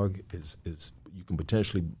man, dog, is you can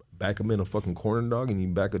potentially back him in a fucking corner, dog, and you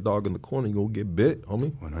back a dog in the corner, you're going to get bit,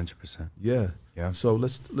 homie. 100%. Yeah. Yeah. So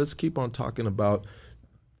let's keep on talking about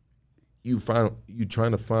you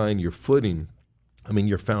trying to find your footing. I mean,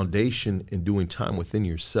 your foundation in doing time within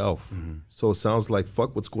yourself. Mm-hmm. So it sounds like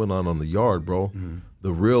fuck what's going on the yard, bro. Mm-hmm.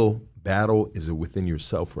 The real battle is within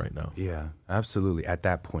yourself right now. Yeah, absolutely. At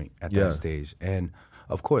that point, at that stage. And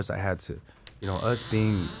of course I had to, you know, us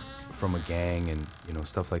being from a gang and, you know,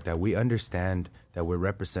 stuff like that, we understand that we're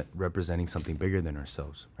representing something bigger than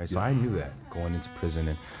ourselves, right? So I knew that going into prison,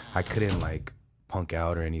 and I couldn't like punk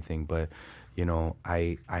out or anything, but, you know,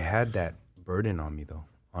 I had that burden on me though.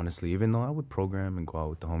 Honestly, even though I would program and go out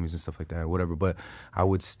with the homies and stuff like that or whatever, but I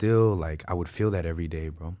would still, like, I would feel that every day,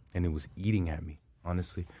 bro. And it was eating at me,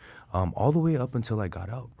 honestly. All the way up until I got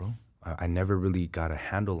out, bro. I never really got a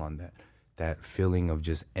handle on that feeling of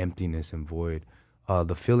just emptiness and void,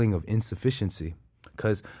 the feeling of insufficiency.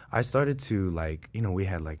 Because I started to, like, you know, we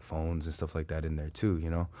had, like, phones and stuff like that in there, too, you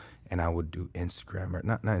know? And I would do Instagram, or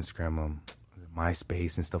not Instagram,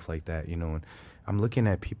 MySpace and stuff like that, you know? And I'm looking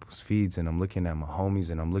at people's feeds, and I'm looking at my homies,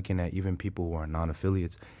 and I'm looking at even people who are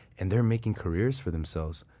non-affiliates, and they're making careers for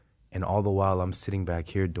themselves. And all the while, I'm sitting back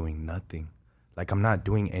here doing nothing. Like, I'm not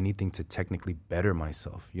doing anything to technically better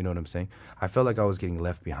myself. You know what I'm saying? I felt like I was getting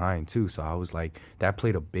left behind, too. So I was like, that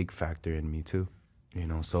played a big factor in me, too. You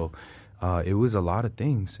know, so it was a lot of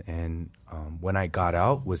things. And when I got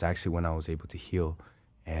out was actually when I was able to heal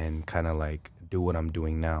and kind of like do what I'm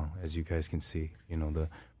doing now, as you guys can see, you know, the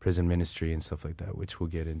prison ministry and stuff like that, which we'll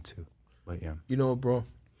get into. But yeah. You know, bro,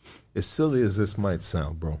 as silly as this might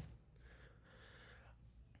sound, bro,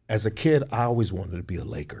 as a kid, I always wanted to be a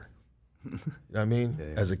Laker. You know what I mean?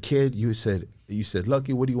 Yeah. As a kid, you said,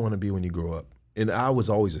 Lucky, what do you want to be when you grow up? And I was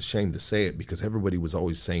always ashamed to say it because everybody was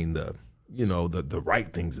always saying the right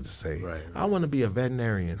things to say. Right. I want to be a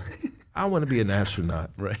veterinarian. I want to be an astronaut.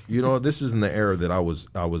 Right. You know, this is in the era that I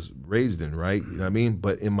was raised in, right? You know what I mean?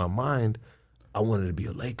 But in my mind, I wanted to be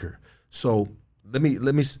a Laker. So let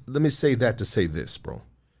me say that to say this, bro.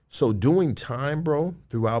 So doing time, bro,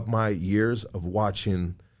 throughout my years of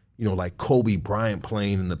watching, you know, like Kobe Bryant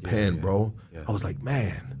playing in the pen, bro, I was like,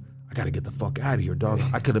 man, I got to get the fuck out of here, dog.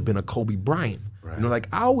 I could have been a Kobe Bryant. Right. You know, like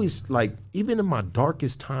I always, like, even in my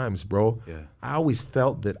darkest times, bro, I always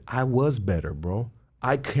felt that I was better, bro.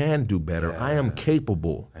 I can do better. I am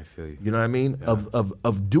capable. I feel you. You know what I mean?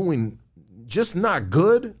 Of doing just not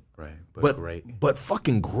good, right, but great. But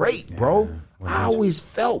fucking great, bro. I always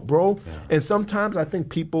felt, bro. Yeah. And sometimes I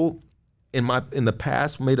think people in the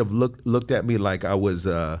past may have looked at me like I was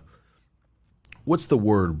what's the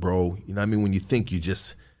word, bro? You know what I mean? When you think you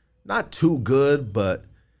just not too good, but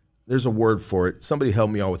there's a word for it. Somebody help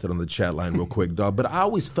me out with it on the chat line real quick, dog. But I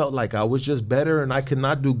always felt like I was just better and I could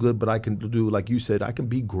not do good, but I can do, like you said, I can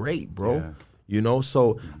be great, bro. Yeah. You know,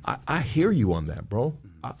 so I hear you on that, bro.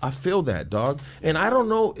 I feel that, dog. And I don't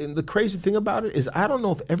know, and the crazy thing about it is I don't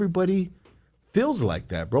know if everybody feels like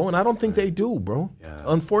that, bro. And I don't think they do, bro. Yeah.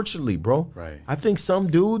 Unfortunately, bro. Right. I think some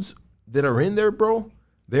dudes that are in there, bro,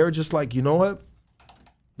 they're just like, you know what?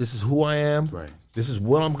 This is who I am. Right. This is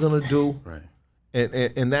what I'm going to do. Right.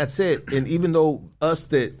 And that's it. And even though us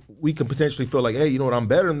that we can potentially feel like, hey, you know what, I'm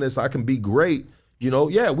better than this, I can be great. You know,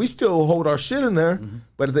 yeah, we still hold our shit in there,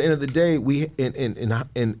 but at the end of the day, we in our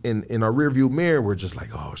rearview mirror, we're just like,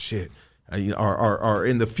 oh shit. Our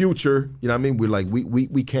in the future, you know what I mean? We're like,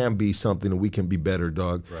 we can be something and we can be better,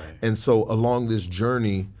 dog. Right. And so along this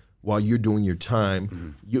journey, while you're doing your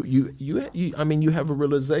time, you I mean, you have a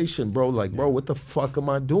realization, bro. Like, bro, what the fuck am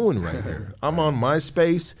I doing right here? I'm on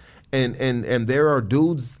MySpace, and there are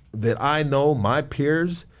dudes that I know, my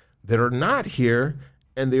peers, that are not here.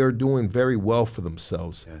 And they are doing very well for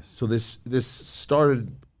themselves. Yes. So this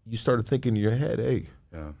started. You started thinking in your head, hey.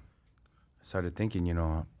 Yeah. I started thinking, you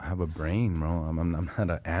know, I have a brain, bro. I'm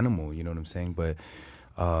not an animal. You know what I'm saying? But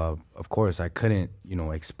of course, I couldn't, you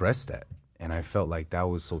know, express that, and I felt like that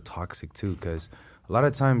was so toxic too. Because a lot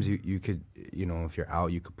of times you could, you know, if you're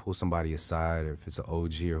out, you could pull somebody aside, or if it's an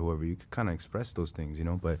OG or whoever, you could kind of express those things, you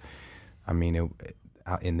know. But I mean,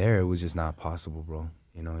 out in there, it was just not possible, bro.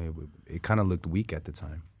 You know, it kind of looked weak at the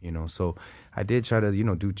time, you know. So I did try to, you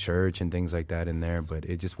know, do church and things like that in there, but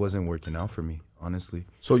it just wasn't working out for me, honestly.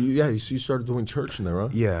 So you started doing church in there, huh?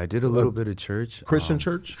 Yeah, I did a little bit of church. Christian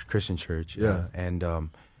church? Christian church, yeah. And,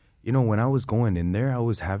 you know, when I was going in there,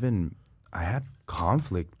 I had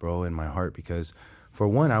conflict, bro, in my heart because, for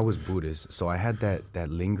one, I was Buddhist, so I had that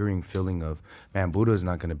lingering feeling of, man, Buddha is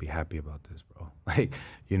not going to be happy about this, bro. Like,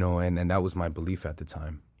 you know, and that was my belief at the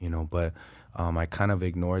time, you know, but I kind of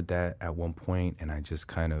ignored that at one point, and I just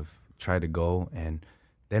kind of tried to go. And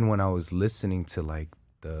then when I was listening to, like,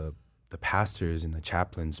 the pastors and the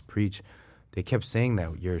chaplains preach, they kept saying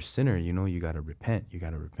that you're a sinner, you know, you got to repent.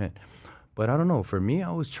 But I don't know, for me,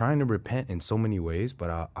 I was trying to repent in so many ways, but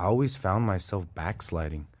I always found myself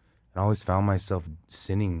backsliding. And I always found myself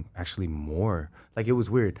sinning actually more. Like, it was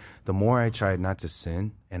weird. The more I tried not to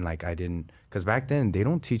sin, and like I didn't, because back then they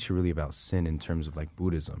don't teach you really about sin in terms of like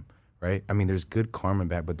Buddhism, right? I mean, there's good karma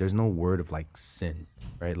back, but there's no word of like sin,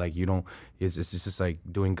 right? Like, you don't, it's just like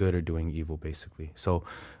doing good or doing evil, basically. So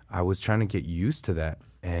I was trying to get used to that.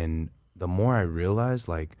 And the more I realized,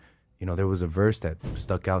 like, you know, there was a verse that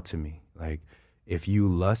stuck out to me. Like, if you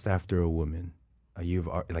lust after a woman, you've,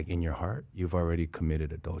 like, in your heart, you've already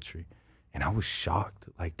committed adultery. And I was shocked.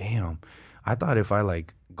 Like, damn, I thought if I,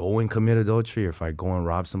 like, go and commit adultery, or if I go and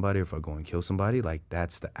rob somebody, or if I go and kill somebody, like,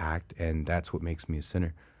 that's the act, and that's what makes me a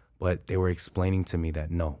sinner. But they were explaining to me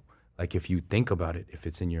that no, like, if you think about it, if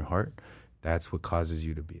it's in your heart, that's what causes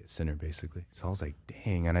you to be a sinner, basically. So I was like,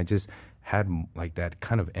 dang. And I just had like that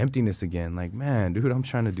kind of emptiness again. Like, man, dude, I'm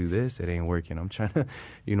trying to do this. It ain't working. I'm trying to,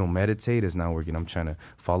 you know, meditate. It's not working. I'm trying to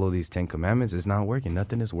follow these 10 commandments. It's not working.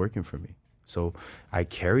 Nothing is working for me. So I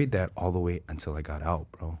carried that all the way until I got out,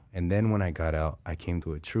 bro. And then when I got out, I came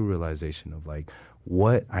to a true realization of like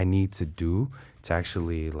what I need to do to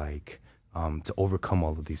actually like, to overcome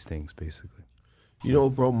all of these things, basically. You know,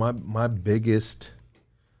 bro, my biggest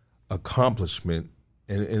accomplishment,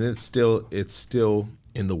 and it's still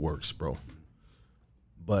in the works, bro.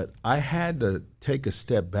 But I had to take a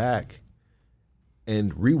step back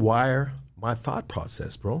and rewire my thought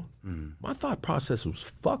process, bro. My thought process was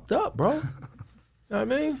fucked up, bro. You know what I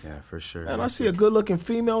mean? Yeah, for sure. And I see a good-looking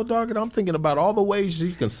female, dog, and I'm thinking about all the ways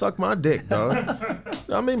you can suck my dick, dog. You know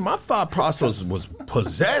what I mean? My thought process was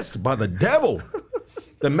possessed by the devil.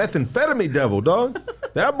 The methamphetamine devil, dog.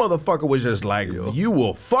 That motherfucker was just like, you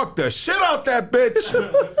will fuck the shit out that bitch.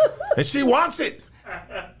 And she wants it.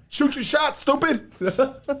 Shoot your shot, stupid.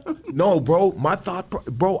 No, bro, my thought,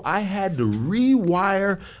 bro, I had to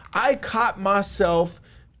rewire. I caught myself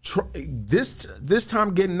this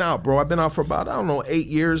time getting out, bro. I've been out for about, 8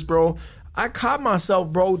 years, bro. I caught myself,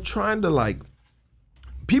 bro, trying to like,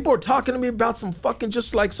 people are talking to me about some fucking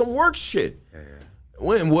just like some work shit.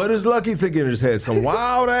 What is Lucky thinking in his head? Some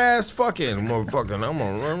wild ass fucking motherfucking. I'm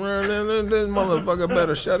gonna run this motherfucker.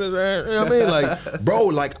 Better shut his ass. You know what I mean? Like, bro,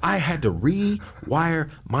 like I had to rewire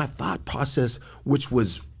my thought process, which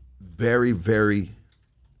was very, very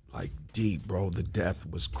like deep, bro. The depth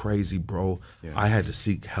was crazy, bro. Yeah. I had to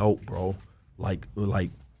seek help, bro. Like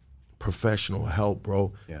professional help,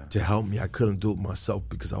 bro, to help me. I couldn't do it myself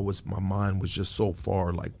because my mind was just so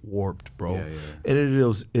far like warped, bro.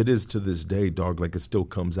 And it is to this day, dog. Like it still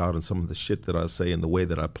comes out in some of the shit that I say and the way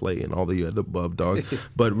that I play and all the other above, dog.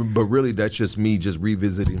 but really, that's just me just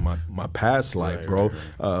revisiting my past life, bro,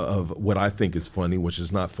 of what I think is funny, which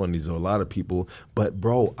is not funny to a lot of people. But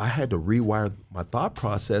bro, I had to rewire my thought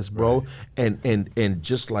process, bro, and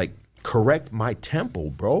just like correct my tempo,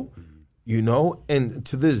 bro. You know, and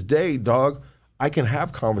to this day, dog, I can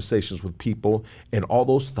have conversations with people and all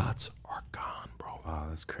those thoughts are gone, bro. Wow,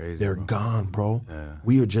 that's crazy. They're gone, bro. Yeah.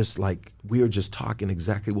 We are just talking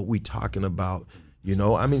exactly what we talking about. You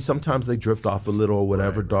know, I mean, sometimes they drift off a little or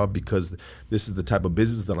whatever, dog, because this is the type of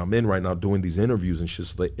business that I'm in right now, doing these interviews and shit.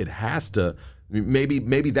 So it has to, maybe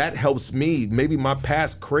that helps me. Maybe my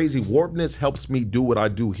past crazy warpness helps me do what I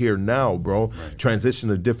do here now, bro. Right. Transition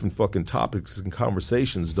to different fucking topics and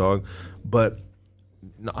conversations, dog. But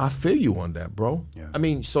I feel you on that, bro. Yeah. I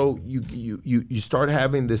mean, so you start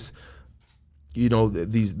having this, you know,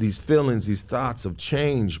 these feelings, these thoughts of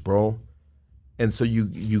change, bro. And so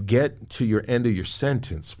you get to your end of your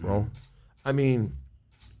sentence, bro. I mean,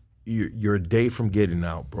 you're a day from getting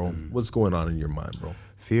out, bro. What's going on in your mind, bro?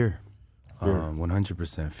 Fear.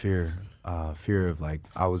 100% fear. Fear of like,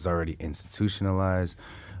 I was already institutionalized.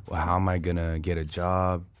 Well, how am I gonna get a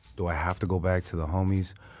job? Do I have to go back to the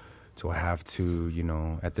homies? Do I have to, you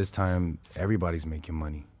know, at this time, everybody's making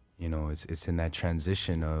money. You know, it's in that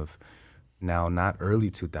transition of now not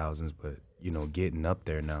early 2000s, but you know, getting up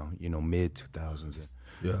there now. You know, mid 2000s.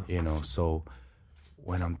 Yeah. You know, so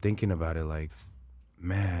when I'm thinking about it, like,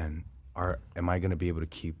 man, am I gonna be able to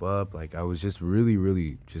keep up? Like, I was just really,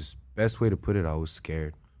 really, just best way to put it, I was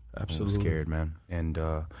scared. Absolutely. I was scared, man. And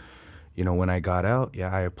you know, when I got out,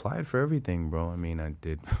 yeah, I applied for everything, bro. I mean, I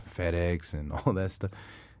did FedEx and all that stuff.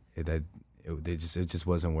 It just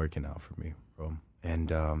wasn't working out for me, bro.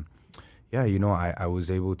 And yeah, you know, I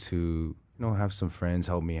was able to, you know, have some friends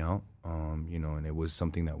help me out, you know, and it was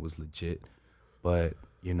something that was legit. But,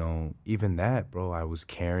 you know, even that, bro, I was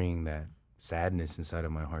carrying that sadness inside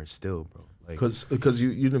of my heart still, bro. Like, because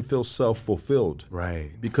you didn't feel self-fulfilled. Right.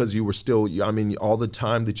 Because you were still, I mean, all the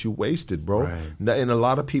time that you wasted, bro. Right. And a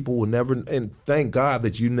lot of people will never, and thank God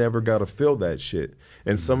that you never got to feel that shit.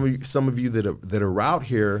 And some of you that are out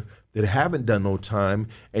here that haven't done no time,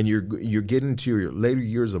 and you're getting to your later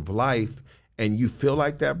years of life, and you feel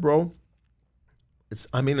like that, bro.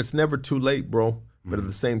 It's never too late, bro. But at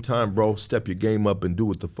the same time, bro, step your game up and do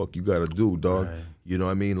what the fuck you got to do, dog. Right. You know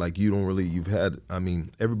what I mean? Like,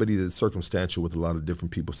 everybody that's circumstantial with a lot of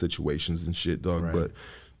different people, situations and shit, dog. Right. But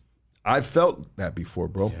I felt that before,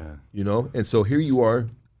 bro. Yeah. You know? And so here you are.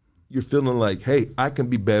 You're feeling like, hey, I can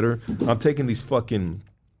be better. I'm taking these trying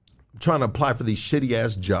to apply for these shitty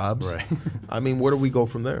ass jobs. Right. I mean, where do we go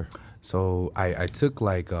from there? So I took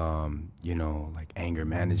like, you know, like anger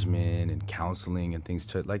management and counseling and things.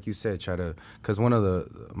 Like you said, because one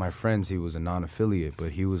of my friends, he was a non-affiliate,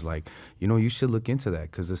 but he was like, you know, you should look into that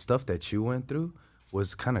because the stuff that you went through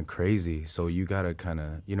was kind of crazy. So you got to kind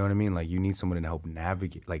of, you know what I mean? Like you need someone to help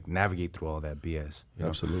navigate through all that BS. You know?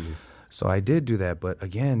 Absolutely. So I did do that. But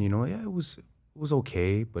again, you know, yeah, it was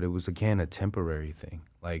okay, but it was, again, a temporary thing.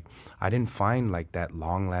 Like, I didn't find, like, that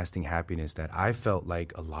long-lasting happiness that I felt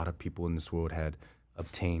like a lot of people in this world had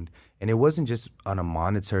obtained. And it wasn't just on a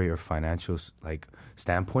monetary or financial, like,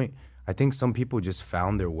 standpoint. I think some people just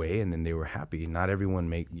found their way and then they were happy. Not everyone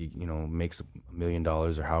makes $1 million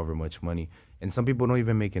or however much money. And some people don't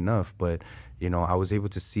even make enough. But, you know, I was able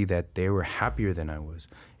to see that they were happier than I was.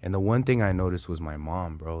 And the one thing I noticed was my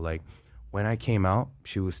mom, bro. Like, when I came out,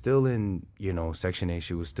 she was still in, you know, Section 8.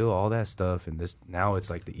 She was still all that stuff. And now it's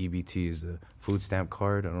like the EBT is the food stamp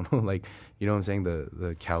card. I don't know, like, you know what I'm saying?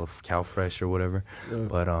 The CalFresh or whatever. Yeah.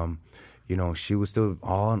 But, you know, she was still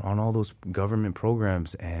on all those government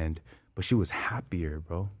programs. But she was happier,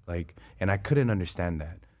 bro. Like, and I couldn't understand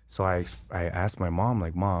that. So I asked my mom,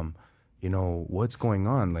 like, Mom, you know, what's going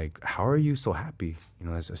on? Like, how are you so happy? You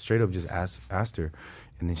know, I straight up just asked her.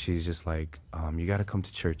 And then she's just like, you got to come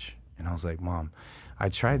to church. And I was like, Mom, I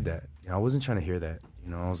tried that. You know, I wasn't trying to hear that. You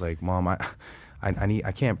know, I was like, Mom,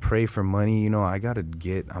 I can't pray for money. You know,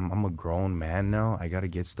 I'm a grown man now. I got to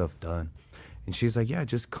get stuff done. And she's like, yeah,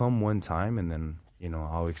 just come one time and then, you know,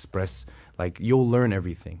 I'll express, like, you'll learn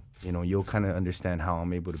everything. You know, you'll kind of understand how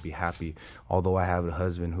I'm able to be happy. Although I have a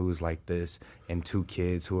husband who is like this and 2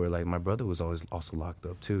 kids who are like, my brother was always also locked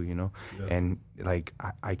up too, you know. Yeah. And like,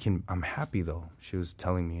 I'm happy though. She was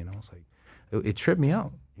telling me, and I was like, it tripped me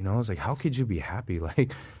out. You know, I was like, how could you be happy?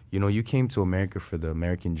 Like, you know, you came to America for the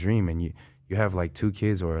American dream and you have like 2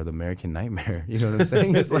 kids or the American nightmare. You know what I'm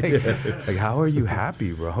saying? It's like, like, how are you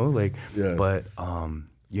happy, bro? Like, yeah. But,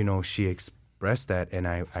 you know, she expressed that and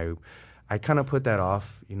I kind of put that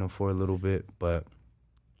off, you know, for a little bit, but,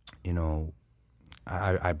 you know,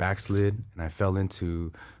 I backslid and I fell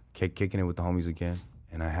into kicking it with the homies again.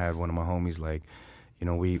 And I had one of my homies, like, you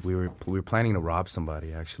know, we were planning to rob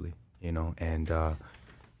somebody actually, you know, and,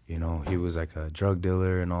 you know, he was like a drug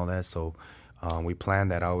dealer and all that. So we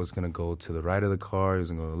planned that I was going to go to the right of the car. He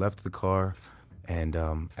was going to go to the left of the car. And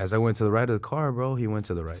as I went to the right of the car, bro, he went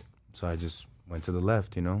to the right. So I just went to the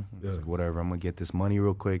left, you know. Yeah. Like, whatever, I'm going to get this money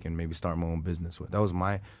real quick and maybe start my own business with. That was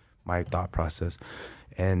my thought process.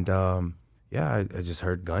 And, yeah, I just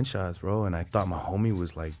heard gunshots, bro. And I thought my homie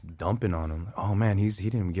was, like, dumping on him. Oh, man, he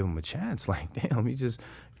didn't even give him a chance. Like, damn, he just...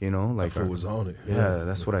 You know, like it was on it. Yeah,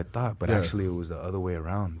 that's what I thought. But actually, it was the other way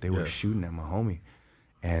around. They were shooting at my homie,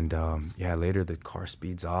 and later the car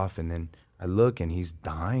speeds off, and then I look, and he's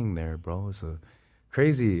dying there, bro. It's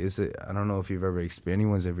crazy. I don't know if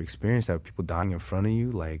anyone's ever experienced that. People dying in front of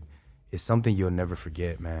you, like it's something you'll never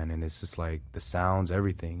forget, man. And it's just like the sounds,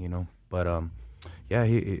 everything, you know. But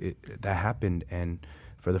that happened, and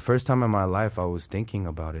for the first time in my life, I was thinking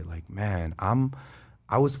about it. Like, man,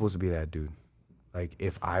 I was supposed to be that dude. Like,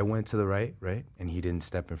 if I went to the right, and he didn't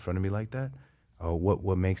step in front of me like that,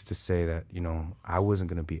 what makes to say that, you know, I wasn't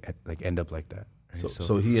going to be, like, end up like that. Right?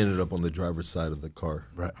 So he ended up on the driver's side of the car.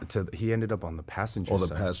 Right. He ended up on the passenger side. Oh,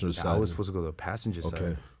 the passenger side. I was supposed to go to the passenger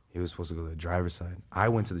side. He was supposed to go to the driver's side. I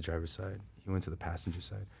went to the driver's side. He went to the passenger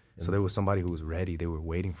side. So there was somebody who was ready. They were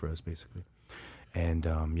waiting for us, basically. And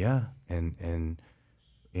and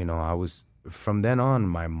you know, I was, from then on,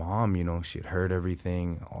 my mom, you know, she had heard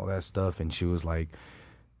everything, all that stuff, and she was like,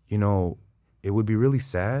 you know, it would be really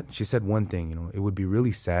sad. She said one thing, you know, it would be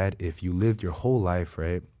really sad if you lived your whole life,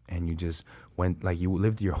 right, and you just went, like, you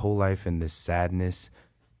lived your whole life in this sadness,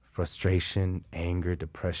 frustration, anger,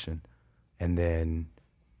 depression, and then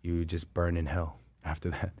you just burn in hell after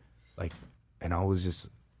that. Like, and I was just,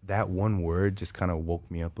 that one word just kind of woke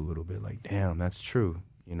me up a little bit, like, damn, that's true,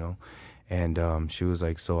 you know? And she was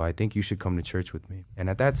like, so I think you should come to church with me. And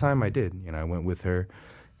at that time I did, you know, I went with her,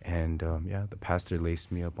 and yeah, the pastor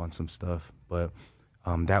laced me up on some stuff. But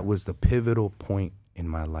that was the pivotal point in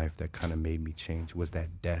my life that kind of made me change, was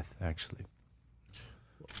that death, actually.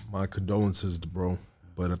 My condolences, bro.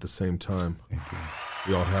 But at the same time, Thank you.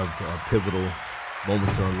 we all have pivotal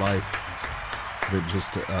moments in our life that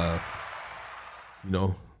just, you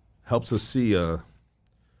know, helps us see a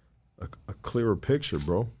clearer picture,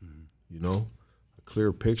 bro. Mm-hmm. You know, a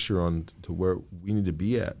clearer picture on to where we need to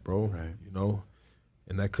be at, bro. Right. You know,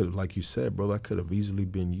 and that could, like you said, bro, that could have easily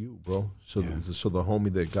been you, bro. So, Yeah. so the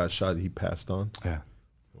homie that got shot, he passed on. Yeah.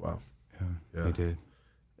 Wow. Yeah. He did.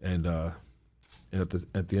 And at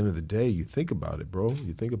the end of the day, you think about it, bro.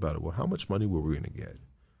 You think about it. Well, how much money were we going to get?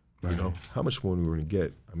 Right. You know, how much money were we going to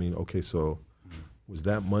get? I mean, okay, so was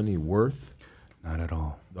that money worth Not at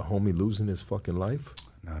all. the homie losing his fucking life?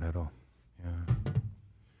 Not at all. Yeah.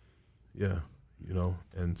 Yeah, you know,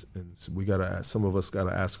 and so we gotta ask, some of us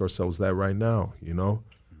gotta ask ourselves that right now, you know.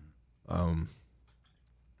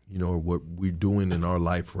 You know, what we're doing in our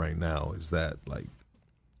life right now, is that, like,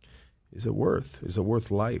 is it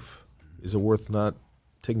worth life? Is it worth not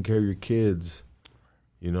taking care of your kids?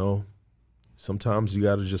 You know, sometimes you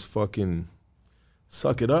gotta just fucking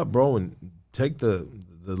suck it up, bro, and take the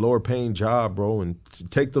lower paying job, bro, and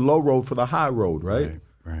take the low road for the high road, right?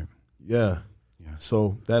 Right. Yeah. Yeah.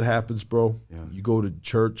 So that happens, bro. Yeah. You go to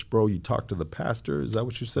church, bro. You talk to the pastor. Is that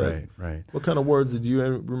what you said? Right. What kind of words did you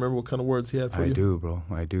remember? What kind of words he had for you? I do, bro.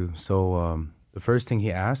 I do. So the first thing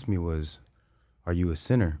he asked me was, "Are you a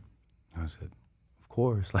sinner?" I said, "Of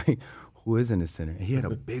course." Like, who isn't a sinner? And he had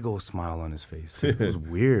a big old smile on his face. It was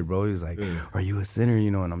weird, bro. He was like, "Are you a sinner?" You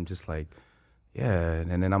know, and I'm just like, "Yeah."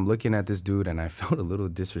 And then I'm looking at this dude, and I felt a little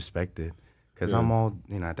disrespected, because I'm all,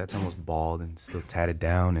 you know, at that time I was bald and still tatted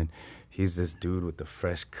down, and he's this dude with the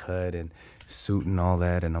fresh cut and suit and all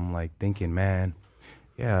that, and I'm like thinking, man,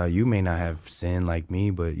 yeah, you may not have sinned like me,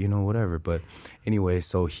 but, you know, whatever. But anyway,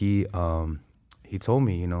 so he told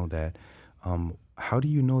me, you know, that how do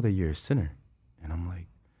you know that you're a sinner? And I'm like,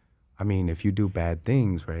 I mean, if you do bad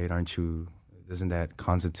things, right, doesn't that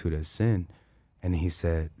constitute as sin? And he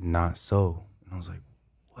said, not so. And I was like,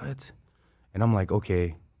 what? And I'm like,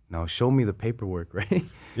 okay, now show me the paperwork, right?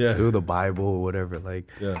 Yeah. Through the Bible or whatever. Like,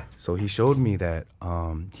 Yeah. So he showed me that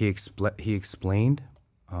he explained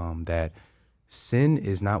that sin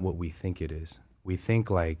is not what we think it is. We think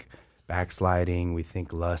like backsliding, we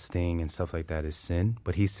think lusting and stuff like that is sin.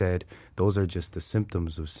 But he said those are just the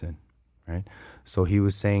symptoms of sin, right? So he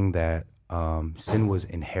was saying that sin was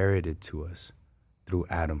inherited to us through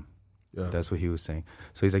Adam. Yeah. That's what he was saying.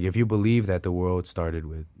 So he's like, if you believe that the world started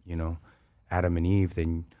with, you know, Adam and Eve,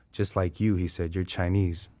 then just like you, he said, you're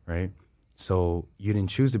Chinese, right? So you didn't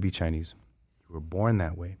choose to be Chinese. You were born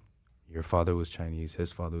that way. Your father was Chinese,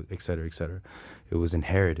 his father, et cetera, et cetera. It was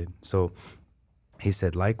inherited. So he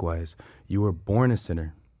said, likewise, you were born a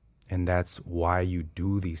sinner, and that's why you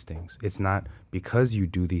do these things. It's not because you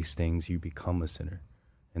do these things, you become a sinner.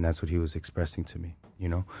 And that's what he was expressing to me, you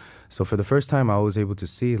know? So for the first time, I was able to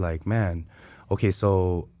see, like, man, okay,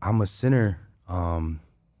 so I'm a sinner,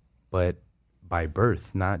 but by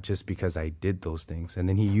birth, not just because I did those things. And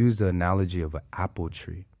then he used the analogy of an apple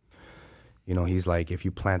tree. You know, he's like, if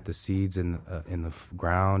you plant the seeds in the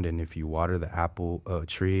ground, and if you water the apple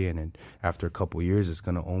tree, and then after a couple of years, it's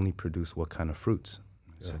going to only produce what kind of fruits?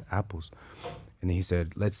 I said, apples. And then he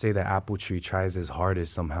said, let's say the apple tree tries as hard as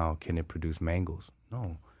somehow, can it produce mangoes?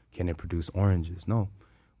 No. Can it produce oranges? No.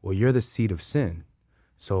 Well, you're the seed of sin.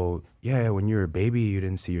 So, yeah, when you were a baby, you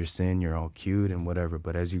didn't see your sin. You're all cute and whatever.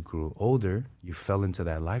 But as you grew older, you fell into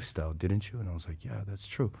that lifestyle, didn't you? And I was like, yeah, that's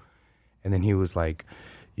true. And then he was like,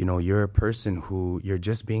 you know, you're a person who, you're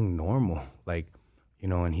just being normal. Like, you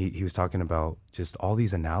know, and he was talking about just all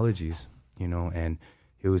these analogies, you know, and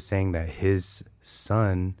he was saying that his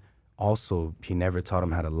son also, he never taught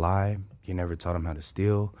him how to lie. He never taught him how to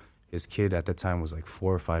steal. His kid at the time was like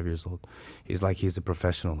 4 or 5 years old. He's like, he's a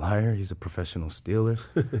professional liar. He's a professional stealer.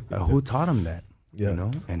 Who taught him that? you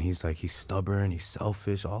know? And he's like, he's stubborn, he's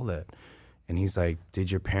selfish, all that. And he's like,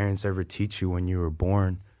 did your parents ever teach you when you were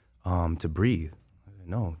born to breathe?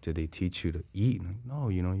 No. Did they teach you to eat? Like, no,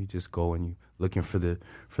 you know, you just go and you looking for the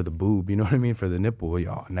boob, you know what I mean? For the nipple,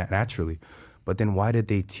 naturally. But then why did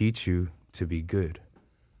they teach you to be good?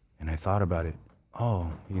 And I thought about it.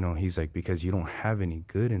 Oh, you know, he's like, because you don't have any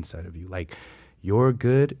good inside of you. Like, your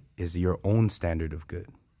good is your own standard of good.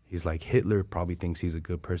 He's like, Hitler probably thinks he's a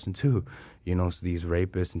good person too. You know, so these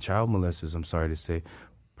rapists and child molesters, I'm sorry to say,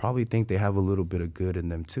 probably think they have a little bit of good in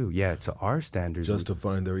them too. Yeah, to our standards.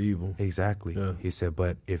 Justifying their evil. Exactly. Yeah. He said,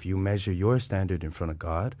 but if you measure your standard in front of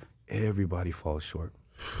God, everybody falls short.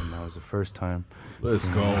 And that was the first time. Let's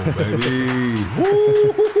go, baby.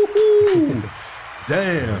 Woo!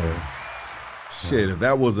 Damn. Yeah. Shit, if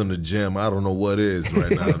that wasn't a gem, I don't know what is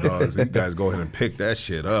right now, dog. So you guys go ahead and pick that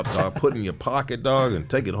shit up, dog. Put it in your pocket, dog, and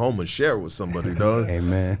take it home and share it with somebody, dog.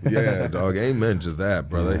 Amen. Yeah, dog. Amen to that,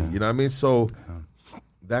 brother. Yeah. You know what I mean? So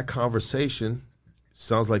that conversation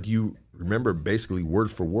sounds like you remember basically word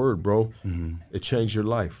for word, bro. Mm-hmm. It changed your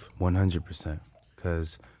life. 100%.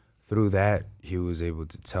 Because through that, he was able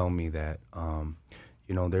to tell me that,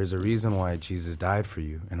 you know, there's a reason why Jesus died for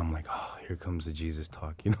you. And I'm like, oh, here comes the Jesus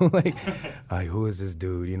talk. You know, like who is this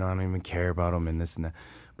dude? You know, I don't even care about him and this and that.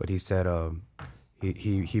 But he said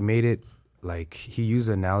he made it like, he used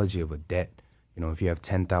the analogy of a debt. You know, if you have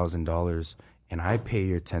 $10,000 and I pay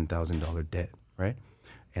your $10,000 debt, right?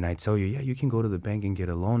 And I tell you, yeah, you can go to the bank and get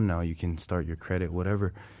a loan now. You can start your credit,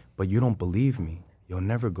 whatever. But you don't believe me. You'll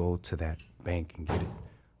never go to that bank and get it,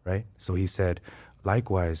 right? So he said,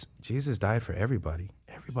 likewise, Jesus died for everybody.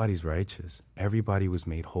 Everybody's righteous. Everybody was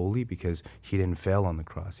made holy because he didn't fail on the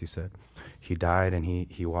cross, he said. He died and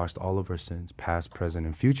he washed all of our sins, past, present,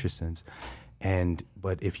 and future sins.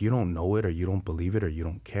 But if you don't know it or you don't believe it or you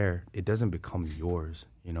don't care, it doesn't become yours,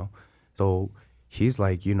 you know? So he's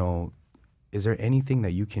like, you know, is there anything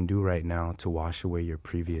that you can do right now to wash away your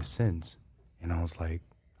previous sins? And I was like,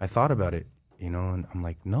 I thought about it, you know, and I'm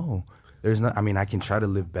like, no, there's not. I mean, I can try to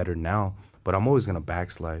live better now, but I'm always going to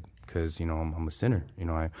backslide because, you know, I'm a sinner. You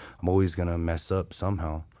know, I'm always going to mess up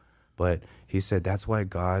somehow. But he said that's why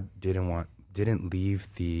God didn't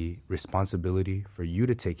leave the responsibility for you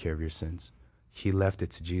to take care of your sins. He left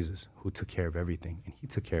it to Jesus, who took care of everything, and he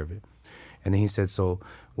took care of it. And then he said, so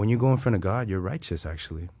when you go in front of God, you're righteous,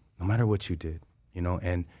 actually, no matter what you did, you know.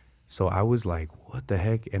 And so I was like, what the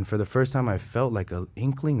heck? And for the first time, I felt like an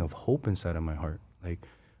inkling of hope inside of my heart. Like,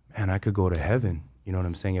 man, I could go to heaven, you know what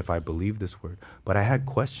I'm saying, if I believe this word. But I had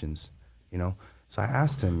questions, you know. So I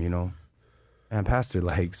asked him, you know, man, Pastor,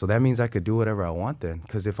 like, so that means I could do whatever I want then?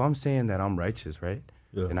 Because if I'm saying that I'm righteous, right,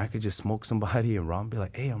 then I could just smoke somebody and rob and be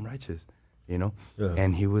like, hey, I'm righteous, you know.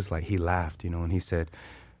 And he was like, he laughed, you know, and he said,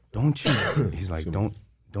 don't you, he's like,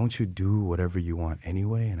 don't you do whatever you want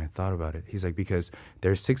anyway? And I thought about it. He's like, because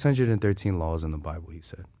there's 613 laws in the Bible, he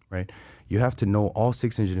said, right? You have to know all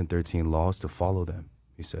 613 laws to follow them,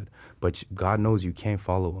 he said. But God knows you can't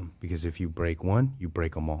follow them because if you break one, you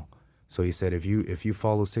break them all. So he said, if you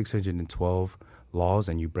follow 612 laws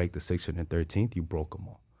and you break the 613th, you broke them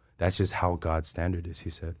all. That's just how God's standard is, he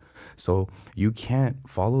said. So you can't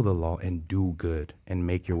follow the law and do good and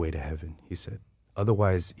make your way to heaven, he said.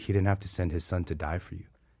 Otherwise, he didn't have to send his son to die for you.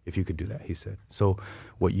 If you could do that, he said. So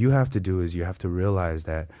what you have to do is you have to realize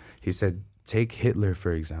that, he said, take Hitler,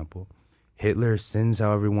 for example. Hitler sins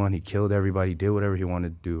how everyone, he killed everybody, did whatever he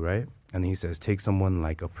wanted to do, right? And he says, take someone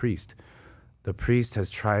like a priest. The priest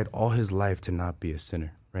has tried all his life to not be a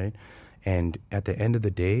sinner, right? And at the end of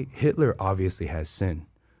the day, Hitler obviously has sin.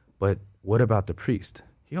 But what about the priest?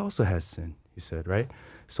 He also has sin, he said, right?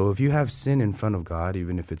 So if you have sin in front of God,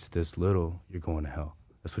 even if it's this little, you're going to hell.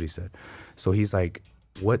 That's what he said. So he's like,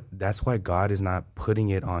 that's why God is not putting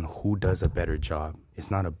it on who does a better job.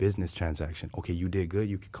 It's not a business transaction. Okay, you did good,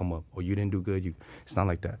 you could come up. Or you didn't do good, it's not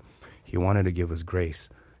like that. He wanted to give us grace.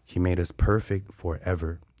 He made us perfect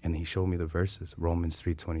forever. And he showed me the verses, Romans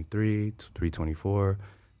 3:23, 3:24,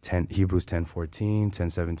 Hebrews 10:14,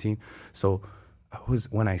 10:17. So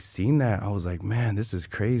when I seen that, I was like, man, this is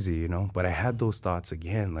crazy, you know? But I had those thoughts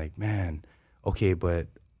again, like, man, okay, but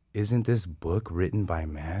isn't this book written by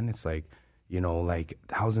man? It's like, you know, like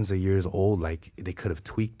thousands of years old, like they could have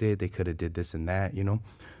tweaked it, they could have did this and that, you know?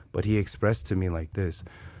 But he expressed to me like this,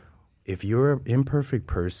 if you're an imperfect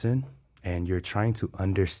person and you're trying to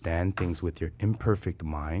understand things with your imperfect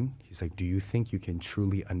mind, he's like, do you think you can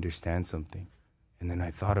truly understand something? And then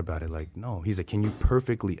I thought about it like, no. He's like, can you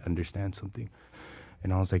perfectly understand something?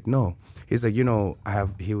 And I was like, no. He's like, you know,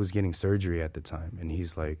 he was getting surgery at the time. And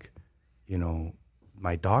he's like, you know,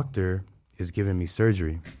 my doctor is giving me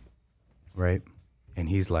surgery, right? And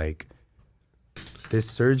he's like, this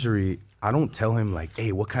surgery, I don't tell him like,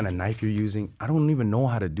 hey, what kind of knife you're using. I don't even know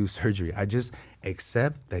how to do surgery. I just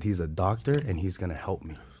accept that he's a doctor and he's going to help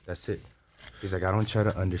me. That's it. He's like, I don't try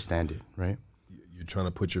to understand it, right? You're trying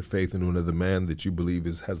to put your faith into another man that you believe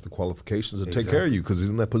has the qualifications to take care of you because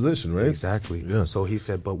he's in that position, right? Exactly. Yeah. So he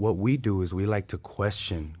said, but what we do is we like to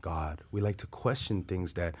question God. We like to question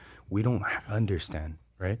things that we don't understand,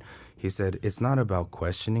 right? He said, it's not about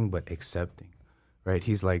questioning, but accepting, right?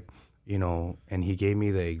 He's like, you know, and he gave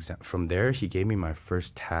me the exam. From there, he gave me my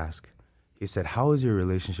first task. He said, how is your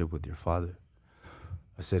relationship with your father?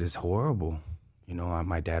 I said, it's horrible. You know,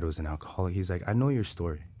 my dad was an alcoholic. He's like, I know your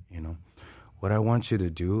story, you know. What I want you to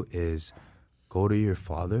do is go to your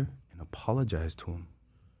father and apologize to him.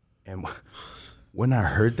 And when I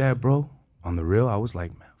heard that, bro, on the real, I was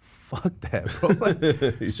like, man, fuck that, bro.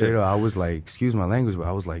 Like, straight up, I was like, excuse my language, but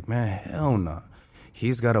I was like, man, hell no. Nah.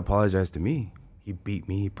 He's got to apologize to me. He beat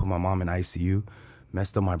me, he put my mom in ICU,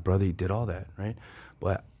 messed up my brother, he did all that, right?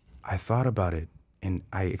 But I thought about it, and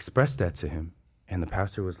I expressed that to him. And the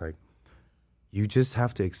pastor was like, you just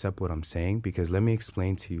have to accept what I'm saying, because let me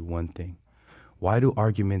explain to you one thing. Why do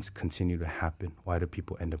arguments continue to happen? Why do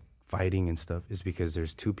people end up fighting and stuff? It's because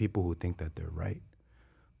there's two people who think that they're right.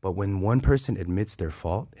 But when one person admits their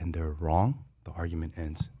fault and they're wrong, the argument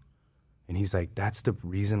ends. And he's like, that's the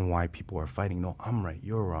reason why people are fighting. No, I'm right,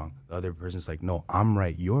 you're wrong. The other person's like, no, I'm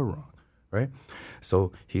right, you're wrong, right?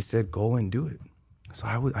 So he said, go and do it. So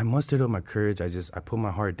I mustered up my courage. I put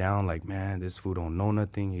my heart down like, man, this fool don't know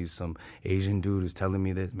nothing. He's some Asian dude who's telling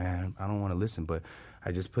me this. Man, I don't want to listen. But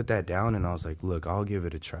I just put that down and I was like, look, I'll give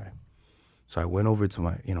it a try. So I went over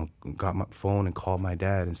to got my phone and called my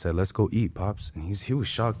dad and said, let's go eat, Pops. And he was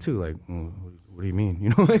shocked too. Like, what do you mean? You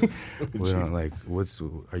know, like,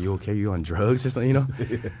 are you okay? You on drugs or something, you know?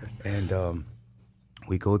 Yeah. And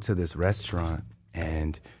we go to this restaurant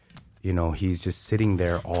and, you know, he's just sitting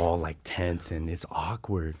there all like tense and it's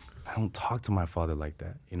awkward. I don't talk to my father like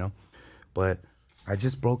that, you know? But I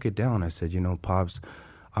just broke it down. I said, you know, Pops,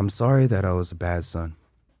 I'm sorry that I was a bad son.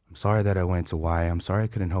 I'm sorry that I went to Y. I'm sorry I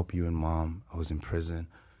couldn't help you and Mom. I was in prison.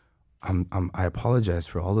 I apologize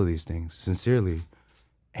for all of these things, sincerely.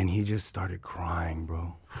 And he just started crying,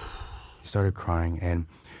 bro. He started crying. And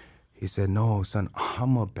he said, no, son,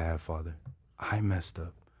 I'm a bad father. I messed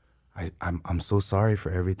up. I'm so sorry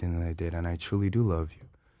for everything that I did, and I truly do love you.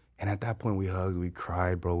 And at that point, we hugged, we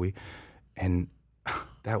cried, bro. And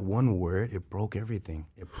that one word, it broke everything.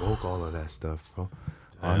 It broke all of that stuff, bro.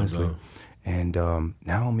 Honestly. Damn, and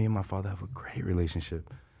now me and my father have a great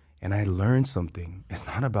relationship. And I learned something. It's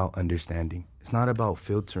not about understanding. It's not about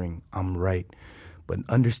filtering, I'm right. But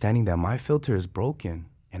understanding that my filter is broken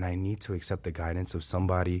and I need to accept the guidance of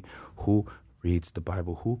somebody who reads the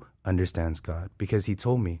Bible, who understands God. Because he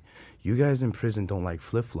told me, you guys in prison don't like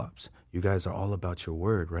flip-flops. You guys are all about your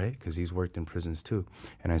word, right? Because he's worked in prisons too.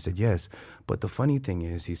 And I said, yes. But the funny thing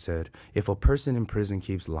is, he said, if a person in prison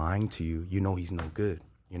keeps lying to you, you know he's no good.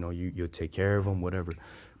 You know, you'll take care of him, whatever.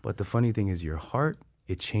 But the funny thing is your heart,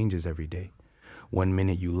 it changes every day. One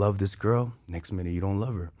minute you love this girl, next minute you don't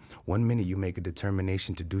love her. One minute you make a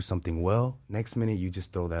determination to do something well, next minute you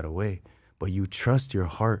just throw that away. But you trust your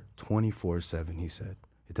heart 24/7, he said.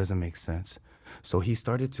 It doesn't make sense. So he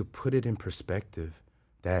started to put it in perspective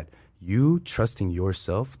that you trusting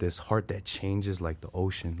yourself, this heart that changes like the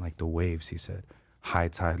ocean, like the waves, he said, high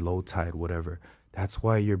tide, low tide, whatever. That's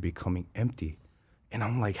why you're becoming empty. And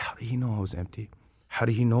I'm like, how did he know I was empty? How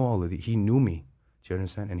did he know all of it? He knew me. Do you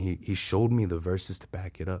understand? And he showed me the verses to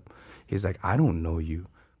back it up. He's like, I don't know you,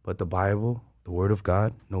 but the Bible, the Word of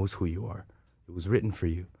God, knows who you are. It was written for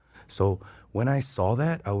you. So when I saw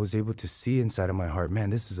that, I was able to see inside of my heart, man,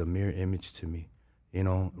 this is a mirror image to me. You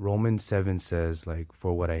know, Romans 7 says, like,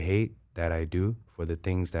 for what I hate, that I do. For the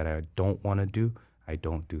things that I don't want to do, I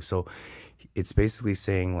don't do. So it's basically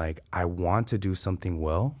saying, like, I want to do something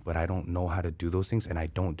well, but I don't know how to do those things, and I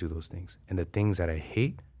don't do those things. And the things that I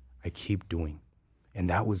hate, I keep doing. And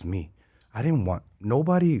that was me. I didn't want,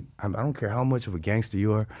 nobody, I don't care how much of a gangster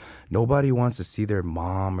you are, nobody wants to see their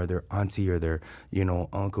mom or their auntie or their, you know,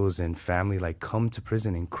 uncles and family, like, come to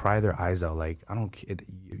prison and cry their eyes out. Like,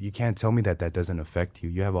 you can't tell me that that doesn't affect you.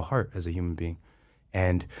 You have a heart as a human being.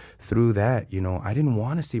 And through that, you know, I didn't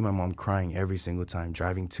want to see my mom crying every single time,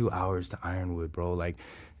 driving 2 hours to Ironwood, bro, like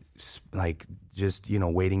just, you know,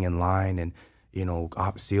 waiting in line and, you know,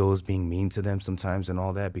 op SEALs being mean to them sometimes and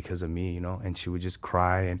all that because of me, you know, and she would just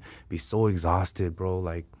cry and be so exhausted, bro.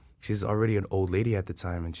 Like, she's already an old lady at the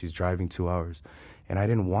time and she's driving 2 hours. And I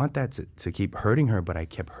didn't want that to keep hurting her, but I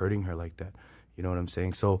kept hurting her like that. You know what I'm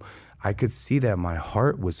saying? So I could see that my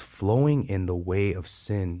heart was flowing in the way of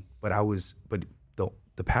sin, but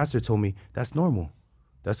the pastor told me that's normal.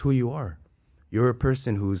 That's who you are. You're a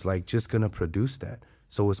person who's like just gonna produce that.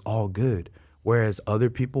 So it's all good. Whereas other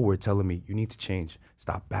people were telling me, you need to change.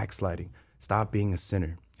 Stop backsliding. Stop being a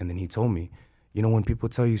sinner. And then he told me, you know, when people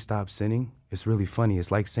tell you stop sinning, it's really funny.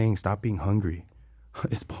 It's like saying stop being hungry.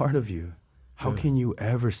 It's part of you. How can you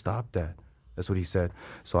ever stop that? That's what he said.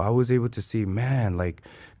 So I was able to see, man, like,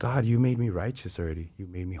 God, you made me righteous already. You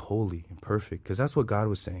made me holy and perfect. Because that's what God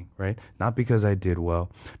was saying, right? Not because I did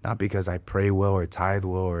well, not because I pray well or tithe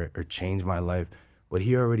well or change my life, but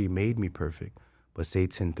he already made me perfect. But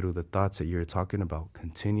Satan, through the thoughts that you're talking about,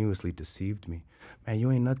 continuously deceived me. Man,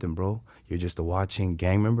 you ain't nothing, bro. You're just a watching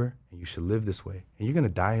gang member, and you should live this way. And you're going to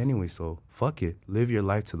die anyway, so fuck it. Live your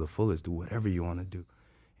life to the fullest. Do whatever you want to do.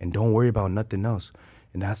 And don't worry about nothing else.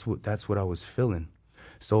 And that's what I was feeling.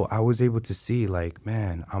 So I was able to see, like,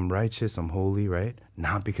 man, I'm righteous, I'm holy, right?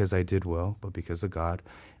 Not because I did well, but because of God.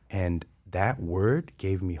 And that word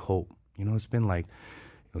gave me hope. You know, it's been like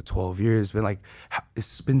 12 years.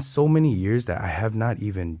 It's been so many years that I have not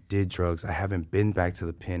even did drugs. I haven't been back to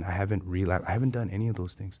the pen. I haven't relapsed. I haven't done any of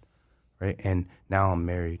those things, right? And now I'm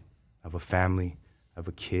married. I have a family. I have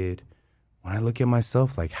a kid. When I look at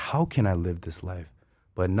myself, like, how can I live this life?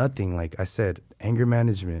 But nothing, like I said, anger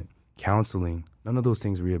management, counseling, none of those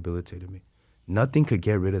things rehabilitated me. Nothing could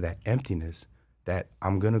get rid of that emptiness that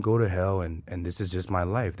I'm going to go to hell and this is just my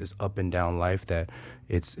life, this up and down life that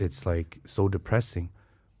it's like so depressing.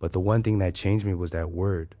 But the one thing that changed me was that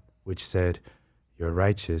word, which said, you're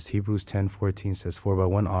righteous. Hebrews 10:14 says, for by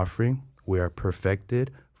one offering we are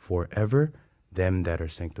perfected forever, them that are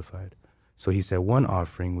sanctified. So he said one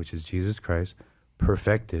offering, which is Jesus Christ,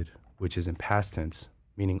 perfected, which is in past tense,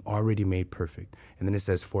 meaning already made perfect. And then it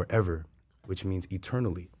says forever, which means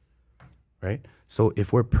eternally, right? So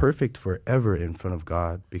if we're perfect forever in front of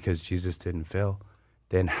God because Jesus didn't fail,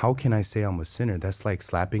 then how can I say I'm a sinner? That's like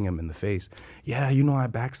slapping him in the face. Yeah, you know, I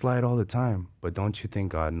backslide all the time. But don't you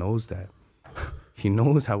think God knows that? He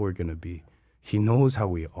knows how we're going to be. He knows how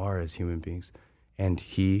we are as human beings. And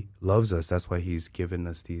he loves us. That's why he's given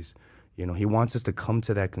us these, you know, he wants us to come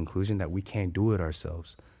to that conclusion that we can't do it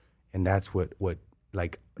ourselves. And that's what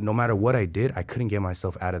like, no matter what I did, I couldn't get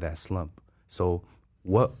myself out of that slump. So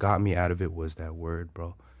what got me out of it was that word,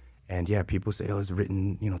 bro. And yeah, people say, oh, it's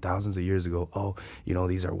written, you know, thousands of years ago. Oh, you know,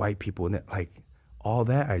 these are white people. And like all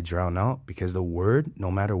that I drown out because the word, no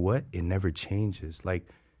matter what, it never changes. Like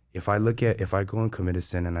if I go and commit a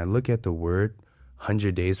sin and I look at the word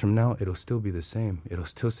 100 days from now, it'll still be the same. It'll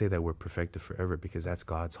still say that we're perfected forever because that's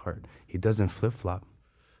God's heart. He doesn't flip-flop.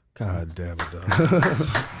 God damn it, dog.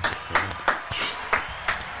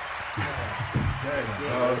 Damn,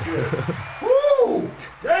 dog. Woo!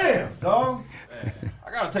 Damn, dog.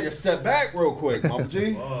 I gotta take a step back real quick, Mama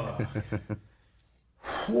G.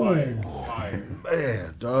 Fire.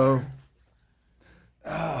 Man, dog.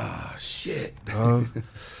 Ah, shit, dog.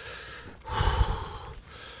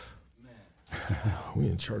 We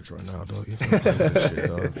in church right now, dog. You can't play that shit,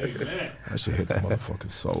 dog. That shit hit the motherfucking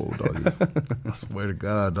soul, dog. I swear to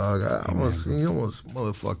God, dog. I almost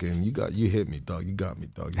motherfucking. You hit me, dog. You got me,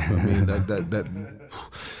 dog. You know what I mean? That.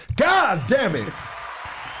 God damn it!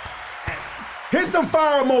 Hit some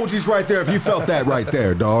fire emojis right there if you felt that right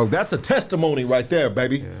there, dog. That's a testimony right there,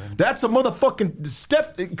 baby. Yeah. That's a motherfucking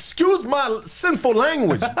step. Excuse my sinful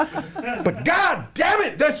language, but God damn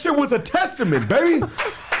it, that shit was a testament, baby.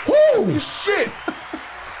 Whoo, shit.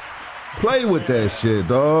 Play with that shit,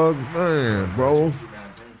 dog. Man, bro.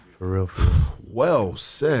 For real. Well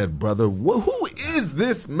said, brother. Who is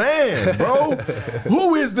this man, bro?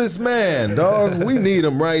 Who is this man, dog? We need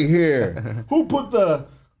him right here. Who put the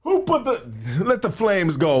let the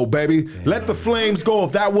flames go, baby. Let the flames go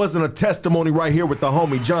if that wasn't a testimony right here with the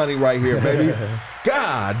homie Johnny right here, baby.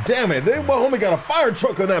 God damn it. My homie got a fire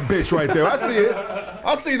truck on that bitch right there. I see it.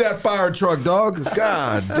 I see that fire truck, dog.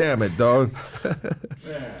 God damn it, dog.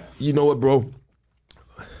 You know what, bro?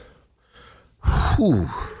 Whew.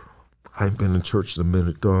 I ain't been in church in a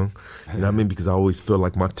minute, dog. You know what I mean? Because I always feel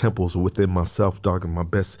like my temples are within myself, dog, and my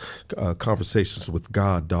best conversations with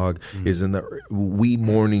God, dog, is in the wee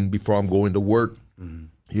morning before I'm going to work.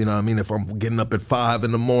 You know what I mean? If I'm getting up at 5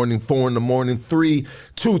 in the morning, 4 in the morning, 3,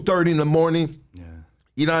 2:30 in the morning. Yeah.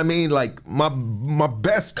 You know what I mean? Like my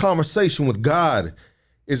best conversation with God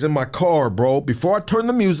is in my car, bro. Before I turn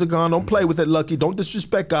the music on, don't play with it, Lucky. Don't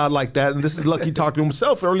disrespect God like that. And this is Lucky talking to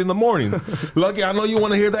himself early in the morning. Lucky, I know you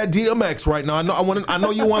want to hear that DMX right now. I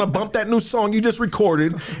know you want to bump that new song you just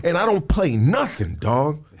recorded, and I don't play nothing,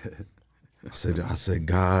 dog. I said,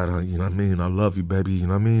 God, you know what I mean? I love you, baby. You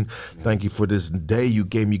know what I mean? Thank you for this day you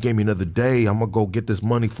gave me. You gave me another day. I'm going to go get this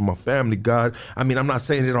money for my family, God. I mean, I'm not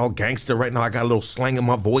saying it all gangster right now. I got a little slang in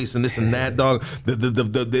my voice and this and that, dog.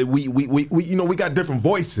 We you know, we got different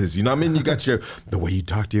voices. You know what I mean? You got the way you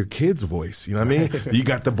talk to your kids' voice. You know what I mean? You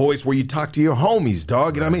got the voice where you talk to your homies,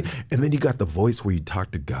 dog. You know what I mean? And then you got the voice where you talk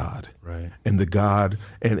to God. Right. And the God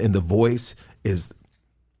and the voice is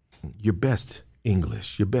your best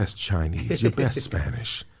English, your best Chinese, your best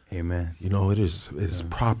Spanish. Amen. You know, it is as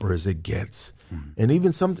proper as it gets. And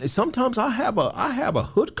even sometimes I have a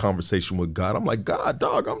hood conversation with God. I'm like, God,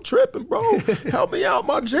 dog, I'm tripping, bro. Help me out,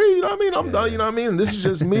 my G. You know what I mean? I'm done. You know what I mean? And this is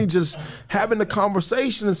just me just having the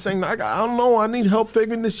conversation and saying, I don't know, I need help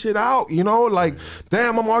figuring this shit out. You know, like,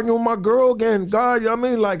 damn, I'm arguing with my girl again. God, you know what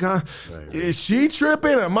I mean? Like, is she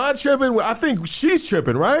tripping? Am I tripping? I think she's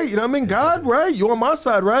tripping, right? You know what I mean? God, right? You on my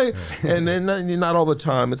side, right? And then not all the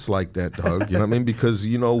time it's like that, dog. You know what I mean? Because,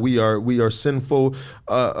 you know, we are sinful.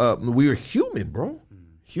 We are human.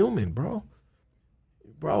 Human, bro.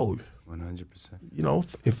 100%. You know,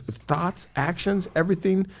 if thoughts, actions,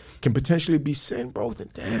 everything can potentially be sin, bro,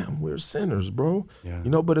 then damn, we're sinners, bro. Yeah.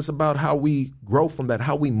 You know, but it's about how we grow from that,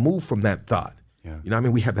 how we move from that thought. Yeah. You know what I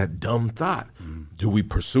mean? We have that dumb thought. Do we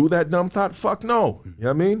pursue that dumb thought? Fuck no. You know what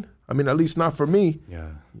I mean? I mean, at least not for me. Yeah.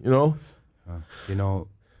 You know? You know,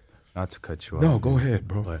 not to cut you off. No, go ahead,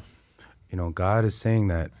 bro. But, you know, God is saying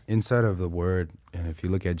that inside of the word, and if you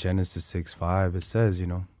look at Genesis 6:5, it says, you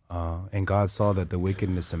know, and God saw that the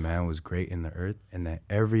wickedness of man was great in the earth, and that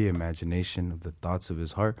every imagination of the thoughts of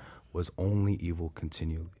his heart was only evil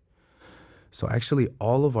continually. So actually,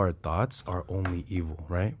 all of our thoughts are only evil,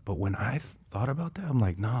 right? But when I thought about that, I'm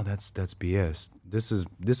like, nah, that's BS.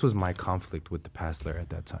 This was my conflict with the pastor at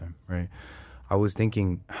that time, right? I was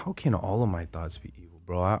thinking, how can all of my thoughts be evil?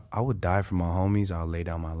 Bro, I would die for my homies. I'll lay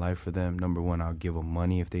down my life for them. Number one, I'll give them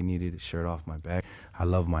money if they needed a shirt off my back. I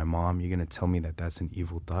love my mom. You're going to tell me that that's an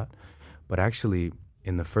evil thought? But actually,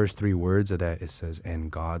 in the first 3 words of that, it says,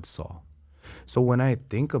 and God saw. So when I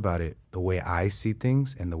think about it, the way I see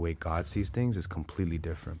things and the way God sees things is completely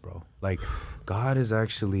different, bro. Like, God is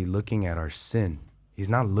actually looking at our sin. He's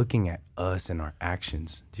not looking at us and our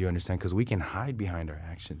actions. Do you understand? Because we can hide behind our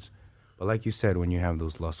actions. But like you said, when you have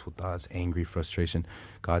those lustful thoughts, angry, frustration,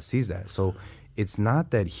 God sees that. So it's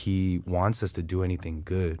not that he wants us to do anything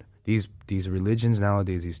good. These religions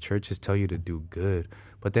nowadays, these churches tell you to do good.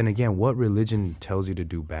 But then again, what religion tells you to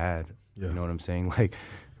do bad? Yeah. You know what I'm saying? Like,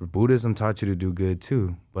 Buddhism taught you to do good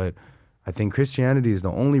too. But I think Christianity is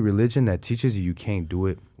the only religion that teaches you can't do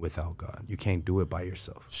it without God. You can't do it by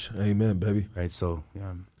yourself. Amen, baby. Right? So,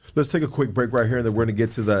 yeah. Let's take a quick break right here, and then we're going to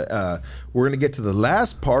get to the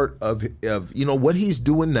last part of you know what he's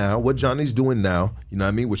doing now, what Johnny's doing now. You know what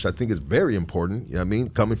I mean? Which I think is very important. You know what I mean?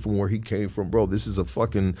 Coming from where he came from, bro. This is a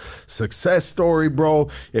fucking success story, bro.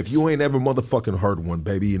 If you ain't ever motherfucking heard one,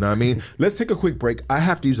 baby. You know what I mean? Let's take a quick break. I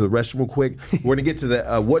have to use the restroom real quick. We're going to get to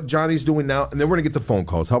the what Johnny's doing now, and then we're going to get the phone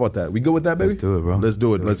calls. How about that? We good with that, baby? Let's do it, bro. Let's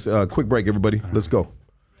do it. Let's quick break, everybody. Let's go.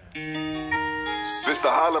 This the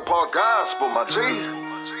Highland Park Gospel, my G.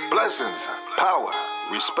 Blessings, power,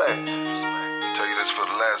 respect. Tell you this for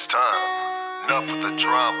the last time. Enough of the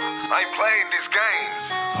drama. I ain't playing these games.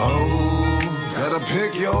 Oh, gotta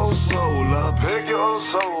pick your soul up. Pick your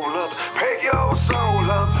soul up. Pick your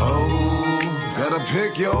soul up. Oh, gotta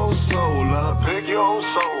pick your soul up. Pick your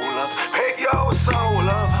soul up. Pick your soul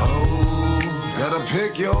up. Oh, gotta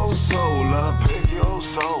pick your soul up. Pick your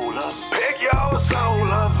soul up. Pick your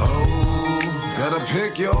soul up. Oh, gotta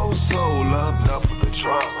pick your soul up. Enough of the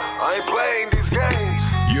drama. I ain't playing these games.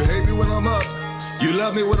 You hate me when I'm up. You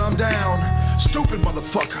love me when I'm down. Stupid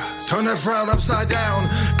motherfucker. Turn that frown upside down.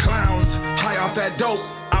 Clowns, high off that dope.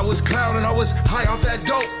 I was clowning, I was high off that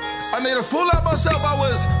dope. I made a fool of myself, I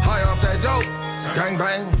was high off that dope. Gang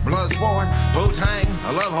bang, blood sport, Wu-Tang,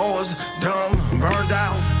 I love whores, dumb, burned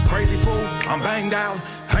out, crazy fool, I'm banged out.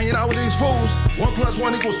 Hanging out with these fools. 1 +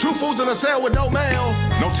 1 = 2 fools in a cell with no mail.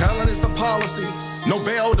 No talent is the policy. No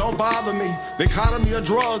bail, don't bother me. The economy of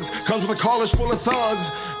drugs comes with a college full of thugs.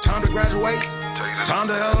 Time to graduate. Time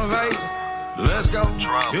to elevate. Let's go.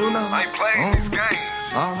 You know. I ain't playing these games.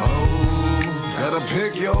 Oh, gotta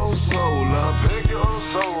pick your soul up. Pick your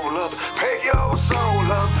soul up. Pick your soul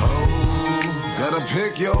up. Oh, gotta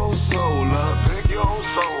pick your soul up. Pick your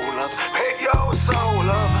soul up. Pick your soul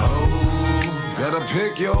up. Oh. Gotta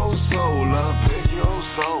pick your soul up. Pick your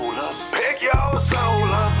soul up. Pick your soul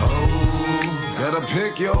up. Oh, gotta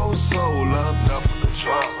pick your soul up. Enough of the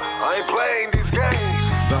drama. I ain't playing these games.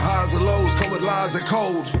 The highs and lows come with lies and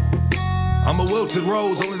cold. I'm a wilted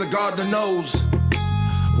rose, only the gardener knows.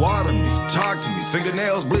 Water me, talk to me,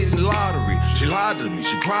 fingernails bleeding lottery. She lied to me,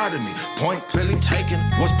 she cried to me, point clearly taken.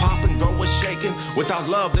 What's popping, bro, what's shaking? Without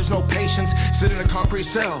love, there's no patience. Sit in a concrete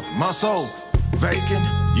cell, my soul vacant.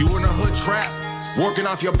 You in a hood trap, working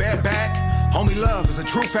off your bad back. Homie, love is a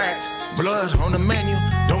true fact. Blood on the menu,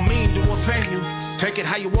 don't mean to offend you. Take it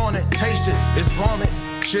how you want it, taste it, it's vomit.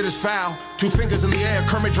 Shit is foul, 2 fingers in the air,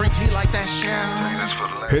 Kermit drink tea like that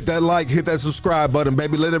shower. Hit that like, hit that subscribe button,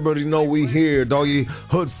 baby. Let everybody know we here, doggy.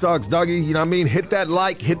 Hoodstocks, doggy, you know what I mean? Hit that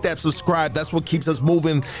like, hit that subscribe. That's what keeps us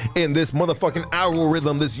moving in this motherfucking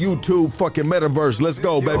algorithm, this YouTube fucking metaverse. Let's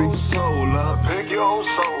go, baby. Pick your soul up, pick your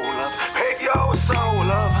soul up, pick your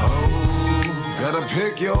soul up. Oh, gotta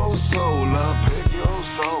pick your soul up, pick your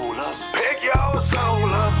soul up, pick your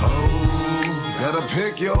soul up. Oh, gotta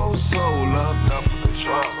pick your soul up.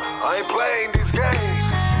 I ain't playing these games.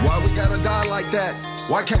 Why we gotta die like that?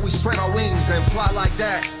 Why can't we spread our wings and fly like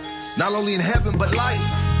that? Not only in heaven, but life.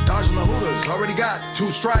 Dodging the hooters, already got 2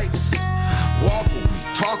 strikes. Walk with me,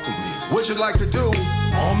 talk with me, what you like to do?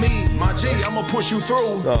 On me, my G, I'ma push you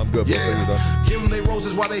through. No, I'm good, bro. Yeah, give them they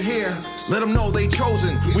roses while they here. Let them know they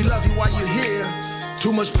chosen. We love you while you're here.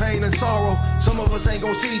 Too much pain and sorrow. Some of us ain't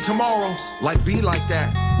gonna see tomorrow. Like, be like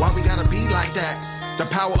that. Why we gotta be like that? The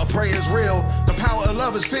power of prayer is real. The power of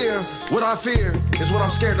love is fear. What I fear is what I'm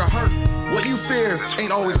scared to hurt. What you fear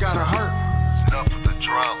ain't always gotta hurt. Enough of the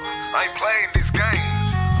drama. I ain't playing these games.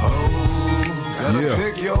 Oh, gotta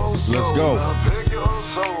pick your soul. Let's go. Up. Pick your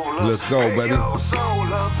soul up. Let's go, pick baby. Your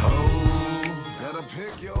soul up. Oh, gotta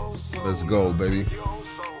pick your soul. Let's go, baby. Pick your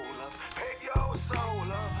soul up. Pick your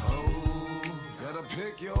soul up. Oh, gotta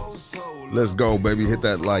pick your soul up. Let's go, baby. Hit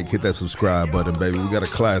that like, hit that subscribe button, baby. We got a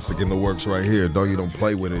classic in the works right here, dog. You don't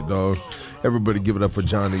play with it, dog. Everybody give it up for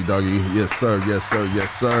Johnny, doggy. Yes, sir. Yes, sir. Yes,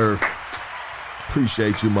 sir.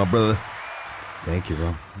 Appreciate you, my brother. Thank you,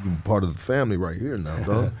 bro. You're part of the family right here now,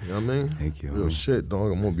 dog. You know what I mean? Thank you. Real shit,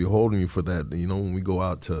 dog. I'm going to be holding you for that, you know, when we go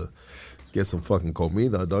out to get some fucking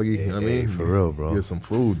comida, doggy. You know what I mean? For real, bro. Get some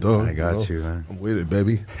food, dog. I got you, man. I'm with it,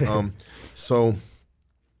 baby. So,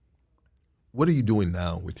 what are you doing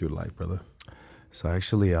now with your life, brother? So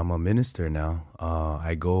actually, I'm a minister now.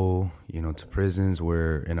 I go, to prisons.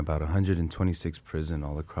 We're in about 126 prisons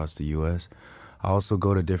all across the U.S. I also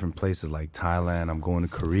go to different places like Thailand. I'm going to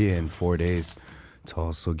Korea in 4 days to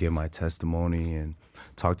also give my testimony and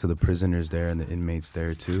talk to the prisoners there and the inmates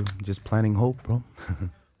there too. Just planting hope, bro.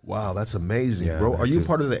 Wow, that's amazing, Yeah, bro. Are you that's it.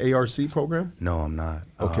 part of the ARC program? No, I'm not.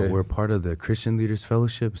 Okay. We're part of the Christian Leaders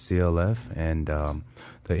Fellowship, CLF, and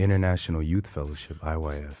the International Youth Fellowship,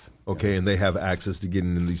 IYF. Okay, and they have access to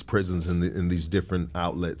getting in these prisons and in these different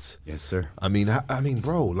outlets. Yes, sir. I mean,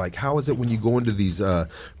 bro, like, how is it when you go into these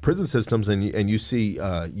prison systems and you see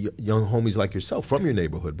young homies like yourself from your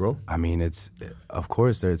neighborhood, bro? I mean, of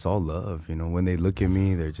course, it's all love. When they look at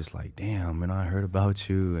me, they're just like, damn, man, I heard about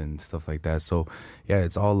you and stuff like that. So, yeah,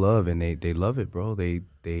 it's all love, and they love it, bro. They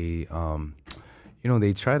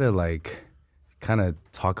try to, like, kind of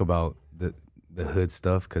talk about the hood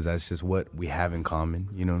stuff because that's just what we have in common.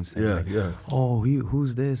 You know what I'm saying? Yeah, like, yeah. Oh,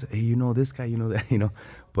 who's this? Hey, you know this guy, you know that,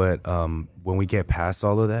 But when we get past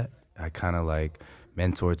all of that, I kind of like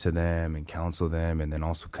mentor to them and counsel them, and then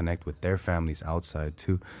also connect with their families outside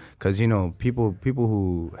too. Because people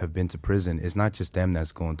who have been to prison, it's not just them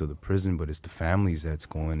that's going through the prison, but it's the families that's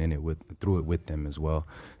going in it through it with them as well.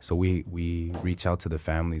 So we reach out to the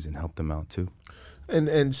families and help them out too.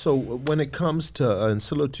 And so when it comes to, and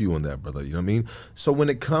salute to you on that, brother, you know what I mean? So when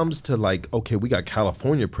it comes to, like, okay, we got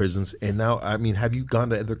California prisons, and now, I mean, have you gone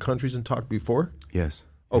to other countries and talked before? Yes.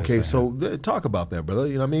 Okay, Yes, so talk about that, brother.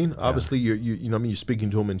 You know what I mean? Yeah. Obviously, you're speaking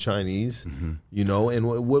to them in Chinese, and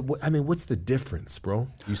what's the difference, bro?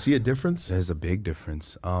 You see a difference? There's a big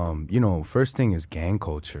difference. First thing is gang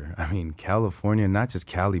culture. I mean, California, not just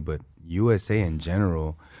Cali, but USA in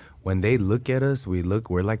general. When they look at us, we're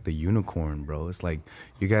like the unicorn, bro. It's like,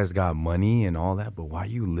 you guys got money and all that, but why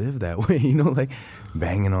you live that way? Like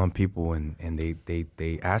banging on people, and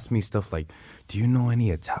they ask me stuff like, do you know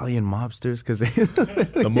any Italian mobsters? Because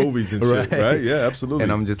the movies and shit, right? Yeah, absolutely.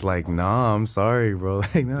 And I'm just like, nah, I'm sorry, bro.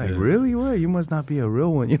 Like, they're like, really? What? You must not be a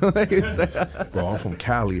real one. Bro, I'm from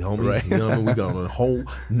Cali, homie. Right. You know what I mean? We got on a whole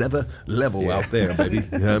another level out there, baby.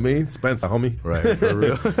 You know what I mean? Spencer, homie. Right, for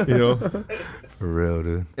real. For real,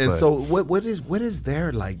 dude. And so what is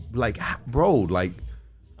there like, bro, like,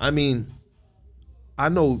 I mean,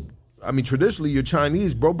 traditionally you're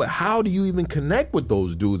Chinese, bro, but how do you even connect with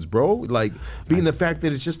those dudes, bro? Like, being the fact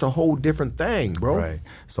that it's just a whole different thing, bro. Right.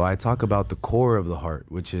 So I talk about the core of the heart,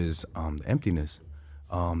 which is the emptiness.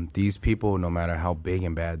 these people, no matter how big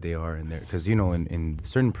and bad they are, because in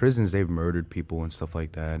certain prisons they've murdered people and stuff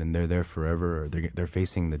like that, and they're there forever, or they're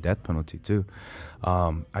facing the death penalty too.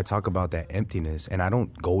 I talk about that emptiness, and I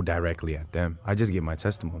don't go directly at them. I just give my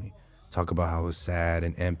testimony, talk about how it's sad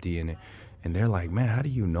and empty, and they're like, man, how do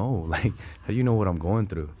you know? Like, how do you know what I'm going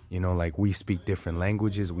through? Like we speak different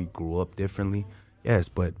languages, we grew up differently, yes,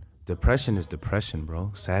 but depression is depression,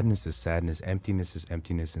 bro. Sadness is sadness. Emptiness is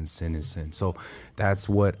emptiness, and sin is sin. So that's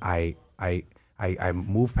what I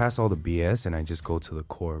move past all the BS and I just go to the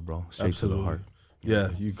core, bro. Straight to the heart. Yeah,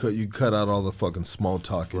 you cut out all the fucking small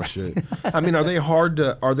talk and shit. I mean, are they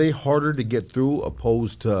harder to get through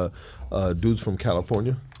opposed to dudes from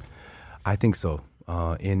California? I think so.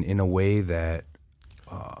 In a way that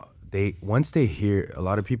once they hear, a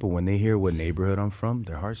lot of people, when they hear what neighborhood I'm from,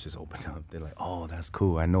 their hearts just open up. They're like, oh, that's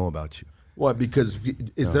cool. I know about you. What? Because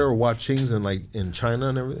is there a Huachings in China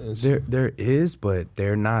and everything? There is, but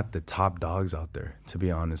they're not the top dogs out there, to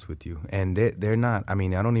be honest with you. And they're not. I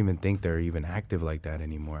mean, I don't even think they're even active like that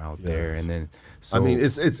anymore out there. And then, so, I mean,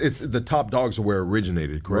 it's the top dogs are where it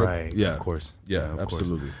originated, correct? Right. Yeah. Of course. Yeah.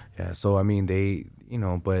 Absolutely. Course. Yeah. So I mean, they,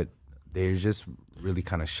 but they're just really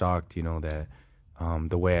kind of shocked, that.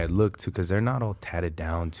 The way I look too, because they're not all tatted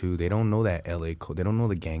down too. They don't know that LA they don't know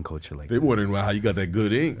the gang culture like they that. wondering how you got that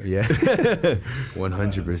good ink. Yeah,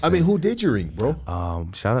 100%. I mean, who did your ink, bro?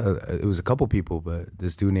 Shout out. It was a couple people, but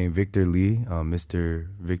this dude named Victor Lee, Mr.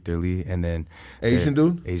 Victor Lee, and then Asian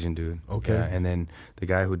dude. Okay, yeah, and then the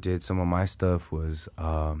guy who did some of my stuff was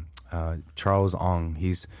Charles Ong.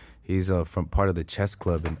 He's from part of the chess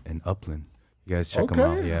club in Upland. You guys check him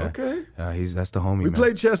out. Yeah. Okay. That's the homie. We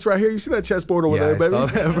played chess right here. You see that chessboard over there, baby? I saw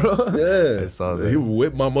that, bro. Yeah. I saw that. He would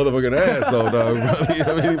whip my motherfucking ass, though, dog. You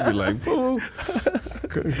know what I mean? He'd be like, fool.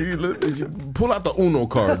 Pull out the Uno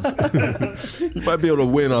cards. You might be able to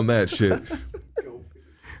win on that shit.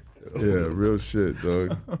 Yeah, real shit,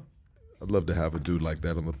 dog. I'd love to have a dude like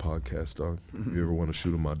that on the podcast, dog. If you ever want to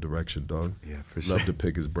shoot him my direction, dog. Yeah, for sure. Love to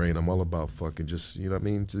pick his brain. I'm all about fucking just, you know what I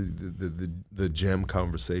mean? The gem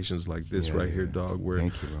conversations like this here, dog, where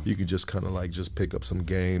you can just kind of like just pick up some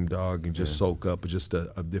game, dog, and just soak up just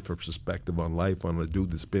a different perspective on life on a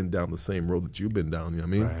dude that's been down the same road that you've been down, you know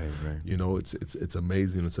what I mean? Right. You know, it's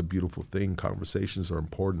amazing. It's a beautiful thing. Conversations are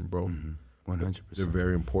important, bro. 100%. They're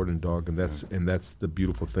very important, dog, and that's the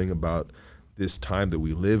beautiful thing about this time that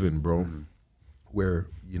we live in, bro, where,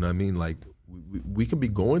 you know what I mean, like we could be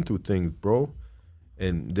going through things, bro,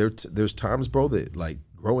 and there's times, bro, that like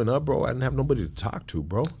growing up, bro, I didn't have nobody to talk to,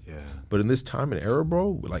 bro. Yeah. But in this time and era,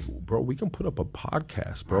 bro, like, bro, we can put up a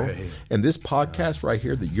podcast, bro. Right. And this podcast right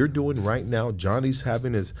here that you're doing right now, Johnny's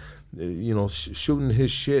having his, shooting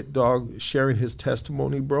his shit, dog, sharing his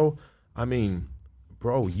testimony, bro. I mean,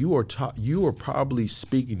 bro, you are probably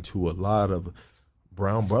speaking to a lot of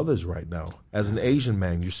brown brothers right now. As an Asian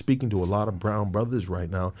man, you're speaking to a lot of brown brothers right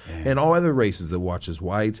now. Damn. And all other races that watch as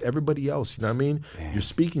whites, everybody else, you know what I mean? Damn. You're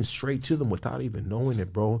speaking straight to them without even knowing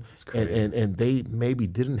it, bro. And they maybe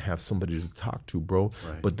didn't have somebody to talk to, bro.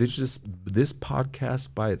 Right. But this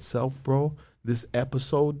podcast by itself, bro, this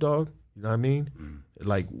episode, dog, you know what I mean?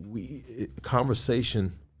 Like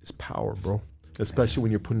conversation is power, bro. Especially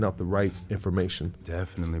when you're putting out the right information.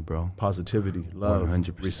 Definitely, bro. Positivity, love,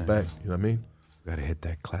 100%. Respect, you know what I mean? Gotta hit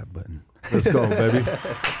that clap button. Let's go, baby.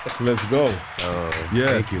 Let's go. Yeah.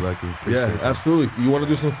 Thank you, Lucky. Appreciate that. Absolutely. You want to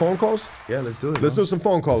do some phone calls? Yeah, let's do it. Let's do some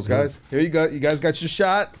phone calls, guys. Here you go. You guys got your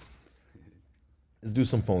shot. Let's do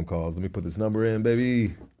some phone calls. Let me put this number in,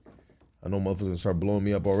 baby. I know motherfuckers gonna start blowing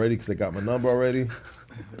me up already because they got my number already.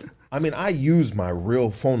 I mean, I use my real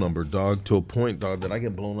phone number, dog, to a point, dog, that I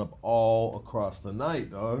get blown up all across the night,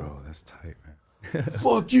 dog. Bro, that's tight, man.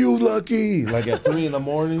 Fuck you, Lucky. Like at 3 a.m.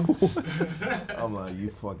 I'm like, you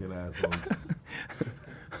fucking assholes.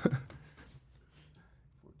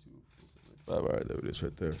 All right, there it is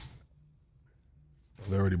right there.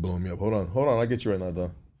 They're already blowing me up. Hold on. I'll get you right now,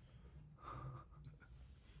 dog.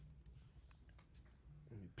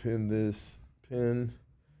 Let me pin this. Pin.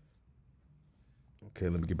 Okay,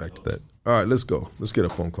 let me get back to that. All right, let's go. Let's get a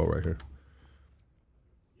phone call right here.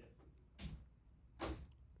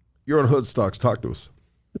 You're on Hood Stocks. Talk to us.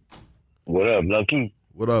 What up, Lucky?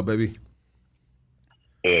 What up, baby?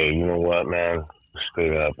 Hey, you know what, man?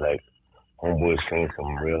 Straight up, like, homeboy's saying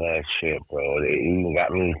some real ass shit, bro. They even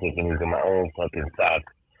got me thinking these are my own fucking thoughts,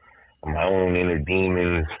 my own inner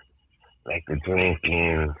demons, like the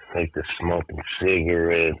drinking, like the smoking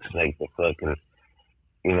cigarettes, like the fucking,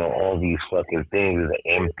 all these fucking things, the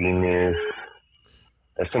emptiness.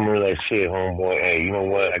 That's some real ass shit, homeboy. Hey, you know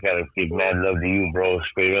what? I gotta give mad love to you, bro.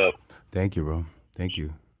 Straight up. Thank you, bro. Thank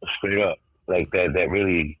you. Straight up. Like that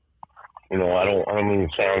really you know, I don't mean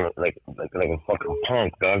to sound like a fucking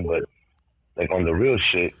punk, dog, but like on the real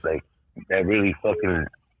shit, like that really fucking,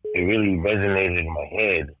 it really resonated in my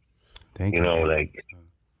head. Thank you. You know,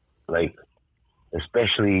 like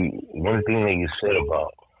especially one thing that you said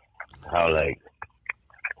about how, like,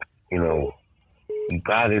 you know,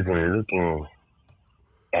 God isn't looking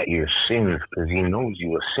at your sins because he knows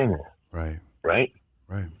you a sinner. Right. Right?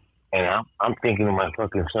 Right. And I'm thinking to my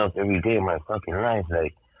fucking self every day of my fucking life,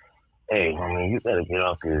 like, hey, homie, you gotta get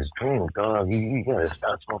off this drink, dog. You gotta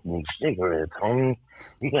stop smoking these cigarettes, homie.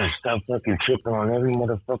 You gotta stop fucking tripping on every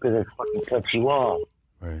motherfucker that fucking cuts you off.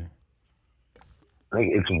 Right. Like,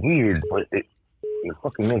 it's weird, but it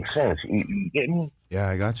fucking makes sense. You get me? Yeah,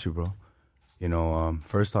 I got you, bro. You know,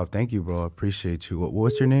 first off, thank you, bro. I appreciate you.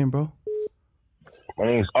 What's your name, bro? My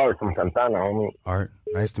name's Art from Santana, homie. Art,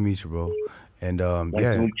 nice to meet you, bro. And Nice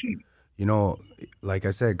yeah, to meet you. you know, like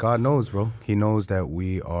I said, God knows, bro. He knows that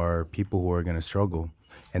we are people who are gonna struggle,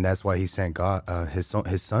 and that's why He sent God,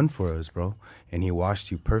 His son for us, bro. And He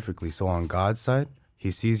washed you perfectly. So on God's side,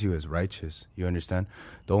 He sees you as righteous. You understand?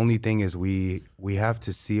 The only thing is we have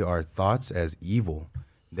to see our thoughts as evil.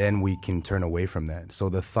 Then we can turn away from that. So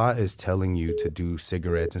the thought is telling you to do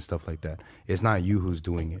cigarettes and stuff like that. It's not you who's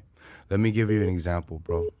doing it. Let me give you an example,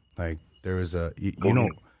 bro. Like there was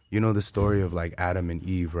you know the story of like Adam and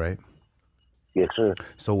Eve, right? Yes, sir.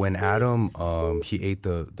 So when Adam he ate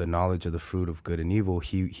the knowledge of the fruit of good and evil,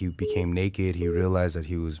 he became naked. He realized that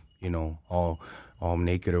he was, you know, all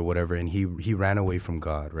naked or whatever, and he ran away from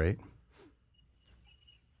God, right?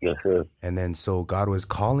 Yes, sir. And then so God was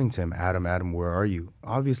calling to him, Adam, Adam, where are you?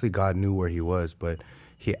 Obviously God knew where he was, but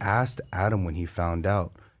he asked Adam when he found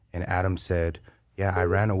out, and Adam said, yeah, I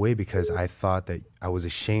ran away because I thought that I was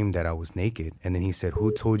ashamed that I was naked. And then he said,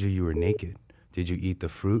 who told you you were naked? Did you eat the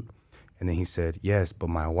fruit? And then he said, yes, but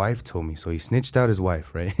my wife told me. So he snitched out his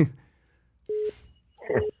wife, right?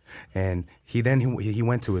 And he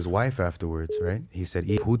went to his wife afterwards, right? He said,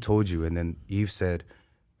 Eve, who told you? And then Eve said,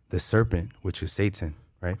 the serpent, which is Satan,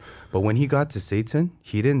 right? But when he got to Satan,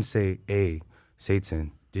 he didn't say, hey,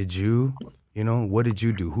 Satan, did you, what did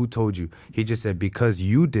you do? Who told you? He just said, because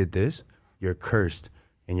you did this, you're cursed,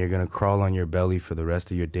 and you're going to crawl on your belly for the rest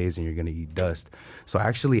of your days, and you're going to eat dust. So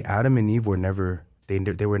actually, Adam and Eve were never,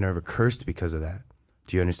 they were never cursed because of that.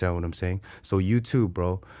 Do you understand what I'm saying? So you too,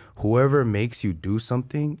 bro, whoever makes you do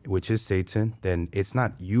something, which is Satan, then it's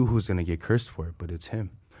not you who's going to get cursed for it, but it's him.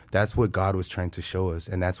 That's what God was trying to show us,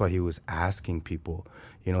 and that's why he was asking people,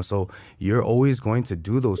 so you're always going to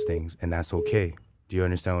do those things, and that's okay. Do you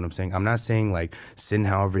understand what I'm saying? I'm not saying like sin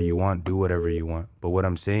however you want, do whatever you want. But what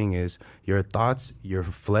I'm saying is your thoughts, your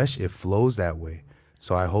flesh, it flows that way.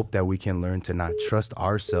 So I hope that we can learn to not trust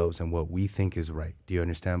ourselves and what we think is right. Do you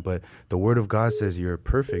understand? But the word of God says you're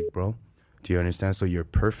perfect, bro. Do you understand? So you're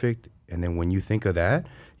perfect. And then when you think of that,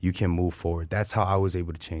 you can move forward. That's how I was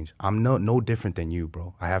able to change. I'm no different than you,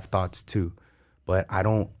 bro. I have thoughts too, but I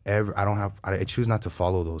choose not to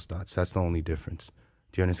follow those thoughts. That's the only difference.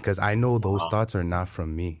 Do you understand? Because I know those thoughts are not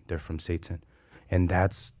from me. They're from Satan. And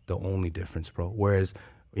that's the only difference, bro. Whereas,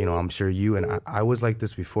 I'm sure you and I was like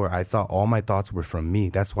this before. I thought all my thoughts were from me.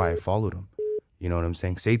 That's why I followed him. You know what I'm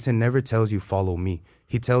saying? Satan never tells you follow me.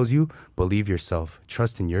 He tells you believe yourself,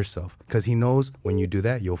 trust in yourself. Because he knows when you do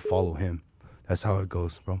that, you'll follow him. That's how it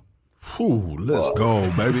goes, bro. Whew, let's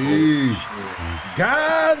go, baby.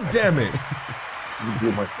 God damn it. You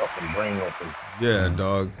get my fucking brain open. Yeah,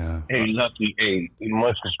 dog. Yeah. Hey, Lucky,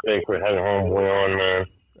 much respect for having homeboy on, man.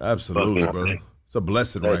 Absolutely, brother. It's a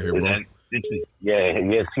blessing right here, bro.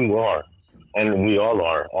 Yes, you are. And we all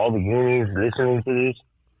are. All the goonies listening to this,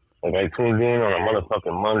 like I tuned in on a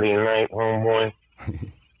motherfucking Monday night, homeboy.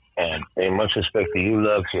 And hey, much respect to you,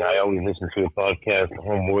 Lucky. I always listen to your podcast,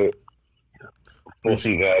 homeboy. We'll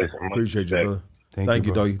see you guys. Appreciate you, brother. Thank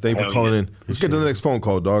you, dog. Thank you for calling in. Let's get to the next phone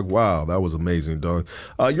call, dog. Wow, that was amazing, dog.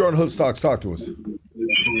 You're on Hood Stocks. Talk to us.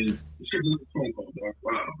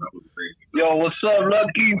 Yo, what's up,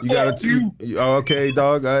 Lucky? You got you. Okay,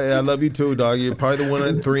 dog. I love you too, dog. You're probably the one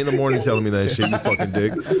at 3 a.m. telling me that shit. You fucking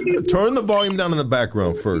dick. Turn the volume down in the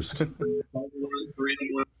background first.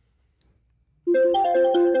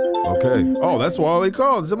 Okay. Oh, that's why they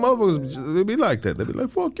call. Some motherfuckers, they be like that. They be like,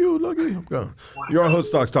 fuck you, Lucky. I'm gone. You're on Hood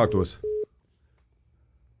Stocks. Talk to us.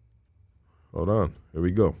 Hold on. Here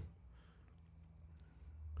we go.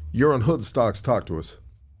 You're on Hood Stocks. Talk to us.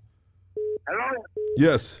 Hello?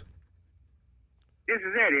 Yes. This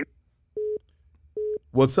is Eddie.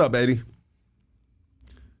 What's up, Eddie?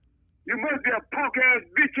 You must be a punk-ass,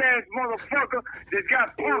 bitch-ass motherfucker that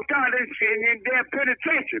got punked out and shit in their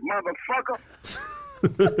penitentiary, motherfucker.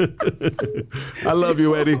 I love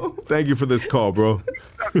you, Eddie. Thank you for this call, bro.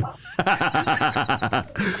 You're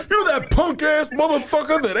that punk ass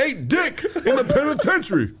motherfucker that ate dick in the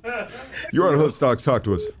penitentiary. You're on Hood Stocks. Talk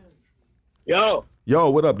to us. Yo,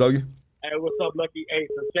 What up, Dougie? hey, what's up, Lucky? Hey,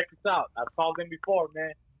 so check this out. I've called in before,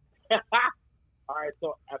 man. All right,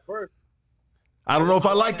 so at first, I don't know if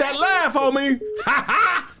I like that laugh, homie.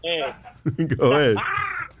 hey, Go ahead.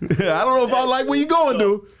 I don't know if I like where you going,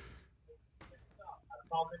 dude. I've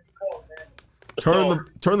called in before, man.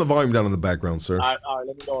 Turn the volume down in the background, sir. All right,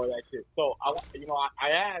 let me know that shit. So I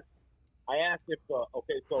asked if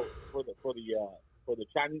okay, so for the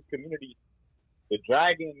Chinese community, the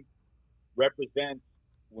dragon represents,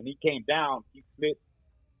 when he came down, he split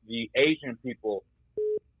the Asian people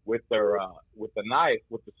with their with the knife,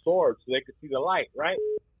 with the sword, so they could see the light, right?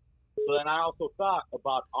 So then I also thought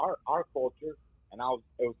about our culture, and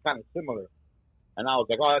it was kind of similar, and I was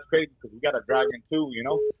like, oh, that's crazy because we got a dragon too, you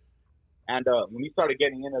know. And when he started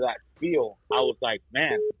getting into that feel, I was like,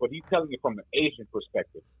 man, but he's telling it from an Asian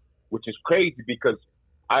perspective, which is crazy because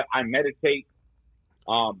I meditate,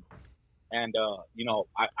 and you know,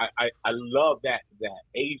 I love that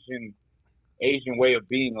Asian way of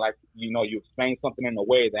being. Like, you know, you explain something in a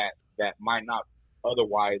way that might not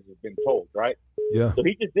otherwise have been told, right? Yeah. So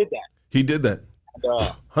he just did that. He did that.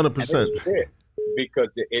 100%. Because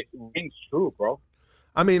it rings true, bro.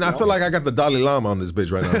 I mean, I feel like I got the Dalai Lama on this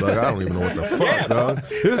bitch right now, dog. I don't even know what the fuck, dog.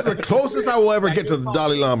 This is the closest I will ever get to the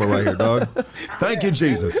Dalai Lama right here, dog. Thank you,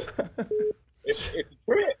 Jesus. It's a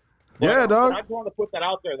trip. Yeah, dog. I just want to put that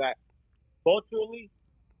out there that culturally,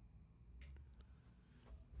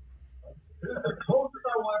 this is the closest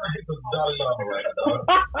I will ever get to the Dalai Lama right now,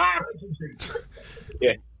 dog.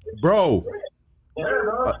 Yeah. Bro.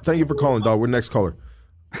 Thank you for calling, dog. We're next caller.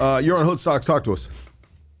 You're on Hood Stocks. Talk to us.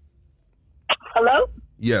 Hello?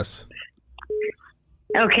 Yes.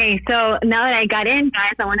 Okay, so now that I got in,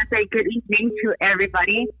 guys, I want to say good evening to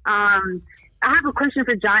everybody. I have a question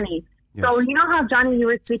for Johnny. Yes. So you know how, Johnny, you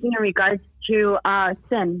were speaking in regards to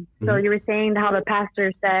sin. So you were saying how the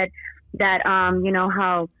pastor said that, you know,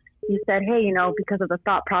 how he said, hey, you know, because of the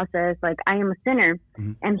thought process, like, I am a sinner.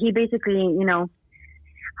 And he basically, you know,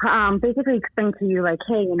 basically explained to you, like,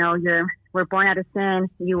 hey, you know, we're born out of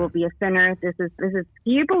sin. You will be a sinner. This is. Do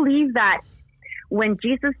you believe that when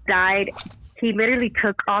Jesus died, he literally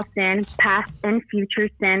took all sin, past and future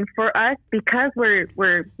sin for us, because we're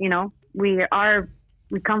you know, we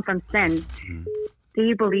come from sin. Do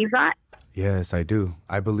you believe that? Yes, I do.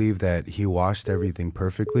 I believe that he washed everything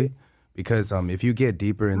perfectly, because if you get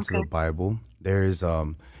deeper into the Bible, there's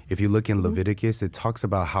if you look in Leviticus, it talks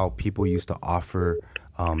about how people used to offer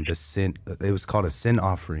the sin. It was called a sin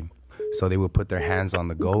offering. So they would put their hands on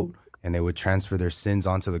the goat and they would transfer their sins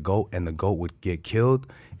onto the goat, and the goat would get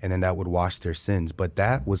killed, and then that would wash their sins. But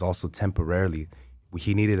that was also temporarily.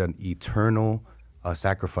 He needed an eternal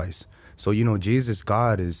sacrifice. So, you know, Jesus,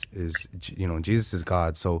 God is you know, Jesus is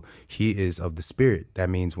God. So he is of the Spirit. That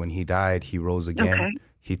means when he died, he rose again. Okay.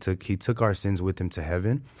 He took our sins with him to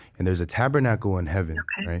heaven, and there's a tabernacle in heaven,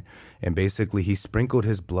 right? And basically he sprinkled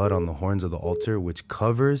his blood on the horns of the altar, which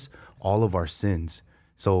covers all of our sins.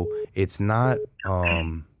 So it's not,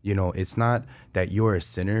 you know, it's not that you're a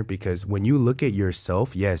sinner, because when you look at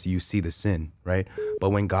yourself, yes, you see the sin, right?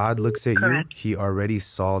 But when God looks at you, he already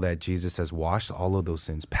saw that Jesus has washed all of those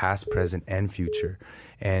sins, past, present, and future.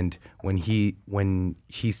 And when he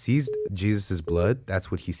sees Jesus's blood,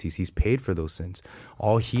 that's what he sees. He's paid for those sins.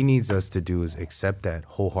 All he needs us to do is accept that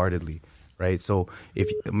wholeheartedly, right? So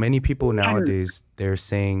if many people nowadays, they're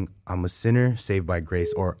saying, I'm a sinner saved by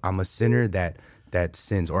grace, or I'm a sinner that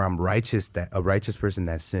sins, or I'm righteous, a righteous person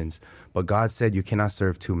that sins. But God said you cannot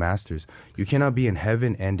serve two masters. You cannot be in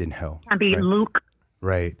heaven and in hell. I'll be Luke.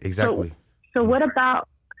 Right, exactly. So what about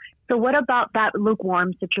that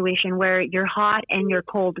lukewarm situation where you're hot and you're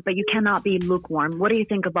cold, but you cannot be lukewarm? What do you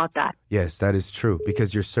think about that? Yes, that is true,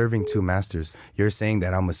 because you're serving two masters. You're saying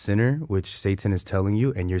that I'm a sinner, which Satan is telling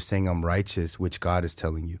you, and you're saying I'm righteous, which God is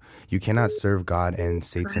telling you. You cannot serve God and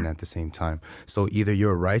Satan at the same time. So either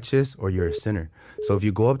you're righteous or you're a sinner. So if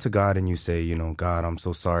you go up to God and you say, you know, God, I'm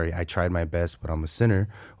so sorry. I tried my best, but I'm a sinner.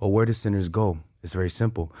 Or where do sinners go? It's very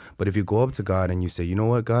simple. But if you go up to God and you say, you know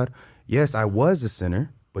what, God? Yes, I was a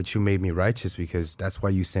sinner, but you made me righteous, because that's why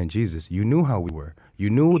you sent Jesus. You knew how we were. You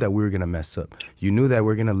knew that we were going to mess up. You knew that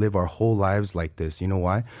we're going to live our whole lives like this. You know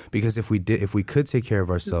why? Because if we could take care of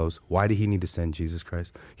ourselves, why did he need to send Jesus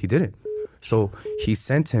Christ? He didn't. So he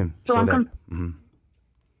sent him Go ahead.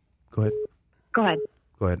 Go ahead.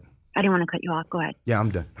 Go ahead. I didn't want to cut you off. Go ahead. Yeah,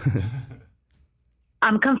 I'm done.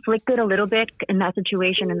 I'm conflicted a little bit in that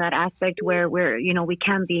situation, in that aspect where we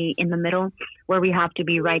can be in the middle, where we have to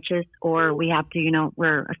be righteous or we have to,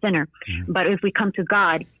 we're a sinner. Mm-hmm. But if we come to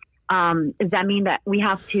God, does that mean that we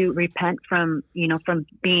have to repent from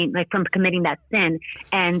committing that sin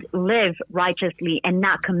and live righteously and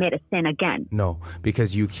not commit a sin again? No,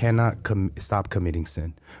 because you cannot stop committing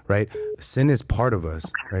sin, right? Sin is part of us,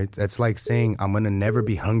 right? That's like saying, I'm going to never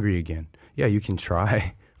be hungry again. Yeah, you can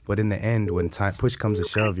try. But in the end, when push comes to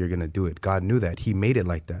shove, you're going to do it. God knew that. He made it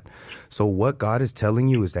like that. So what God is telling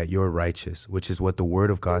you is that you're righteous, which is what the word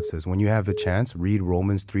of God says. When you have a chance, read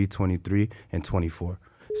Romans 3:23 and 24.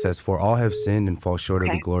 It says, for all have sinned and fall short of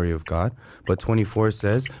the glory of God. But 24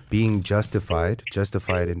 says, being justified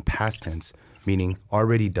in past tense, meaning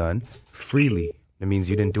already done, freely. It means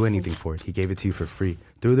you didn't do anything for it. He gave it to you for free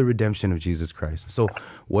through the redemption of Jesus Christ. So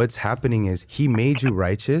what's happening is he made you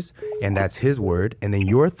righteous, and that's his word. And then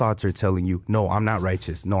your thoughts are telling you, no, I'm not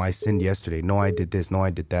righteous. No, I sinned yesterday. No, I did this. No,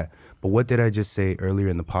 I did that. But what did I just say earlier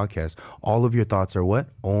in the podcast? All of your thoughts are what?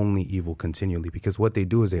 Only evil continually, because what they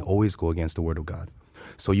do is they always go against the word of God.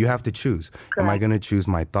 So you have to choose. Correct. Am I going to choose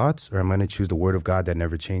my thoughts, or am I going to choose the word of God that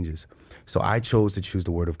never changes? So I chose to choose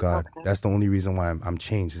the word of God. Okay. That's the only reason why I'm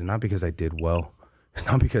changed. It's not because I did well. It's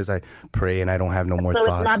not because I pray and I don't have no more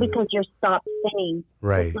thoughts. It's not because you stopped sinning.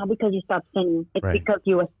 Right. It's not because you stopped sinning. It's because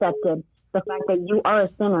you accepted the fact that you are a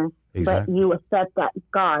sinner. Exactly. But you accept that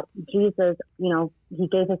God, Jesus, he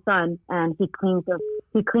gave his son and he cleans us.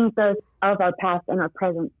 He cleans us of our past and our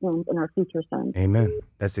present sins and our future sins. Amen.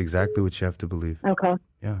 That's exactly what you have to believe. Okay.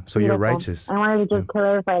 Yeah. So Beautiful. You're righteous. I wanted to just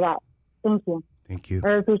clarify that. Thank you. Thank you.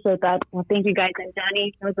 I appreciate that. Well, thank you guys. And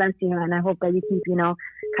Johnny, God bless you. And I hope that you keep,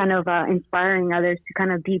 kind of inspiring others to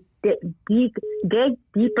kind of dig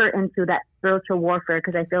deeper into that spiritual warfare,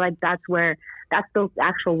 because I feel like that's the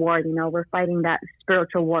actual war. We're fighting that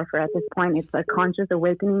spiritual warfare at this point. It's a conscious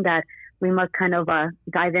awakening that we must kind of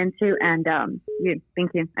dive into. And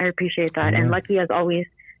thank you. I appreciate that. Amen. And lucky as always.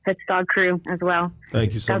 Hoodstock crew as well.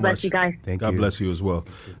 Thank you so much. God bless you guys. God bless you as well.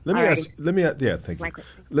 Let me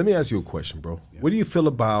ask you a question, bro. Yeah. What do you feel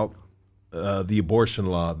about the abortion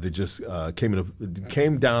law that just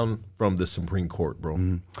came down from the Supreme Court, bro?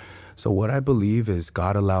 Mm-hmm. So what I believe is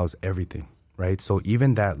God allows everything, right? So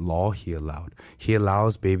even that law he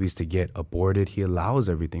allows babies to get aborted. He allows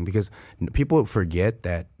everything, because people forget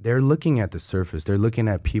that they're looking at the surface. They're looking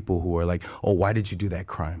at people who are like, oh, why did you do that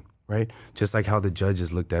crime? Right? Just like how the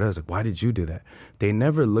judges looked at us, like, why did you do that? They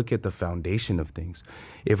never look at the foundation of things.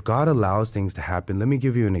 If God allows things to happen, let me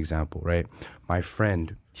give you an example, right? My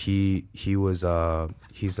friend, he's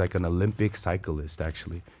like an Olympic cyclist,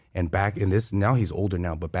 actually. And now he's older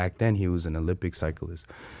now, but back then he was an Olympic cyclist.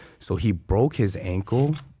 So he broke his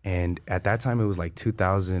ankle, and at that time it was like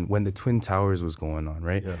 2000, when the Twin Towers was going on,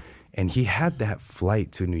 right? Yeah. And he had that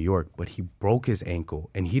flight to New York, but he broke his ankle,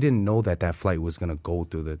 and he didn't know that flight was going to go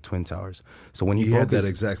through the Twin Towers. So when he had that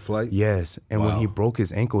exact flight? Yes. And when he broke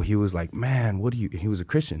his ankle, he was like, man, he was a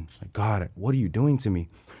Christian. Like, God, what are you doing to me?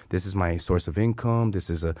 This is my source of income. This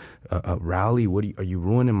is a rally. Are you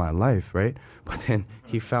ruining my life, right? But then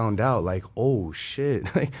he found out, like, oh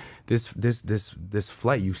shit, like this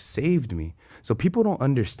flight, you saved me. So people don't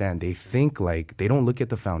understand. They think like they don't look at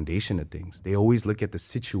the foundation of things. They always look at the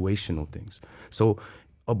situational things. So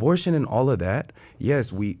abortion and all of that,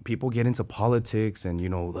 yes, people get into politics and,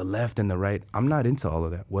 the left and the right. I'm not into all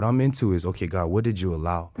of that. What I'm into is, okay, God, what did you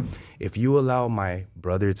allow? If you allow my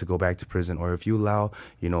brother to go back to prison, or if you allow,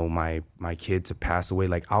 my kid to pass away,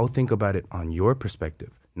 like, I'll think about it on your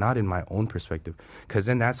perspective, not in my own perspective. Because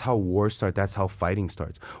then that's how wars start. That's how fighting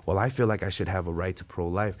starts. Well, I feel like I should have a right to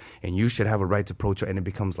pro-life, and you should have a right to pro-choice, and it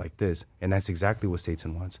becomes like this. And that's exactly what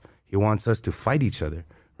Satan wants. He wants us to fight each other.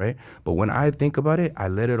 Right? But when I think about it, I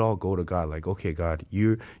let it all go to God. Like, okay, God,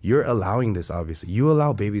 you're allowing this, obviously. You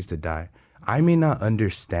allow babies to die. I may not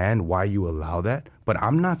understand why you allow that, but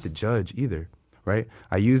I'm not the judge either, right?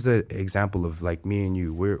 I use an example of like me and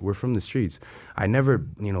you. We're from the streets. I never,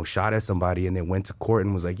 shot at somebody and then went to court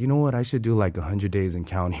and was like, you know what? I should do like 100 days in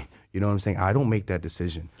county. You know what I'm saying? I don't make that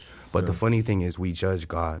decision. But the funny thing is we judge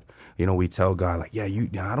God. We tell God like, I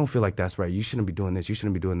don't feel like that's right. You shouldn't be doing this. You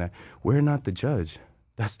shouldn't be doing that. We're not the judge.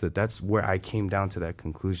 That's where I came down to that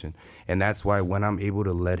conclusion. And that's why when I'm able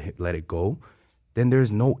to let it go, then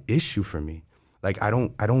there's no issue for me. Like I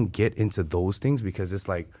don't get into those things, because it's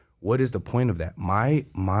like, what is the point of that?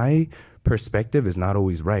 My perspective is not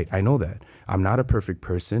always right. I know that. I'm not a perfect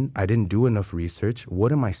person. I didn't do enough research.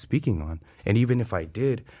 What am I speaking on? And even if I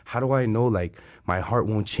did, how do I know like my heart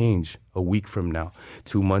won't change a week from now,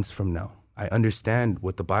 2 months from now? I understand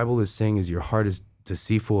what the Bible is saying is your heart is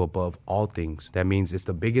deceitful above all things. That means it's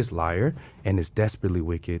the biggest liar and it's desperately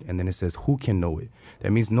wicked. And then it says, who can know it?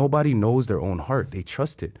 That means nobody knows their own heart. They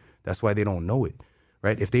trust it. That's why they don't know it,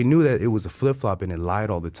 right? If they knew that it was a flip-flop and it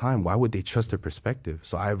lied all the time, why would they trust their perspective?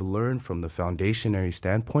 So I've learned from the foundationary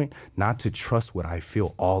standpoint not to trust what I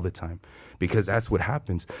feel all the time, because that's what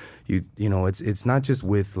happens. You know, it's not just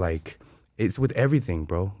with like, it's with everything,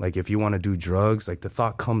 bro. Like if you want to do drugs, like the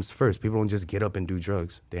thought comes first. People don't just get up and do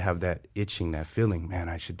drugs. They have that itching, that feeling, man,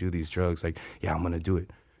 I should do these drugs. Like, yeah, I'm going to do it.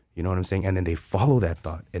 You know what I'm saying? And then they follow that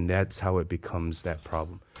thought, and that's how it becomes that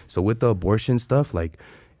problem. So with the abortion stuff, like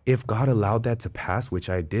if God allowed that to pass, which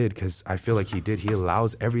I did, because I feel like he did, he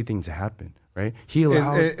allows everything to happen, right? He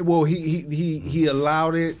allowed... he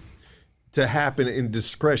allowed it to happen in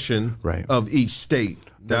discretion of each state.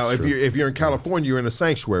 Now, if you're in California, you're in a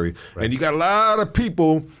sanctuary, and you got a lot of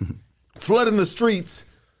people flooding the streets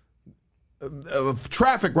of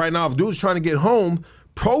traffic right now of dudes trying to get home,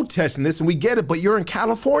 protesting this, and we get it, but you're in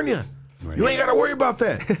California. Right. You ain't got to worry about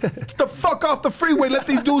that. Get the fuck off the freeway. Let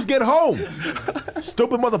these dudes get home.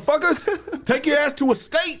 Stupid motherfuckers. Take your ass to a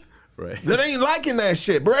state that ain't liking that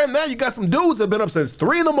shit. But right now you got some dudes that been up since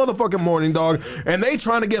 3 in the motherfucking morning, dog, and they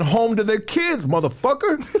trying to get home to their kids,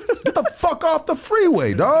 motherfucker. Get the fuck off the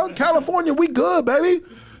freeway, dog. California, we good, baby.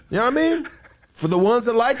 You know what I mean? For the ones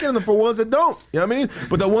that like it and for the ones that don't. You know what I mean?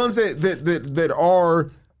 But the ones that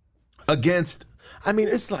are against... I mean,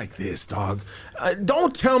 it's like this, dog.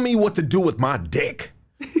 Don't tell me what to do with my dick.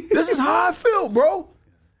 This is how I feel, bro.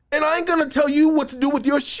 And I ain't gonna tell you what to do with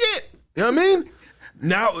your shit. You know what I mean?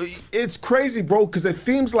 Now, it's crazy, bro, because it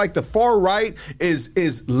seems like the far right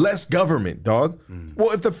is less government, dog. Well,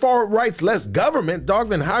 if the far right's less government, dog,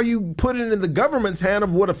 then how you put it in the government's hand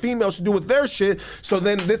of what a female should do with their shit? So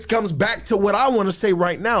then this comes back to what I want to say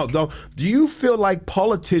right now, though. Do you feel like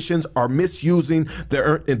politicians are misusing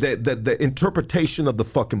the interpretation of the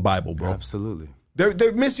fucking Bible, bro? Absolutely.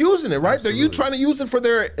 They're misusing it, right? Absolutely. They're trying to use it for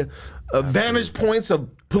their vantage points of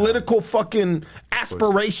political fucking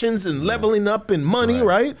aspirations and leveling up and money,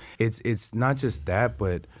 right? It's not just that,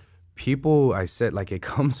 but people, I said, like, it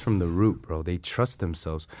comes from the root, bro. They trust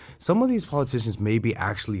themselves. Some of these politicians may be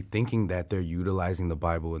actually thinking that they're utilizing the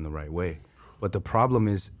Bible in the right way. But the problem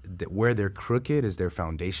is that where they're crooked is their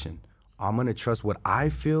foundation. I'm going to trust what I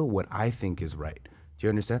feel, what I think is right. Do you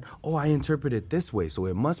understand? Oh, I interpret it this way, so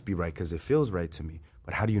it must be right because it feels right to me.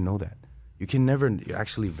 But how do you know that? You can never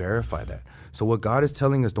actually verify that. So what God is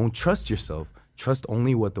telling us, don't trust yourself. Trust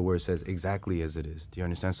only what the word says exactly as it is. Do you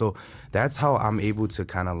understand? So that's how I'm able to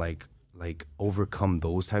kind of like overcome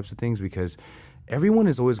those types of things, because everyone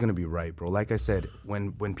is always going to be right, bro. Like I said,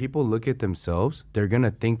 when people look at themselves, they're going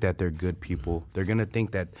to think that they're good people. They're going to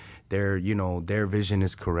think that their vision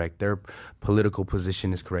is correct. Their political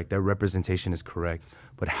position is correct. Their representation is correct.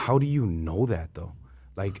 But how do you know that, though?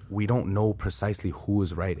 Like, we don't know precisely who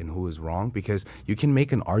is right and who is wrong, because you can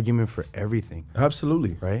make an argument for everything.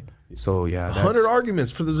 Absolutely. Right? So, yeah. 100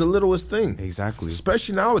 arguments for the littlest thing. Exactly.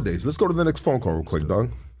 Especially nowadays. Let's go to the next phone call real quick,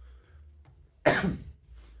 dog. Let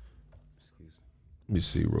me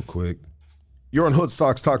see real quick. You're on Hood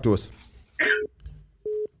Stocks. Talk to us.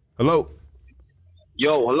 Hello.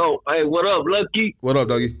 Yo, hello. Hey, what up, Lucky? What up,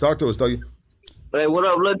 Dougie? Talk to us, Dougie. Hey, what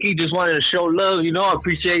up, Lucky? Just wanted to show love. You know, I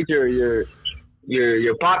appreciate your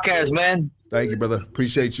podcast, man. Thank you, brother.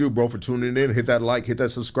 Appreciate you, bro, for tuning in. Hit that like, hit that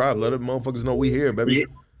subscribe. Let them motherfuckers know we here, baby.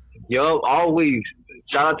 Yo, always.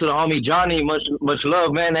 Shout out to the homie Johnny. Much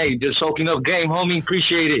love, man. Hey, just soaking up game, homie.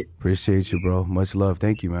 Appreciate it. Appreciate you, bro. Much love.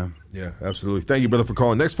 Thank you, man. Yeah, absolutely. Thank you, brother, for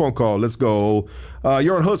calling. Next phone call. Let's go.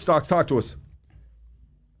 You're on Hood Stocks. Talk to us.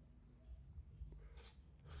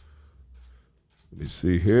 Let me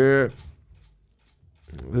see here.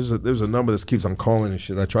 There's a number that keeps on calling and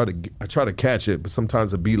shit. I try to catch it, but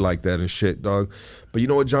sometimes it be like that and shit, dog. But you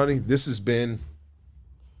know what, Johnny? This has been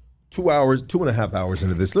 2.5 hours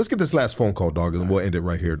into this. Let's get this last phone call, dog, and then we'll end it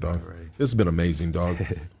right here, dog. Right. This has been amazing, dog.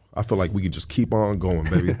 I feel like we could just keep on going,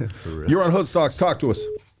 baby. You're on Hood Stocks. Talk to us.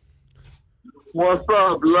 What's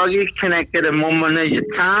up, Luggage? Can I get a moment of your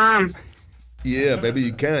time? Yeah, baby,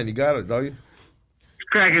 you can. You got it, doggy.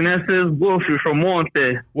 Cracking, this is Wolfie from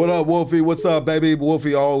Monte. What up, Wolfie? What's up, baby?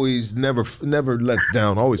 Wolfie always never lets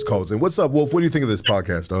down, always calls in. What's up, Wolf? What do you think of this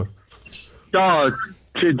podcast, dog? Dog,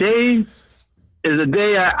 today is a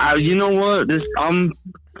day you know what? I'm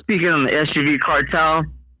speaking on the SUV cartel.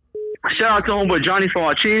 Shout out to homeboy Johnny from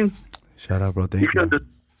our team. Shout out, bro. Thank you.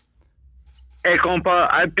 Hey,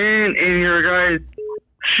 compa, I've been in your guys'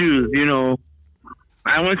 shoes, you know.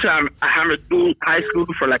 I went to Hammer High School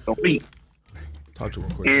for like a week. Talk to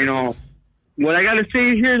him quick. You know, what I gotta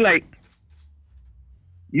say here, like,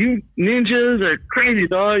 you ninjas are crazy,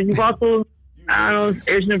 dog. You I don't know,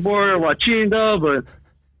 Asian boy or watching dog, but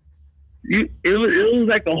it was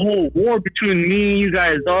like a whole war between me and you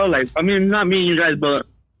guys, dog. Like, I mean, not me and you guys, but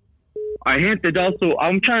I hinted also.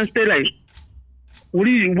 I'm trying to say, like, what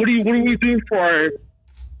are we doing for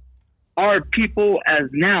our people as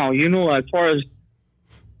now? You know, as far as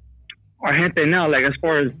our gente now, like as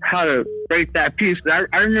far as how to break that peace. I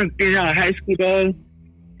remember getting out of high school, dog,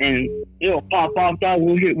 and it'll pop off, dog.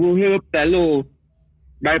 We'll hit up that little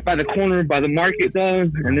right by the corner by the market,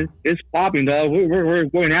 dog, and it's popping, dog. We're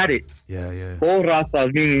going at it. Yeah. Both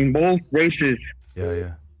razas, meaning both races.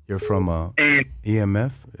 Yeah. You're from and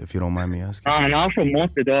EMF, if you don't mind me asking. And I'm from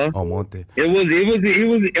Monte, dog. Oh, Monte. It was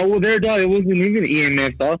over there, dog. It wasn't even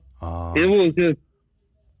EMF, dog. It was just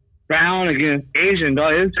brown against Asian,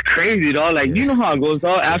 dog. It's crazy, dog. Like, you know how it goes,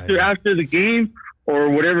 dog. After the game or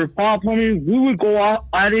whatever pop, homie, we would go out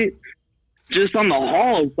at it just on the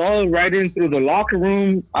halls, dog, right in through the locker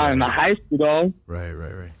room in the high school, dog.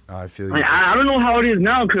 Right. I feel you. Like, I don't know how it is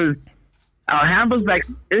now because Alhambra's like,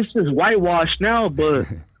 it's just whitewashed now, but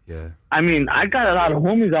yeah. I mean, I got a lot of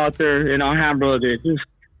homies out there in Alhambra that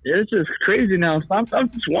it's just crazy now. So I'm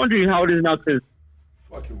just wondering how it is now because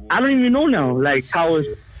I don't even know now, like how it's.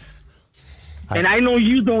 And I know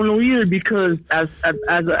you don't know either because as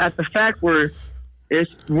the fact we're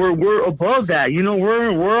above that, you know.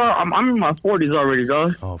 I'm in my 40s already,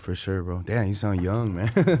 dog. Oh, for sure, bro. Damn, you sound young,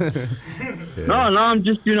 man. Yeah. No, I'm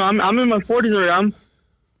just, you know, I'm in my 40s already.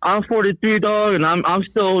 I'm 43, dog, and I'm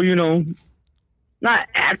still, you know, not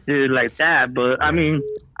active like that, but I mean,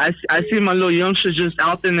 I see my little youngsters just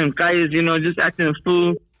out there in them guys, you know, just acting a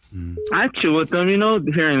fool. I chill with them, you know,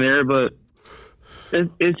 here and there, but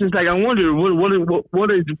it's just like I wonder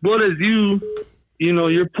what is you know,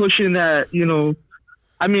 you're pushing that, you know.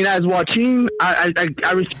 I mean, as watching, I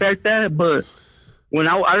respect that, but when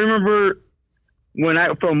I remember when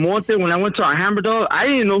I went to Alhambra, dog, I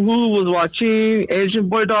didn't know who was watching Asian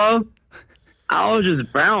boy, dog. I was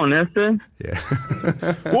just brown, that's it. Yeah.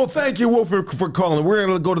 Well, thank you, Wolf, for calling. We're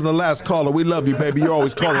going to go to the last caller. We love you, baby. You're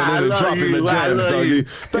always calling in and dropping the jams, doggy.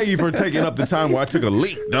 Thank you for taking up the time where I took a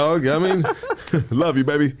leak, dog. I mean, love you,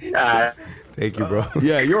 baby. Thank you, bro.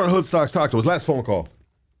 Yeah, you're on Hoodstocks Talk to us. Last phone call.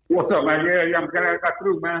 What's up, man? Yeah, I'm glad I got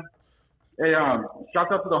through, man. Hey, shout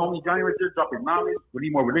out to the homie Johnny right there, dropping knowledge. We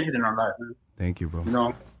need more religion in our life, man. Thank you, bro. You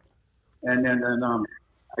know, and I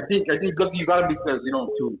think good you got it because, you know,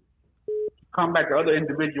 to come back to other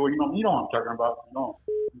individual, you know what I'm talking about, you know,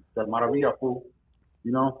 that Maravilla fool,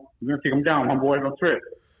 you know, you're gonna take them down, homeboy, no trip.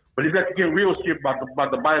 But you got to get real shit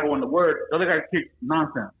about the Bible and the Word. The other guy kick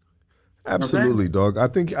nonsense. Absolutely, dog. I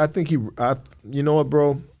think you know what,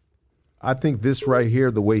 bro? I think this right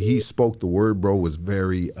here, the way he spoke the word, bro, was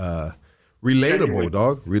very relatable,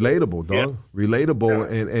 dog. Relatable, dog. Yeah.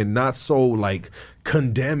 Relatable and not so like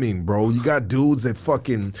condemning, bro. You got dudes that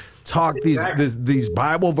fucking talk these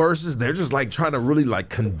Bible verses. They're just like trying to really like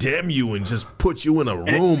condemn you and just put you in a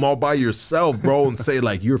room all by yourself, bro, and say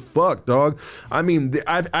like you're fucked, dog. I mean,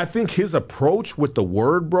 I think his approach with the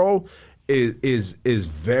word, bro, is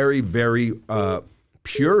very, very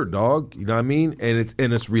pure, dog. You know what I mean? And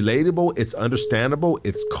it's relatable, it's understandable,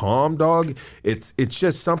 it's calm, dog. It's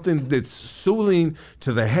just something that's soothing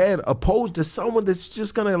to the head, opposed to someone that's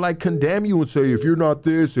just gonna like condemn you and say, if you're not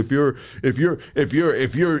this, if your dad's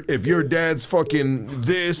fucand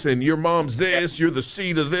this and your mom's this, you're the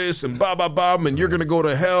seed of this and blah blah blah, and you're gonna go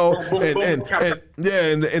to hell.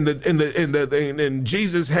 And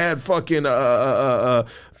Jesus had fucking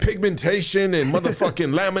pigmentation and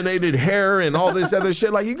motherfucking laminated hair and all this other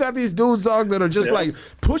shit. Like, you got these dudes, dog, that are just like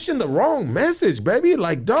pushing the wrong message, baby.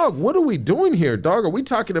 Like, dog, what are we doing here, dog? Are we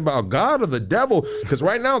talking about God or the devil? Because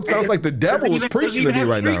right now it sounds like the devil is preaching to me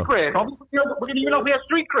right now. We didn't even know we have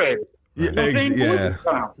street cred.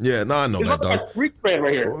 Yeah, no, I know that, dog. Street cred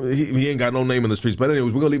right here. He ain't got no name in the streets. But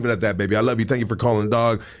anyways, we're going to leave it at that, baby. I love you. Thank you for calling,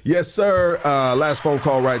 dog. Yes, sir. Last phone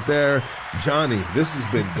call right there. Johnny, this has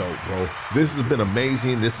been dope, bro. This has been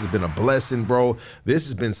amazing. This has been a blessing, bro. This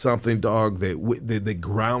has been something, dog, that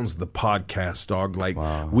grounds the podcast, dog. Like,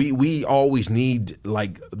 we always need,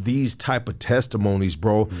 like, these type of testimonies,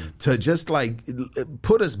 bro, to just, like,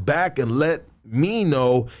 put us back and let me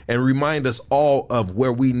know and remind us all of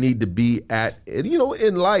where we need to be at, you know,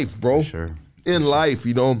 in life, bro. Sure. In life,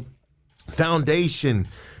 you know, foundation,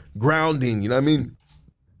 grounding, you know what I mean?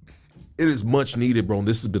 It is much needed, bro. And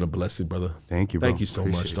this has been a blessing, brother. Thank you, bro. Thank you so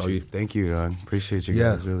much, doggy. Thank you, dog. Appreciate you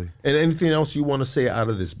guys, really. And anything else you want to say out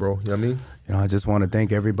of this, bro? You know what I mean? You know, I just want to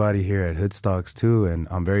thank everybody here at Hoodstocks, too. And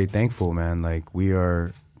I'm very thankful, man. Like, we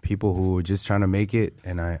are people who are just trying to make it.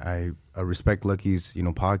 And I respect Lucky's, you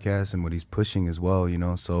know, podcast and what he's pushing as well, you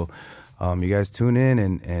know. So you guys tune in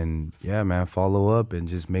and yeah, man, follow up and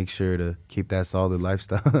just make sure to keep that solid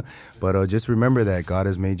lifestyle. But just remember that God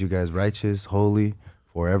has made you guys righteous, holy,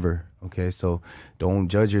 forever. Okay, so don't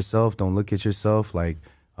judge yourself. Don't look at yourself like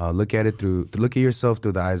look at yourself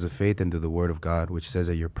through the eyes of faith and through the Word of God, which says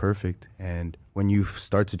that you're perfect. And when you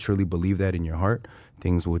start to truly believe that in your heart,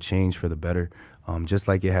 things will change for the better. Just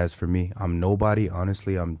like it has for me. I'm nobody,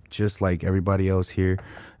 honestly. I'm just like everybody else here.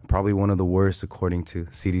 Probably one of the worst according to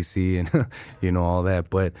CDC and, all that.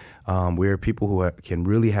 But we're people who can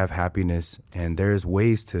really have happiness, and there's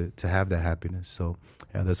ways to have that happiness. So,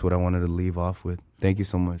 yeah, that's what I wanted to leave off with. Thank you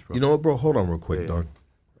so much, bro. You know what, bro? Hold on real quick, dog.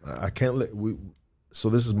 I can't let So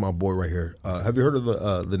this is my boy right here. Have you heard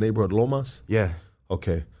of the neighborhood Lomas? Yeah.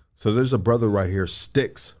 Okay. So there's a brother right here,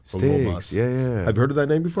 Sticks from Lomas. Yeah. Have you heard of that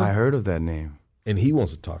name before? I heard of that name. And he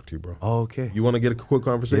wants to talk to you, bro. Oh, okay. You want to get a quick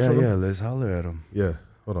conversation with him? Yeah, let's holler at him. Yeah,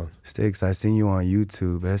 hold on. Sticks, I seen you on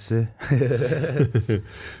YouTube, that's it.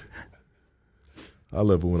 I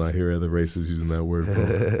love it when I hear other races using that word,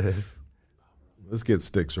 bro. Let's get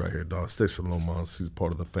Sticks right here, dog. Sticks from Lomas. He's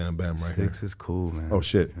part of the fan bam right here. Sticks is cool, man. Oh,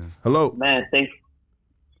 shit. Yeah. Hello. Man, thanks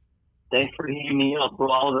for hitting me up,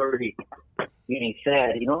 bro. I was already getting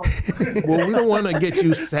sad, Well, we don't want to get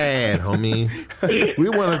you sad, homie. We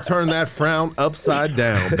want to turn that frown upside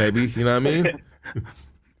down, baby. You know what I mean?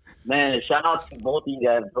 Man, shout out to both of you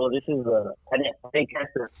guys, bro. This is I didn't catch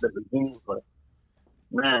the beginning, but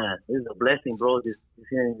man, this is a blessing, bro. Just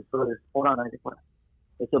hearing this. Hold on,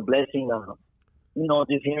 it's a blessing,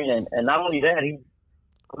 just hearing, and not only that,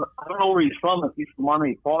 I don't know where he's from. If he's from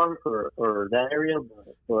Monterey Park or that area,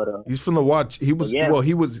 but he's from the Watch. He was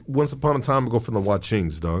he was once upon a time ago from the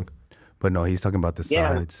Watchings, dog. But no, he's talking about the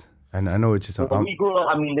sides. And I know what you're talking. When we grew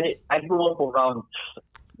up, I grew up around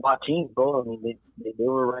Watchings, bro. I mean, they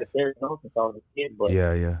were right there, since I was a kid. But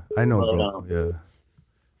yeah, I know, bro. Yeah.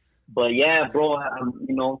 But yeah, bro, I've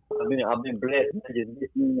been blessed. Man, just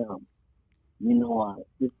listening,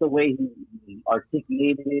 just the way he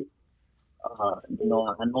articulated it. I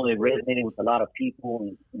know it resonated with a lot of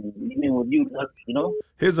people, and even with you,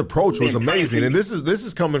 His approach was amazing, and this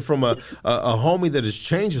is coming from a homie that has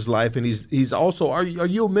changed his life, and he's also. Are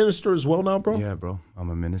you a minister as well now, bro? Yeah, bro, I'm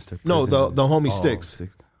a minister. No, the homie Sticks.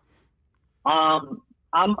 I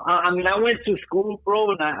went to school, bro,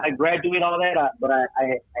 and I graduated all that, but I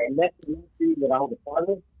left the ministry that I was a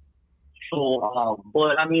father. So,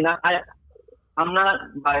 but I'm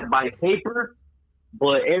not by paper.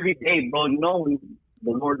 But every day, bro, the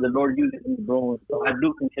Lord uses me, bro. So I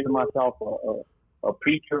do consider myself a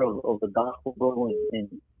preacher of the gospel, bro. And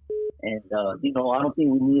I don't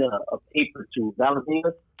think we need a paper to validate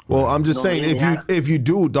us. Well, I'm just saying, if you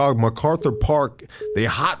do, dog, MacArthur Park, they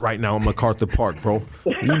hot right now in MacArthur Park, bro.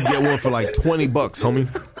 You can get one for like $20, homie.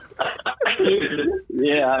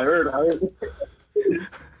 Yeah, I heard.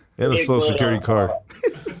 And a Social Security card.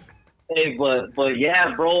 Hey, but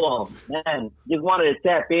yeah, bro, man, just wanted to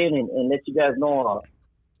tap in and let you guys know,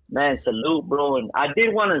 man, salute, bro. And I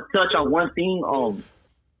did want to touch on one thing.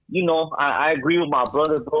 I agree with my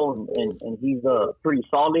brother, bro, and he's pretty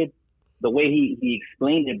solid. The way he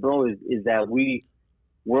explained it, bro, is that we're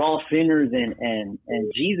all sinners, and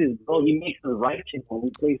Jesus, bro, he makes us righteous when we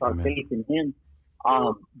place our faith in him.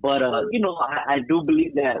 But I do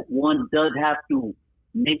believe that one does have to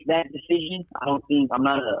make that decision. I don't think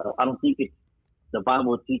it's the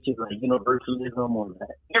Bible teaches like universalism or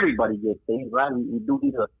that everybody gets saved, right? We do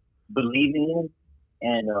need to believe in him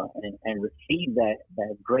and receive that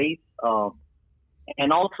grace.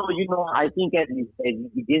 And also, I think as you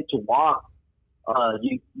begin to walk,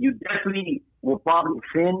 you definitely will probably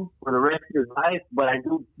sin for the rest of your life, but I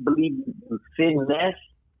do believe you sin less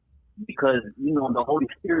because, the Holy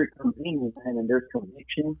Spirit comes in you, man, and there's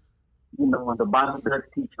conviction. And the Bible does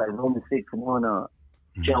teach, like Romans 6:1,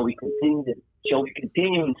 shall we continue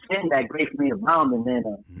in sin that grace may abound? And then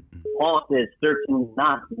Paul says, certainly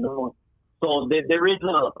not. So there is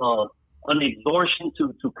an exhortation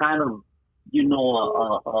to kind of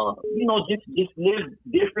just live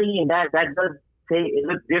differently, and that does say it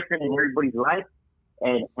looks different in everybody's life.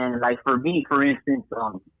 And like for me, for instance,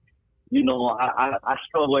 I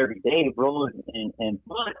struggle every day, bro,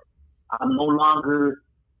 but I'm no longer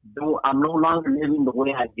living the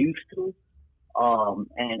way I used to.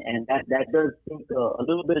 And that does take a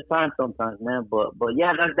little bit of time sometimes, man. But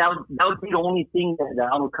yeah, that would be the only thing that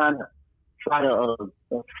I would kind of try to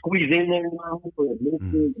squeeze in there for the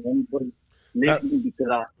listeners and anybody listening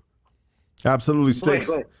because absolutely, Sticks.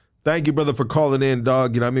 Go ahead. Thank you, brother, for calling in,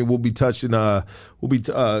 dog. We'll be touching, we'll be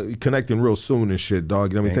connecting real soon and shit,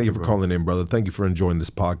 dog. Thank you for calling in, brother. Thank you for enjoying this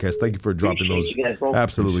podcast. Thank you for dropping those. You guys,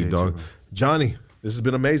 absolutely, dog. Johnny, This has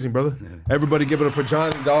been amazing, brother. Everybody give it up for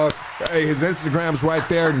Johnny, dog. Hey, his Instagram's right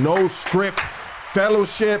there. No Script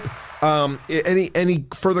Fellowship. Any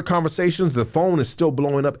further conversations? The phone is still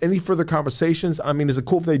blowing up. Any further conversations? I mean, is it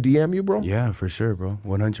cool if they DM you, bro? Yeah, for sure, bro.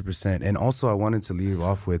 100%. And also, I wanted to leave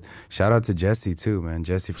off with shout out to Jesse too, man.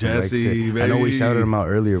 Jesse from Lexington. Baby. I know we shouted him out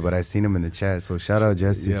earlier, but I seen him in the chat. So shout out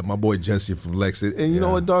Jesse. Yeah, my boy Jesse from Lexington. And you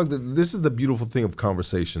know what, dog? This is the beautiful thing of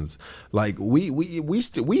conversations. Like we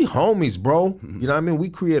homies, bro. You know what I mean? We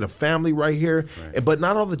create a family right here. Right. But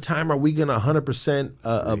not all the time are we gonna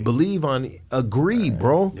 100% believe on agree,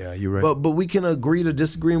 bro. Yeah, you're right. But we can agree to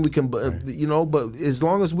disagree, and we can, you know. But as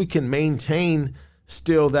long as we can maintain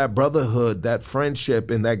still that brotherhood, that friendship,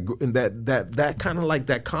 and that kind of like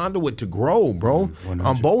that conduit to grow, bro, 100.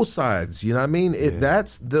 on both sides. You know what I mean?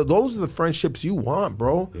 Those are the friendships you want,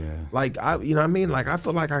 bro. Yeah. Like you know what I mean? Like I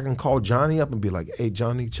feel like I can call Johnny up and be like, "Hey,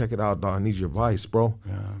 Johnny, check it out, dog. I need your advice, bro."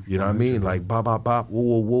 Yeah, you know what I mean? Like bop bop bop, whoop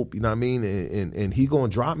whoop whoop. You know what I mean? And he gonna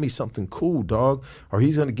drop me something cool, dog, or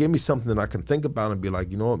he's gonna give me something that I can think about and be like,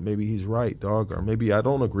 you know what? Maybe he's right, dog, or maybe I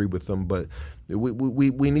don't agree with him, but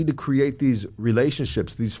we need to create these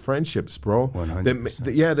relationships, these friendships, bro.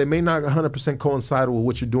 100%. They may not 100% coincide with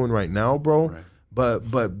what you're doing right now, bro. Right.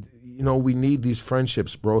 But you know, we need these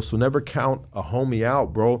friendships, bro. So never count a homie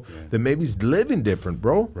out, bro. Yeah. That maybe he's living different,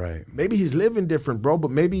 bro. Right. Maybe he's living different, bro.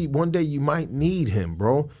 But maybe one day you might need him,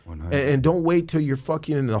 bro. And don't wait till you're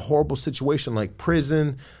fucking in a horrible situation like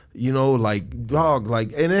prison. You know, like dog,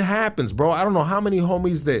 like, and it happens, bro. I don't know how many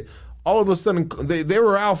homies that all of a sudden they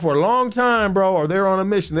were out for a long time, bro, or they were on a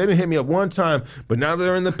mission. They didn't hit me up one time, but now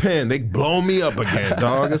they're in the pen. They blow me up again,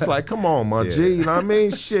 dog. It's like, come on, my G. You know what I mean?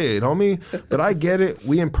 Shit, homie. But I get it.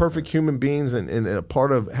 We imperfect human beings, and a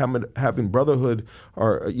part of having brotherhood,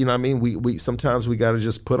 or you know what I mean? We sometimes we got to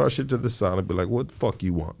just put our shit to the side and be like, what the fuck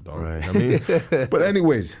you want, dog? Right. You know what I mean? But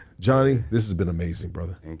anyways, Johnny, this has been amazing,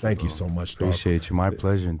 brother. Thank you so much, dog. Appreciate you. My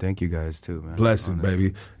pleasure, and thank you guys too, man. Blessing,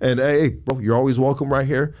 baby. And hey, bro, you're always welcome right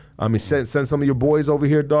here. I mean, send some of your boys over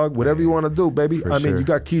here, dog. Whatever you want to do, baby. I mean, you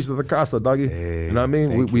got keys to the casa, doggy. Hey, you know what I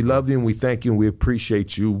mean? We love you and we thank you and we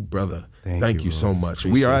appreciate you, brother. Thank you so much.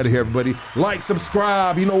 We are out of here, everybody. Like,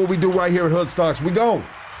 subscribe. You know what we do right here at Hood Stocks. We go.